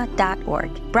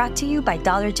finishyourdiploma.org. Brought to you by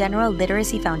Dollar General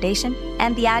Literacy Foundation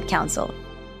and the Ad Council.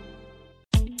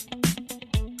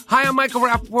 Hi, I'm Michael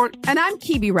Rappaport. And I'm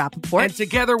Keke Rappaport. And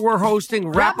together we're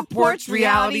hosting Rappaport's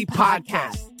Reality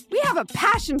Podcast. We have a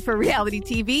passion for reality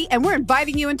TV, and we're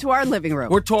inviting you into our living room.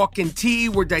 We're talking tea,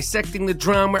 we're dissecting the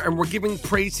drama, and we're giving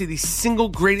praise to the single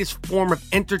greatest form of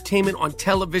entertainment on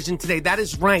television today. That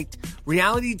is right.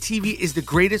 Reality TV is the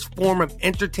greatest form of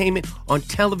entertainment on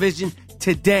television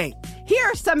today. Here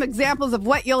are some examples of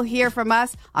what you'll hear from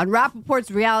us on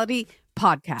Rappaport's Reality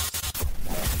Podcast.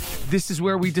 This is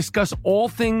where we discuss all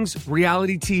things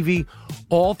reality TV,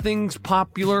 all things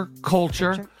popular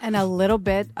culture. And a little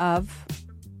bit of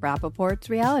Rappaport's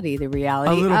reality, the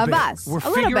reality of bit. us. We're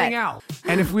figuring out.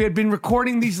 And if we had been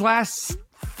recording these last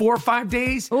 4 or 5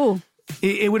 days,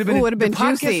 it would have been, the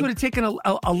podcast juicy. would have taken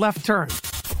a left turn.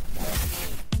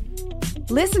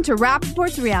 Listen to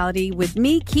Rappaport's Reality with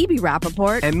me, Keke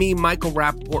Rappaport. And me, Michael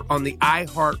Rappaport, on the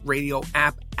iHeartRadio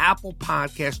app, Apple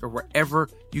Podcast, or wherever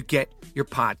you get your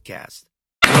podcast.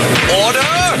 Order!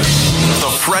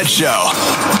 The Fred Show.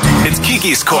 It's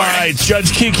Keke's Court. All right,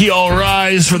 Judge Keke, all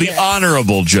rise for the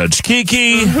Honorable Judge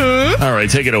Keke. Mm-hmm. All right,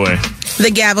 take it away. The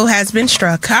gavel has been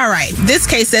struck. All right. This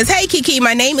case says, hey, Keke,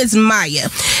 my name is Maya.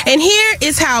 And here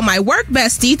is how my work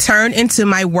bestie turned into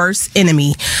my worst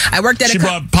enemy. I worked at She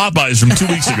brought Popeyes from 2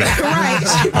 weeks ago. Right.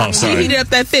 Oh, sorry. She heated up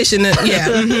that fish. She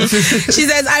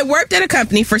says, I worked at a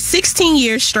company for 16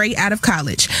 years straight out of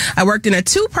college. I worked in a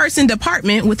 2-person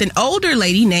department with an older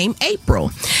lady employee named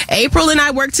April. April and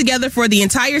I worked together for the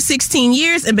entire 16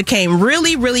 years and became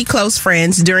really, really close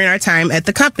friends during our time at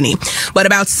the company. But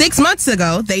about 6 months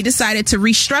ago, they decided to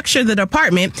restructure the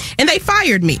department and they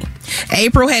fired me.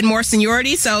 April had more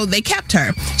seniority, so they kept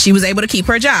her. She was able to keep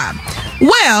her job.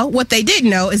 Well, what they didn't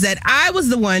know is that I was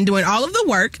the one doing all of the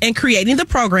work and creating the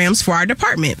programs for our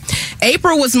department.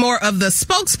 April was more of the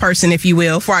spokesperson, if you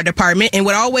will, for our department and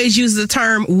would always use the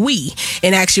term we.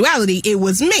 In actuality, it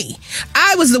was me.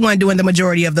 I was the one doing the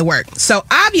majority of the work. So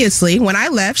obviously, when I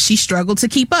left, she struggled to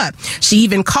keep up. She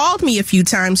even called me a few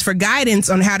times for guidance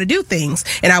on how to do things.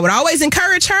 And I would always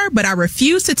encourage her, but I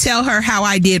refused to tell her how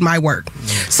I did my work.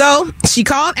 So she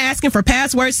called asking for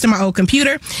passwords to my old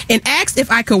computer and asked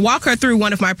if I could walk her through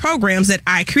one of my programs that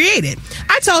I created.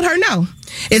 I told her no.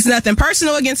 It's nothing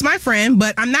personal against my friend,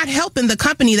 but I'm not helping the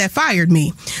company that fired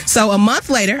me. So a month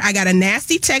later, I got a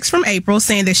nasty text from April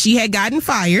saying that she had gotten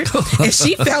fired and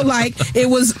she felt like it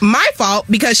was my fault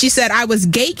because she said I was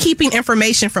gatekeeping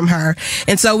information from her.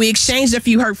 And so we exchanged a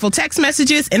few hurtful text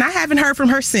messages and I haven't heard from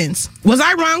her since. Was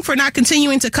I wrong for not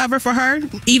continuing to cover for her,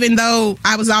 even though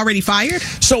I was already fired?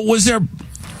 So was there...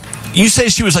 You say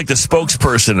she was like the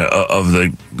spokesperson of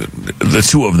the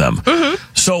two of them. Mm-hmm.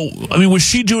 So, I mean, was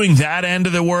she doing that end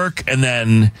of the work and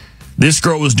then this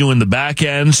girl was doing the back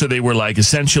end? So they were like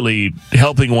essentially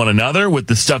helping one another with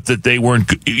the stuff that they weren't,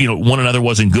 one another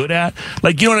wasn't good at?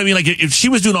 Like, you know what I mean? Like if she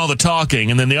was doing all the talking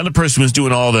and then the other person was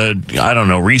doing all the, I don't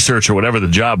know, research or whatever the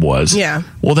job was. Yeah.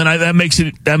 Well, then that makes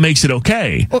it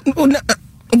okay.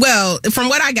 Well, from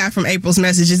what I got from April's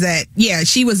message is that, yeah,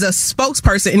 she was a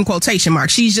spokesperson in quotation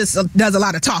marks. She just does a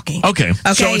lot of talking. Okay.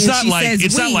 So it's not like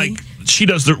she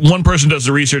does one person does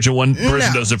the research and one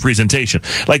person does the presentation.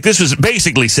 Like this was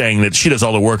basically saying that she does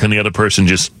all the work and the other person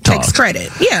just talks. Takes credit.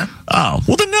 Yeah. Oh,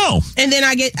 well then no. And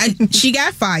then she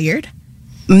got fired.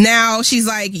 Now she's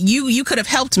like, you could have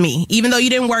helped me. Even though you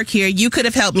didn't work here, you could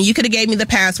have helped me. You could have gave me the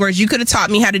passwords. You could have taught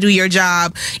me how to do your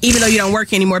job, even though you don't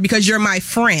work anymore because you're my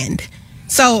friend.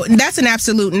 So that's an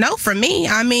absolute no for me.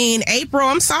 I mean, April,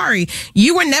 I'm sorry.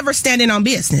 You were never standing on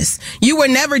business. You were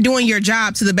never doing your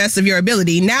job to the best of your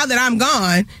ability. Now that I'm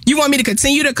gone, you want me to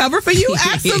continue to cover for you?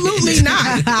 Absolutely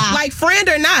not. Like, friend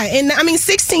or not. And I mean,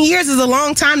 16 years is a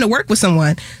long time to work with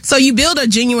someone. So you build a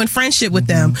genuine friendship with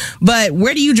them. But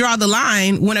where do you draw the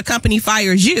line when a company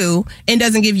fires you and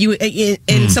doesn't give you,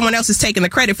 and someone else is taking the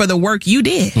credit for the work you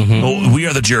did? Mm-hmm. Well, we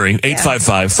are the jury.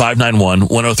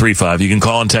 855-591-1035. You can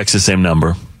call and text the same number.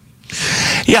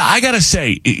 Yeah, I gotta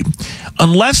say,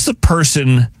 unless the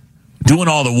person doing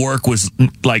all the work was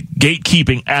like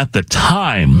gatekeeping at the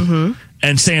time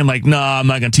and saying like, nah, I'm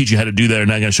not gonna teach you how to do that or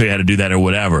not gonna show you how to do that or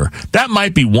whatever, that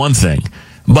might be one thing.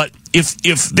 But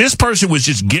if this person was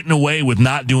just getting away with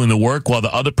not doing the work while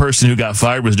the other person who got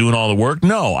fired was doing all the work,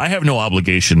 no, I have no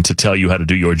obligation to tell you how to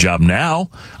do your job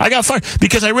now. I got fired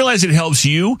because I realize it helps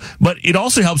you, but it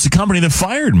also helps the company that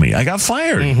fired me. I got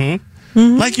fired. Mm-hmm.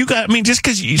 Like you got, I mean, just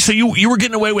because you were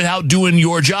getting away without doing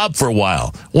your job for a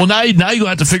while. Well, now you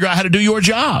have to figure out how to do your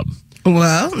job.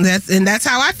 Well, that's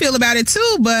how I feel about it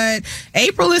too. But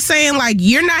April is saying like,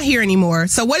 you're not here anymore.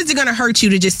 So what is it going to hurt you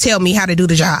to just tell me how to do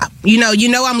the job? You know,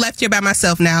 I'm left here by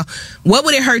myself now. What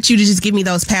would it hurt you to just give me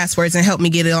those passwords and help me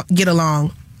get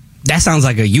along? That sounds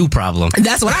like a you problem.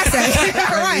 That's what I say.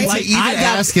 Right. To even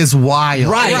ask is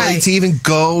wild. Right. Like, to even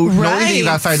go knowing that you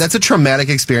got fired, that's a traumatic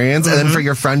experience. And then for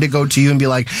your friend to go to you and be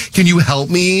like, can you help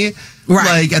me?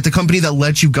 Right. Like, at the company that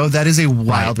let you go, that is a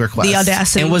wild request. The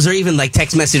audacity. And was there even, like,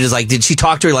 text messages, like, did she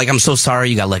talk to her, like, I'm so sorry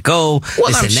you got let go?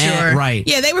 Well, I'm sure. Right.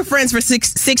 Yeah, they were friends for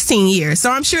 16 years. So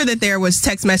I'm sure that there was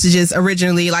text messages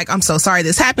originally, like, I'm so sorry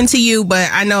this happened to you. But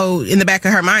I know in the back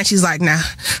of her mind, she's like, nah,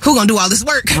 who gonna do all this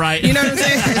work? Right. You know what I'm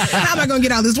saying? How am I gonna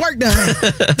get all this work done?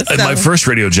 At my first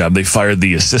radio job, they fired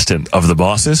the assistant of the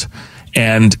bosses.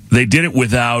 And they did it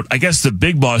without, I guess the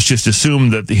big boss just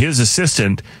assumed that his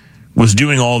assistant was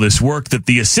doing all this work that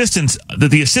the assistant to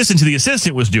the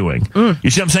assistant was doing. You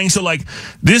see what I'm saying? So like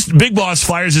this big boss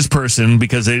fires this person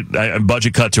because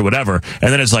budget cuts or whatever.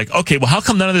 And then it's like, okay, well, how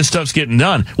come none of this stuff's getting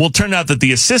done? Well, it turned out that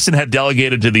the assistant had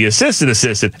delegated to the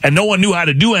assistant and no one knew how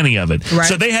to do any of it. Right.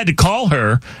 So they had to call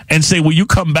her and say, will you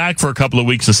come back for a couple of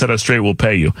weeks and set us straight? We'll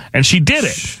pay you. And she did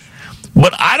it.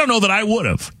 But I don't know that I would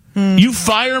have. You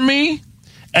fire me?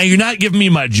 And you're not giving me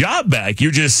my job back.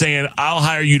 You're just saying, I'll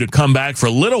hire you to come back for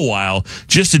a little while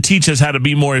just to teach us how to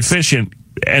be more efficient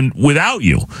and without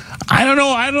you. I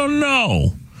don't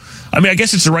know. I mean, I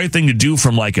guess it's the right thing to do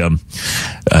from like a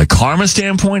karma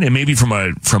standpoint and maybe from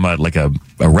a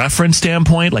reference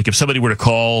standpoint. Like if somebody were to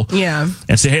call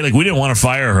and say, hey, like we didn't want to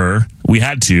fire her. We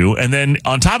had to. And then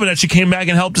on top of that, she came back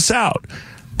and helped us out.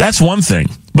 That's one thing.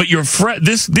 But your friend,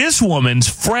 this woman's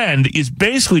friend is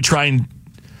basically trying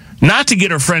not to get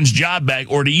her friend's job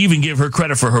back or to even give her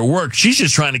credit for her work. She's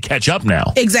just trying to catch up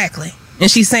now. Exactly.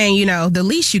 And she's saying, the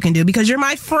least you can do because you're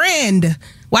my friend.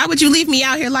 Why would you leave me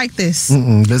out here like this?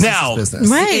 Business now, is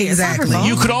business. Right, exactly.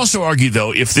 You could also argue,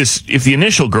 though, if the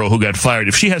initial girl who got fired,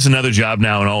 if she has another job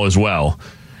now and all is well,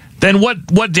 then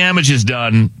what damage is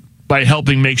done by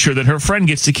helping make sure that her friend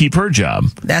gets to keep her job?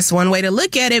 That's one way to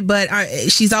look at it, but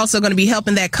she's also going to be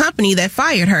helping that company that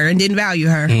fired her and didn't value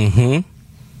her.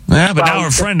 Mm-hmm. Yeah, but now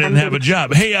her friend didn't have a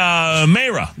job. Hey,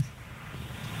 Myra.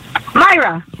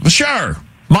 Myra. Sure.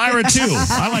 Myra, too.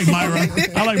 I like Myra.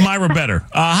 I like Myra better.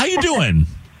 How you doing?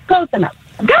 Close enough.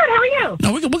 Good, how are you?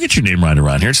 No, we'll get your name right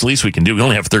around here. It's the least we can do. We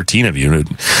only have 13 of you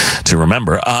to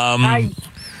remember.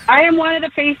 I am one of the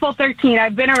faithful 13.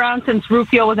 I've been around since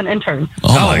Rufio was an intern.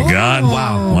 Oh, my God.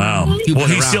 Wow. Well,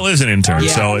 he still is an intern,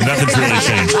 so nothing's really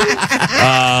changed.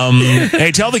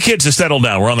 Hey, tell the kids to settle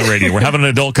down. We're on the radio. We're having an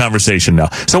adult conversation now.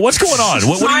 So what's going on?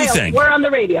 What do you think? We're on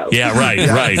the radio. Yeah,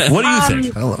 right. What do you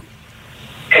think? Hello.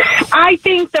 I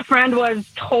think the friend was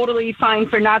totally fine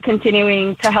for not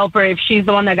continuing to help her if she's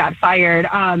the one that got fired.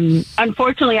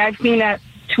 Unfortunately, I've seen that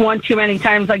too many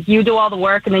times. Like, you do all the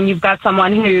work, and then you've got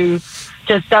someone who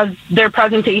just does their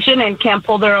presentation and can't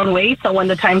pull their own weight. So when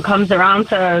the time comes around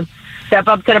to step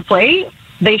up to the plate,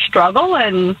 they struggle,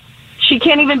 and she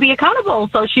can't even be accountable.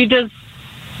 So she just,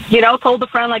 told the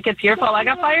friend, like, it's your fault I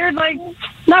got fired. Like,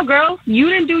 no, girl, you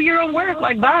didn't do your own work.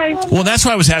 Like, bye. Well, that's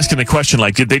why I was asking the question,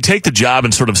 like, did they take the job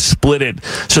and sort of split it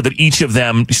so that each of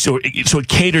them, so it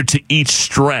catered to each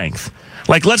strength?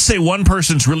 Like, let's say one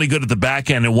person's really good at the back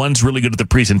end and one's really good at the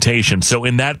presentation. So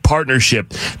in that partnership,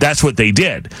 that's what they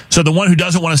did. So the one who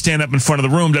doesn't want to stand up in front of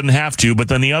the room doesn't have to, but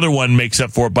then the other one makes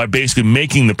up for it by basically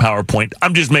making the PowerPoint.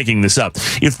 I'm just making this up.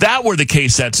 If that were the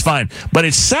case, that's fine. But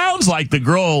it sounds like the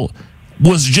girl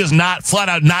was just flat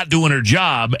out not doing her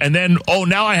job, and then,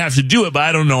 now I have to do it, but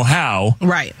I don't know how.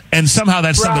 Right. And somehow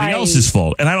that's somebody else's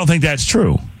fault. And I don't think that's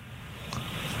true.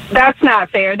 That's not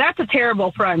fair. That's a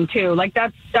terrible friend, too. Like,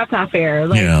 that's not fair.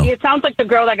 Like, It sounds like the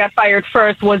girl that got fired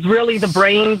first was really the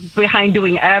brains behind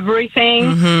doing everything.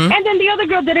 Mm-hmm. And then the other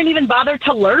girl didn't even bother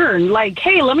to learn. Like,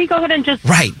 hey, let me go ahead and just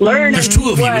learn. There's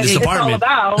two of you in this department.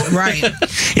 All about. Right.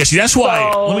 Yeah, see, that's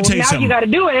why. Let me tell you something. Now you got to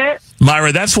do it.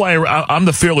 Myra, that's why I'm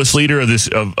the fearless leader of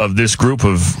this group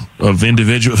of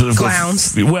individuals.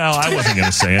 Clowns. Well, I wasn't going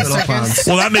to say it.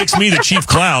 Well, that makes me the chief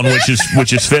clown, which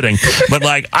is fitting. But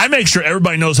like, I make sure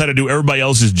everybody knows how to do everybody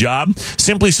else's job,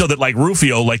 simply so that, like,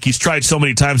 Rufio, like, he's tried so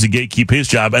many times to gatekeep his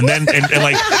job, and then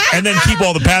and then keep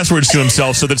all the passwords to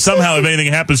himself, so that somehow if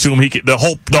anything happens to him,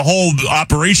 the whole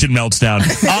operation melts down.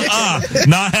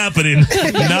 Not happening.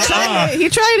 He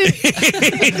tried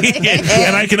it.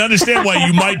 And I can understand why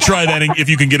you might try that if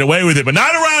you can get away with it, but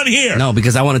not around here. No,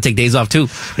 because I want to take days off too.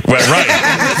 Right.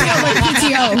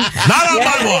 Not on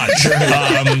my watch.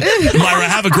 Myra,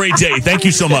 have a great day. Thank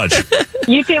you so much.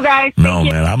 You too, guys. No,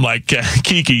 man, I'm like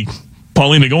Keke.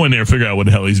 Paulina, go in there and figure out what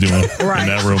the hell he's doing in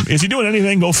that room. Is he doing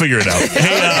anything? Go figure it out.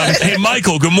 Hey,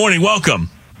 Michael, good morning. Welcome.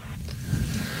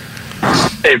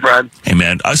 Hey, Brad. Hey,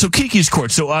 man. So Keke's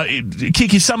court. So,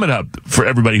 Keke, sum it up for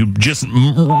everybody who just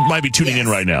might be tuning in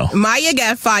right now. Maya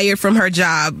got fired from her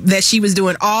job that she was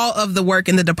doing all of the work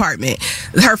in the department.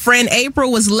 Her friend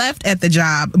April was left at the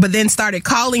job, but then started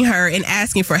calling her and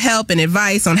asking for help and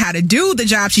advice on how to do the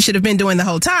job she should have been doing the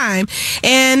whole time.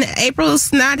 And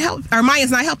Maya's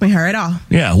not helping her at all.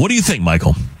 Yeah. What do you think,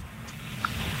 Michael?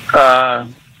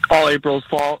 All April's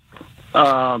fault.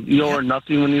 You owe her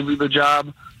nothing when you leave the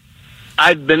job.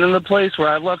 I've been in the place where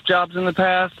I've left jobs in the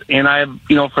past, and I have,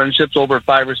 friendships over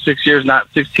 5 or 6 years, not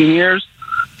 16 years,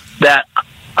 that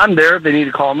I'm there if they need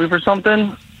to call me for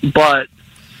something, but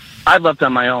I've left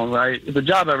on my own, right? If the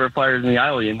job ever fires me,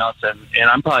 I owe you nothing, and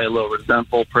I'm probably a little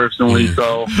resentful personally,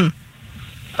 so.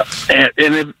 And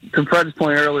if, to Fred's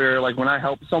point earlier, like when I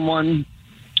help someone,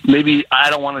 maybe I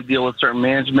don't want to deal with certain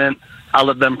management, I'll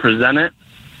let them present it.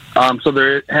 So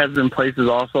there has been places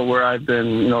also where I've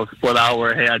been, split out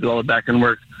where, hey, I do all the back end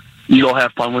work. You go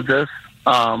have fun with this.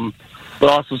 But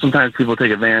also sometimes people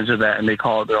take advantage of that and they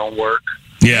call it their own work.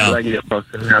 Yeah. So I get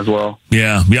frustrated as well.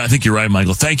 Yeah, I think you're right,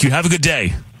 Michael. Thank you. Have a good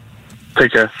day.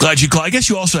 Take care. Glad you called. I guess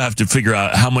you also have to figure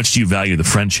out how much do you value the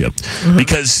friendship. Mm-hmm.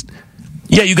 Because,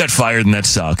 you got fired and that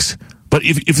sucks. But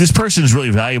if this person is really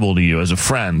valuable to you as a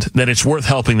friend, then it's worth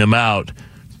helping them out.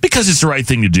 Because it's the right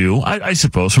thing to do, I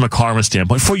suppose, from a karma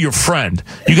standpoint, for your friend.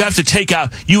 You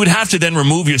would have to then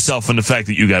remove yourself from the fact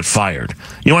that you got fired.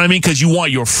 You know what I mean? Because you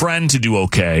want your friend to do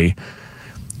okay.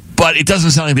 But it doesn't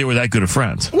sound like they were that good of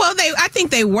friends. Well, I think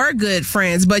they were good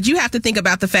friends, but you have to think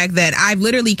about the fact that I've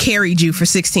literally carried you for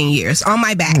 16 years on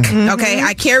my back. Okay,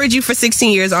 I carried you for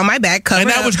 16 years on my back, and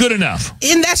that was good enough.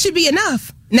 And that should be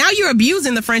enough. Now you're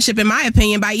abusing the friendship, in my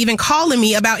opinion, by even calling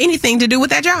me about anything to do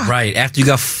with that job. Right, after you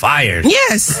got fired.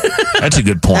 Yes. That's a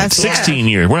good point. 16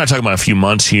 years. We're not talking about a few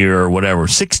months here or whatever.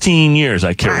 16 years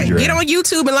I carried your Get on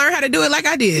YouTube and learn how to do it like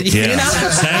I did. Yeah, you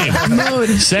know?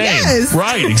 Same. Yes.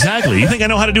 Right, exactly. You think I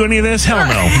know how to do any of this? Hell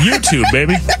no. YouTube,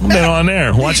 baby. I've been on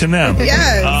there watching them.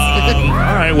 Yes. All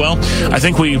right, well, I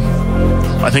think we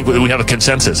have a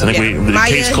consensus. I think the Maya,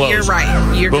 case closed. you're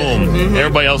right. You're Boom. good.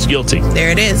 Everybody else guilty. There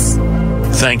it is.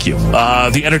 Thank you.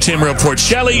 The Entertainment Report.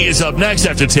 Shelley is up next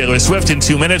after Taylor Swift in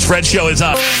 2 minutes. Fred Show is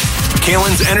up.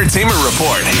 Kalen's Entertainment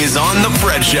Report is on The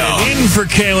Fred Show. In for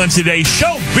Kalen today,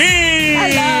 Showbiz!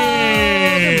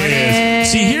 Hello. Good morning.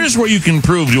 See, here's where you can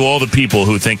prove to all the people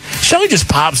who think Shelley just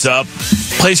pops up,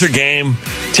 plays her game,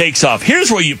 takes off.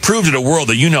 Here's where you prove to the world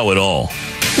that you know it all.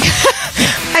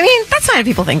 I mean, that's fine if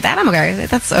people think that. I'm okay.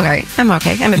 That's okay. I'm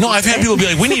okay. No, I've had people be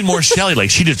like, we need more Shelley. Like,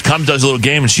 she just comes, does a little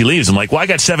game, and she leaves. I'm like, well, I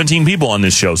got 17 people on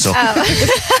this show, so,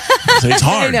 so it's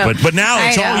hard. But now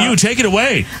it's all you. Take it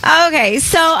away. Okay,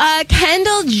 so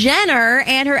Kendall Jenner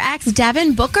and her ex,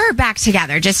 Devin Booker, are back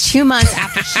together just 2 months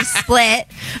after she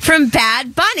split from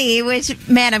Bad Bunny, which,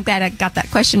 man, I'm glad I got that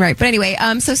question right. But anyway,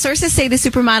 so sources say the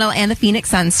supermodel and the Phoenix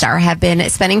Sun star have been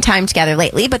spending time together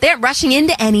lately, but they're rushing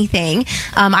into anything.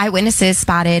 Eyewitnesses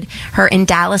spotted her in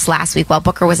Dallas last week while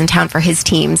Booker was in town for his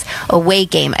team's away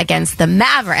game against the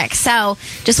Mavericks. So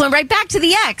just went right back to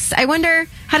the ex. I wonder,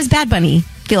 how does Bad Bunny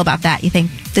feel about that, you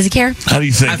think? Does he care? How do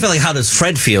you think? I feel like, how does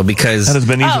Fred feel? Because how does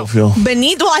Benito feel?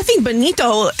 Benito, well, I think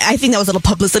that was a little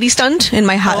publicity stunt, in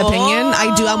my hot opinion.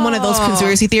 I'm one of those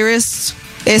conspiracy theorists.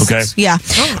 Okay. Yeah.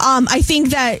 I think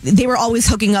that they were always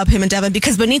hooking up, him and Devin,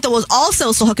 because Benito was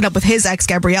also still hooking up with his ex,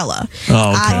 Gabriella. Oh,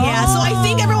 okay. Yeah, so I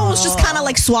think everyone was just kind of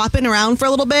like swapping around for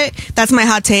a little bit. That's my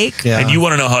hot take. Yeah. And you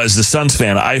want to know how, as the Suns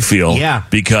fan, I feel. Yeah.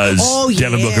 Because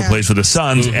Devin Booker plays for the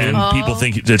Suns, and people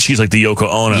think that she's like the Yoko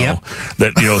Ono. Yep.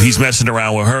 That, he's messing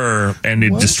around with her, and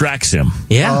it distracts him.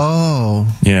 Yeah.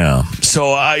 Oh. Yeah.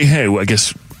 So, I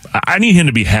guess I need him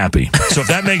to be happy. So if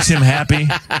that makes him happy,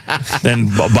 then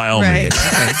by all means.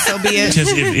 So be it.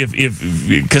 Just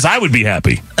because I would be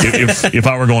happy if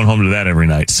I were going home to that every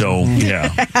night. So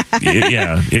yeah.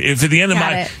 If at the end of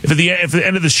the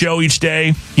end of the show each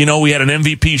day, we had an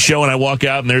MVP show and I walk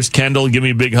out and there's Kendall, give me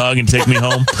a big hug and take me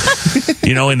home,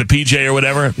 in the PJ or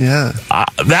whatever. Yeah,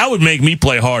 that would make me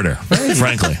play harder,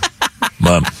 frankly.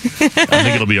 But I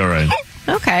think it'll be all right.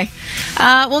 Okay.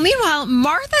 Well, meanwhile,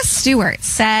 Martha Stewart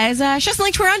says she doesn't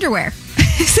like to wear underwear.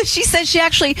 So she says she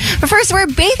actually prefers to wear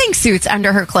bathing suits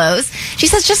under her clothes. She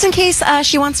says just in case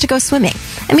she wants to go swimming.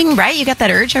 I mean, right? You got that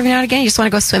urge every now and again. You just want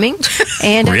to go swimming.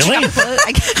 And really? That's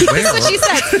what she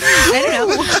said. I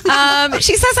don't know.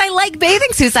 She says, I like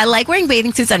bathing suits. I like wearing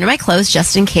bathing suits under my clothes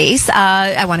just in case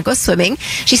I want to go swimming.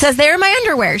 She says, they're my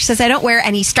underwear. She says, I don't wear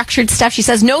any structured stuff. She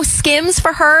says, no Skims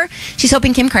for her. She's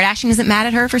hoping Kim Kardashian isn't mad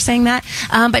at her for saying that.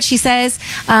 But she says,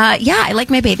 I like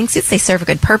my bathing suits. They serve a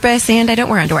good purpose, and I don't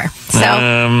wear underwear.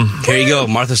 So here you go,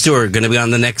 Martha Stewart, going to be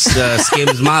on the next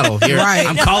Skims model. Here, right.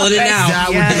 I'm calling it now. That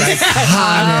would be like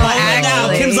hot. Calling it now.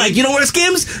 Kim's like, you don't wear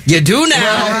Skims? You do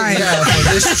now. Right. Yeah,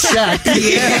 for this check.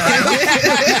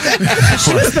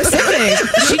 She was specific.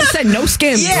 She said no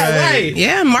Skims. Yeah, right.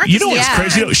 Yeah, Martha. You know what's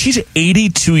crazy? She's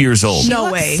 82 years old.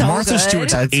 No way. So Martha good.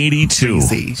 Stewart's 82.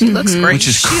 She looks great. Which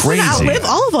is She's crazy. gonna outlive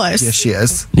all of us. Yes, she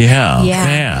is.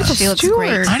 Yeah. She looks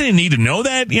great. I didn't need to know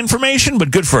that information,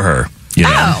 but good for her.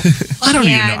 I don't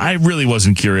even know. I really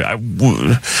wasn't curious.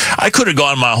 I could have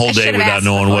gone my whole day without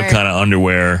knowing what kind of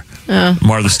underwear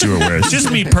Martha Stewart wears. Just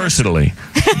me personally.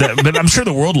 But I'm sure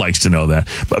the world likes to know that.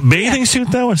 But bathing suit,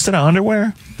 though, instead of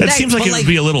underwear? That seems like it would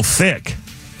be a little thick.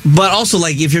 But also,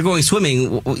 if you're going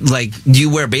swimming, do you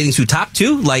wear a bathing suit top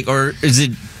too? Or is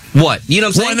it... What? You know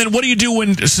what I'm saying? Well, and then what do you do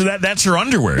when... So that's her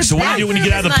underwear. So what do you do when you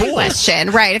get out of the pool?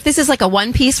 Question. Right. If this is like a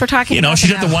one piece we're talking about... she's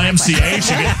at the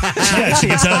YMCA. She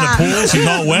gets out of the pool. She's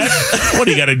all wet. What,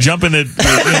 do you got to jump in the...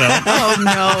 Oh,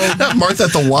 no. Not Martha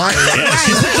at the Y. Yeah,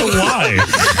 she's at the Y.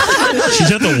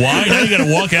 She's at the Y. Now you got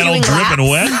to walk out all dripping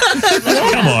wet?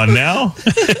 Come on now.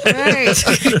 Right.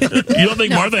 You don't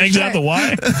think Martha hangs out at the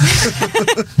Y?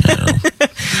 No.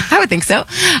 I would think so.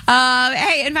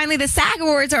 Hey, and finally, the SAG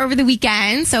Awards are over the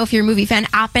weekend. So if you're a movie fan,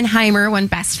 Oppenheimer won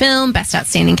Best Film, Best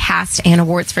Outstanding Cast, and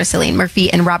awards for Cillian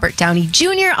Murphy and Robert Downey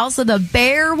Jr. Also, The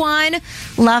Bear won.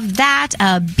 Love that.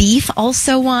 Beef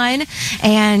also won.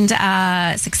 And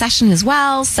Succession as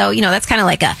well. So, that's kind of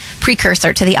like a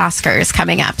precursor to the Oscars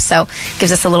coming up. So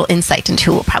gives us a little insight into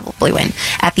who will probably win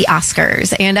at the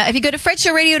Oscars. And if you go to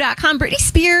FredShowRadio.com, Britney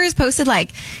Spears posted kind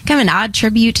of an odd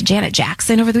tribute to Janet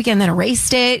Jackson over the weekend, then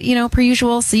erased it, per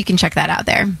usual. So you can check that out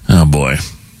there. Oh, boy.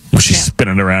 Well, she's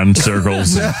spinning around in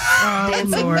circles. Oh,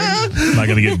 Lord. I'm not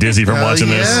going to get dizzy from watching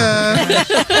this.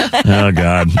 Oh,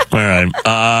 God. All right.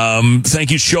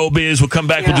 Thank you, Showbiz. We'll come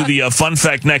back. We'll do the fun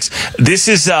fact next. This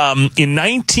is in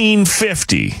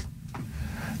 1950.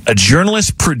 A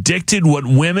journalist predicted what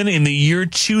women in the year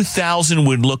 2000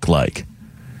 would look like.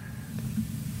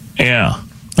 Yeah.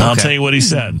 I'll tell you what he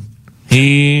said.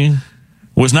 He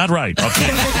was not right. Okay.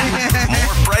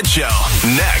 More Fred Show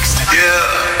next.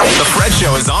 Yeah. The Fred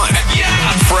Show is on.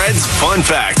 Yeah. Fred's Fun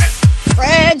Fact.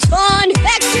 Fred's Fun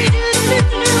Fact.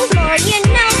 The more you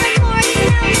know, the more you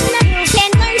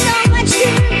can learn so much too.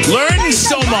 Learn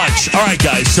so much. All right,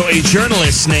 guys. So a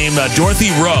journalist named Dorothy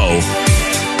Rowe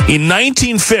in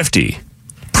 1950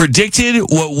 predicted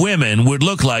what women would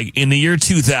look like in the year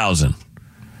 2000.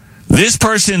 This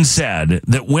person said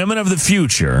that women of the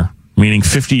future, meaning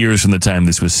 50 years from the time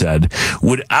this was said,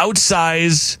 would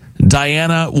outsize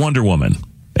Diana Wonder Woman,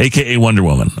 a.k.a. Wonder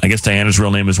Woman. I guess Diana's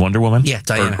real name is Wonder Woman? Yeah,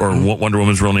 Diana. Or Wonder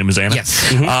Woman's real name is Anna?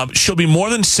 Yes. Mm-hmm. She'll be more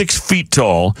than 6 feet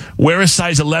tall, wear a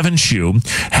size 11 shoe,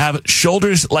 have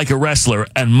shoulders like a wrestler,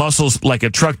 and muscles like a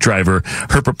truck driver.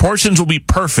 Her proportions will be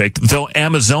perfect, though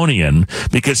Amazonian,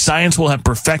 because science will have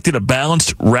perfected a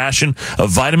balanced ration of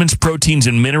vitamins, proteins,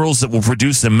 and minerals that will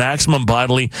produce the maximum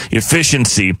bodily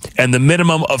efficiency and the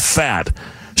minimum of fat.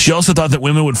 She also thought that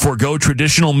women would forego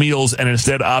traditional meals and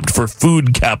instead opt for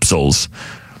food capsules.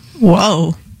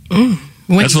 Whoa.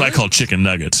 That's what I call chicken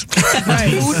nuggets.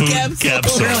 Right. Food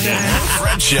capsule. The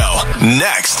Fred Show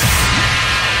next.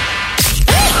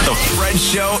 The Fred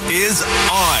Show is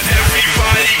on.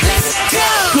 Everybody, let's go.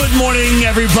 Good morning,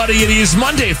 everybody. It is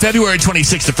Monday, February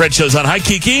 26th. The Fred Show's on. Hi,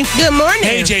 Kiki. Good morning.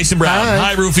 Hey, Jason Brown.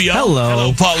 Hi, Rufio.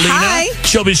 Hello. Paulina. Hi.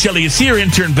 Showbiz Shelley is here.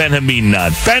 Intern Benjamin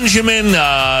Benjamin.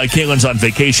 Caitlin's on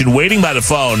vacation, waiting by the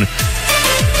phone.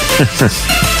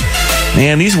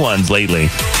 Man, these ones lately.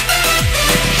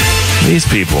 These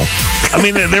people. I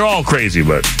mean, they're all crazy,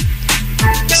 but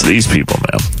it's these people,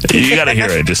 man. You got to hear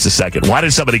it in just a second. Why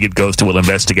did somebody get ghosted? We'll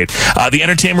investigate. The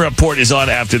Entertainment Report is on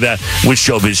after that with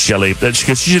Showbiz Shelley.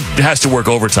 Because she has to work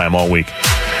overtime all week.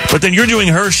 But then you're doing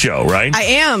her show, right? I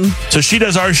am. So she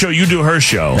does our show, you do her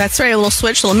show. That's right, a little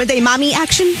switch, a little midday mommy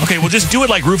action. Okay, well, just do it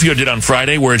like Rufio did on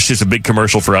Friday, where it's just a big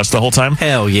commercial for us the whole time.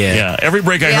 Hell yeah. Yeah, every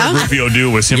break I heard Rufio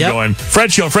do was him going,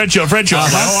 Fred Show, Fred Show, Fred Show.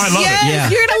 I'm like, I love it. Yeah.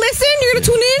 You're going to listen? You're going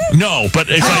to tune in? No, but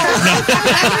if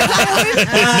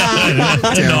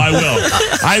no, I will.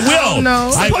 I will. Oh,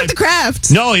 no. Support the craft.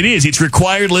 No, it is. It's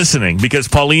required listening because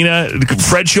Paulina,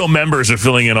 Fred Show members are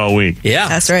filling in all week. Yeah.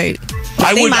 That's right.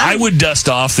 I would dust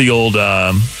off the old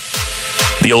DJ,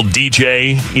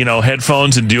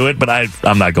 headphones and do it, but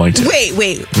I'm not going to.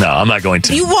 Wait. No, I'm not going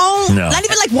to. You won't? No. Not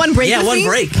even like one break? Yeah, one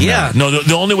break. Yeah. No,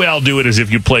 the only way I'll do it is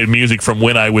if you play music from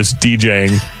when I was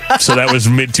DJing. So that was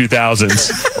mid-2000s.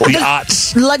 The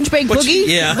aughts. Lunch break boogie?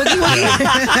 Yeah.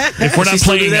 Boogie if we're not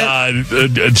playing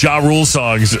Ja Rule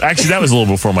songs, actually, that was a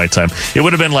little before my time. It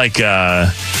would have been like...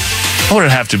 what would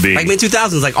it have to be? Like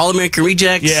mid-2000s, like All American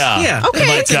Rejects. Yeah. Okay.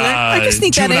 Like, I can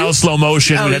sneak that in. Juvenile Slow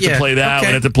Motion. We'd have to play that. Okay.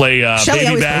 We'd have to play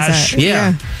Baby Bash.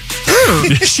 Yeah.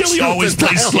 Shelly always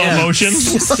plays slow motion.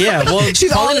 Yeah, well,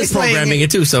 She's Paulina's always playing programming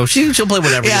it too, so she'll play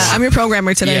whatever. Yeah, I'm your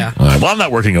programmer today. Yeah. All right, well, I'm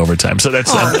not working overtime, so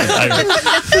that's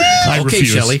I Okay,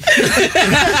 refuse. Shelly.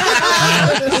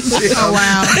 Oh,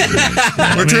 wow.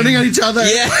 We're turning on each other.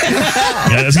 Yeah.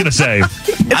 I was gonna say. I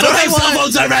don't have cell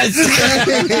phone service.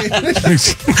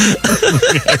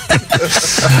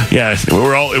 Yeah,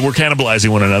 we're cannibalizing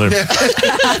one another.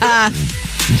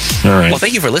 All right. Well,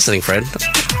 thank you for listening, Fred.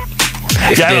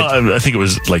 I think it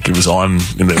was on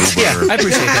in the Uber. Yeah, I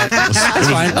appreciate that. That's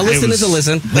fine. A listen is a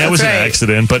listen. That was an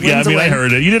accident, but Win's I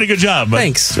heard it. You did a good job. But,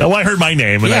 Thanks. Well, I heard my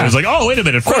name, and I was like, oh, wait a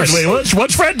minute. Fred, wait,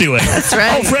 what's Fred doing? That's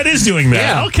right. Oh, Fred is doing that.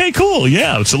 Yeah. Okay, cool.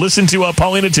 Yeah. So listen to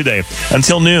Paulina today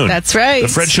until noon. That's right. The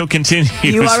Fred Show continues.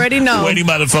 You already know. Waiting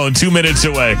by the phone 2 minutes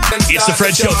away. It's the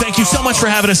Fred Show. Thank you so much for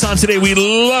having us on today. We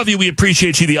love you. We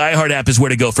appreciate you. The iHeart app is where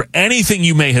to go for anything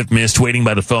you may have missed. Waiting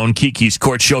by the phone, Kiki's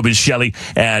Court, Showbiz Shelley,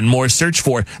 and more. Search search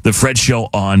for The Fred Show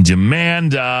on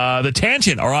Demand. The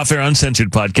Tangent, our off-air uncensored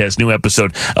podcast, new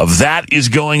episode of that is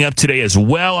going up today as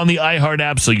well on the iHeart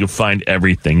app, so you'll find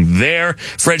everything there.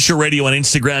 Fred Show Radio on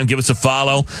Instagram. Give us a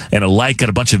follow and a like. Got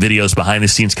a bunch of videos,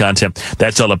 behind-the-scenes content.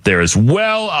 That's all up there as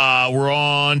well. We're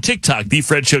on TikTok, The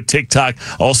Fred Show TikTok,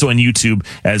 also on YouTube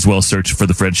as well. Search for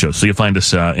The Fred Show. So you'll find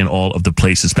us in all of the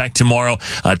places. Back tomorrow,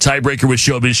 tiebreaker with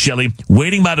Showbiz Shelley.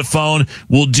 Waiting by the phone.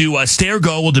 We'll do Stay or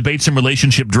Go. We'll debate some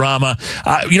relationship drama.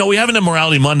 We haven't done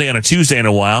Morality Monday on a Tuesday in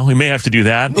a while. We may have to do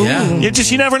that. Yeah.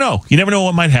 You never know. You never know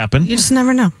what might happen. You just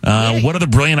never know. What are the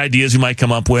brilliant ideas we might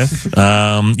come up with?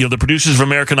 The producers of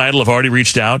American Idol have already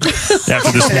reached out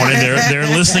after this morning.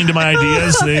 They're listening to my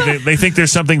ideas. They think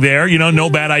there's something there. No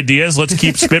bad ideas. Let's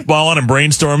keep spitballing and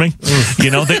brainstorming.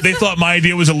 They thought my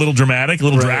idea was a little dramatic, a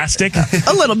little drastic.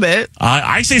 A little bit.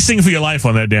 I say sing for your life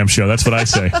on that damn show. That's what I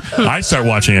say. I start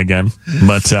watching again.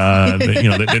 But,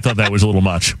 they thought that was a little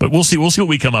much. But we'll see. We'll see what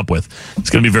we come up with. It's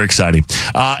going to be very exciting.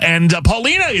 And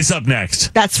Paulina is up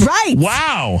next. That's right.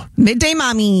 Wow. Midday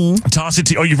Mommy. Toss it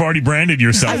to you. Oh, you've already branded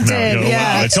yourself now. Did,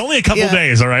 yeah. Wow. It's only a couple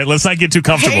days, all right? Let's not get too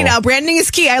comfortable. Hey, now, branding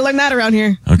is key. I learned that around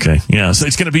here. Okay, yeah. So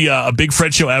it's going to be a big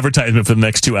Fred Show advertisement for the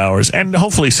next 2 hours, and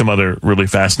hopefully some other really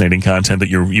fascinating content that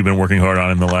you've been working hard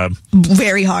on in the lab.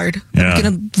 Very hard. Yeah. I'm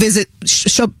going to visit.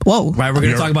 Whoa. Right, we're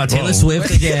going to talk about Taylor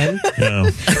Swift again. Yeah.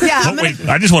 Yeah. Wait,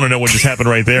 I just want to know what just happened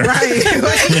right there. Right.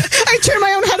 I turned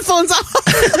my own headphones off.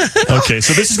 Okay,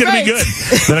 so this is going to be good.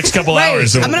 The next couple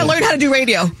hours. I'm going to learn how to do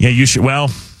radio. Yeah, you should. Well,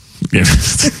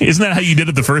 isn't that how you did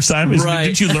it the first time? Right.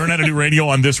 Didn't you learn how to do radio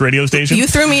on this radio station? You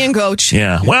threw me in, coach.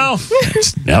 Yeah. Well,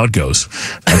 that's how it goes.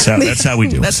 That's how we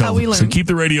do. That's how we learn. So keep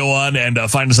the radio on and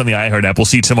find us on the iHeart app. We'll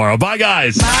see you tomorrow. Bye,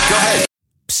 guys. Bye. Go ahead.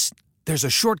 Psst. There's a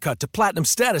shortcut to platinum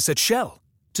status at Shell.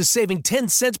 To saving 10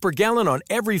 cents per gallon on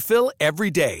every fill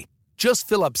every day. Just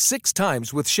fill up 6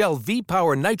 times with Shell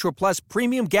V-Power Nitro Plus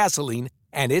Premium Gasoline,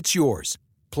 and it's yours.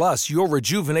 Plus, you'll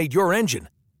rejuvenate your engine.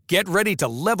 Get ready to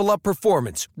level up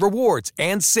performance, rewards,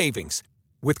 and savings.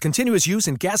 With continuous use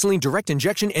in gasoline direct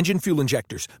injection engine fuel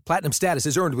injectors, platinum status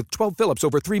is earned with 12 fill-ups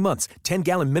over 3 months,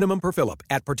 10-gallon minimum per fill-up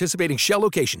at participating Shell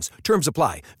locations. Terms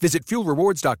apply. Visit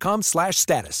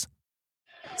fuelrewards.com/status.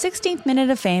 16th Minute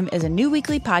of Fame is a new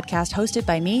weekly podcast hosted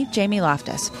by me, Jamie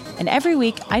Loftus. And every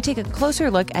week, I take a closer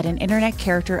look at an internet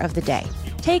character of the day.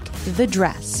 Take the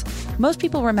dress. Most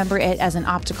people remember it as an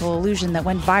optical illusion that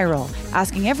went viral,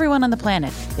 asking everyone on the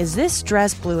planet, is this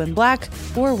dress blue and black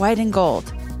or white and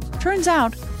gold? Turns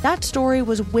out, that story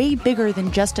was way bigger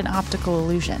than just an optical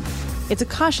illusion. It's a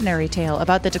cautionary tale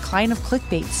about the decline of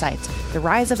clickbait sites, the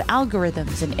rise of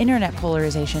algorithms and internet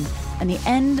polarization, and the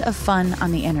end of fun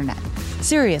on the internet.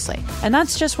 Seriously, and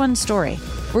that's just one story.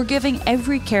 We're giving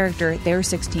every character their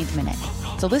 16th minute.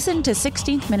 So listen to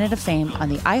 16th Minute of Fame on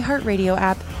the iHeartRadio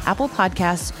app, Apple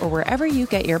Podcasts, or wherever you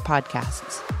get your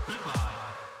podcasts.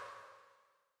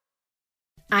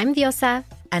 I'm Diosa.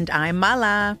 And I'm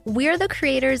Mala. We're the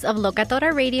creators of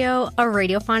Locatora Radio, a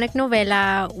radiophonic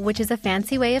novela, which is a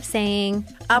fancy way of saying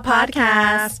a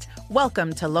podcast.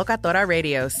 Welcome to Locatora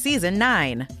Radio Season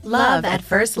 9. Love at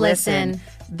First Listen.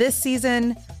 This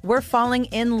season, we're falling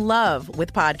in love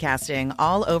with podcasting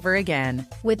all over again.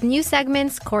 With new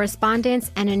segments,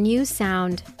 correspondence, and a new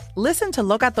sound. Listen to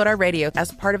Locatora Radio as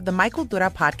part of the Michael Dura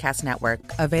Podcast Network.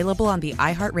 Available on the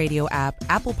iHeartRadio app,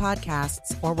 Apple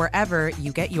Podcasts, or wherever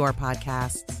you get your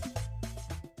podcasts.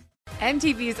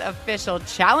 MTV's official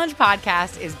Challenge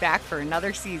podcast is back for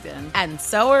another season. And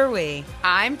so are we.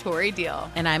 I'm Tori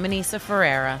Deal. And I'm Anissa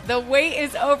Ferreira. The wait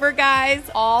is over, guys.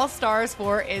 All Stars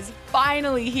 4 is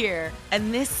finally here.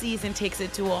 And this season takes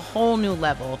it to a whole new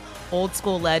level. Old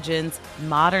school legends,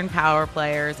 modern power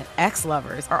players, and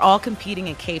ex-lovers are all competing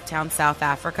in Cape Town, South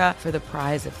Africa for the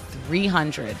prize of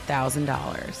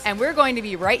 $300,000. And we're going to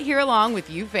be right here along with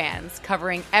you fans,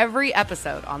 covering every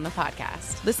episode on the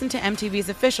podcast. Listen to MTV's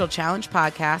official Challenge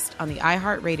podcast on the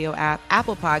iHeartRadio app,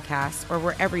 Apple Podcasts, or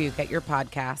wherever you get your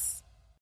podcasts.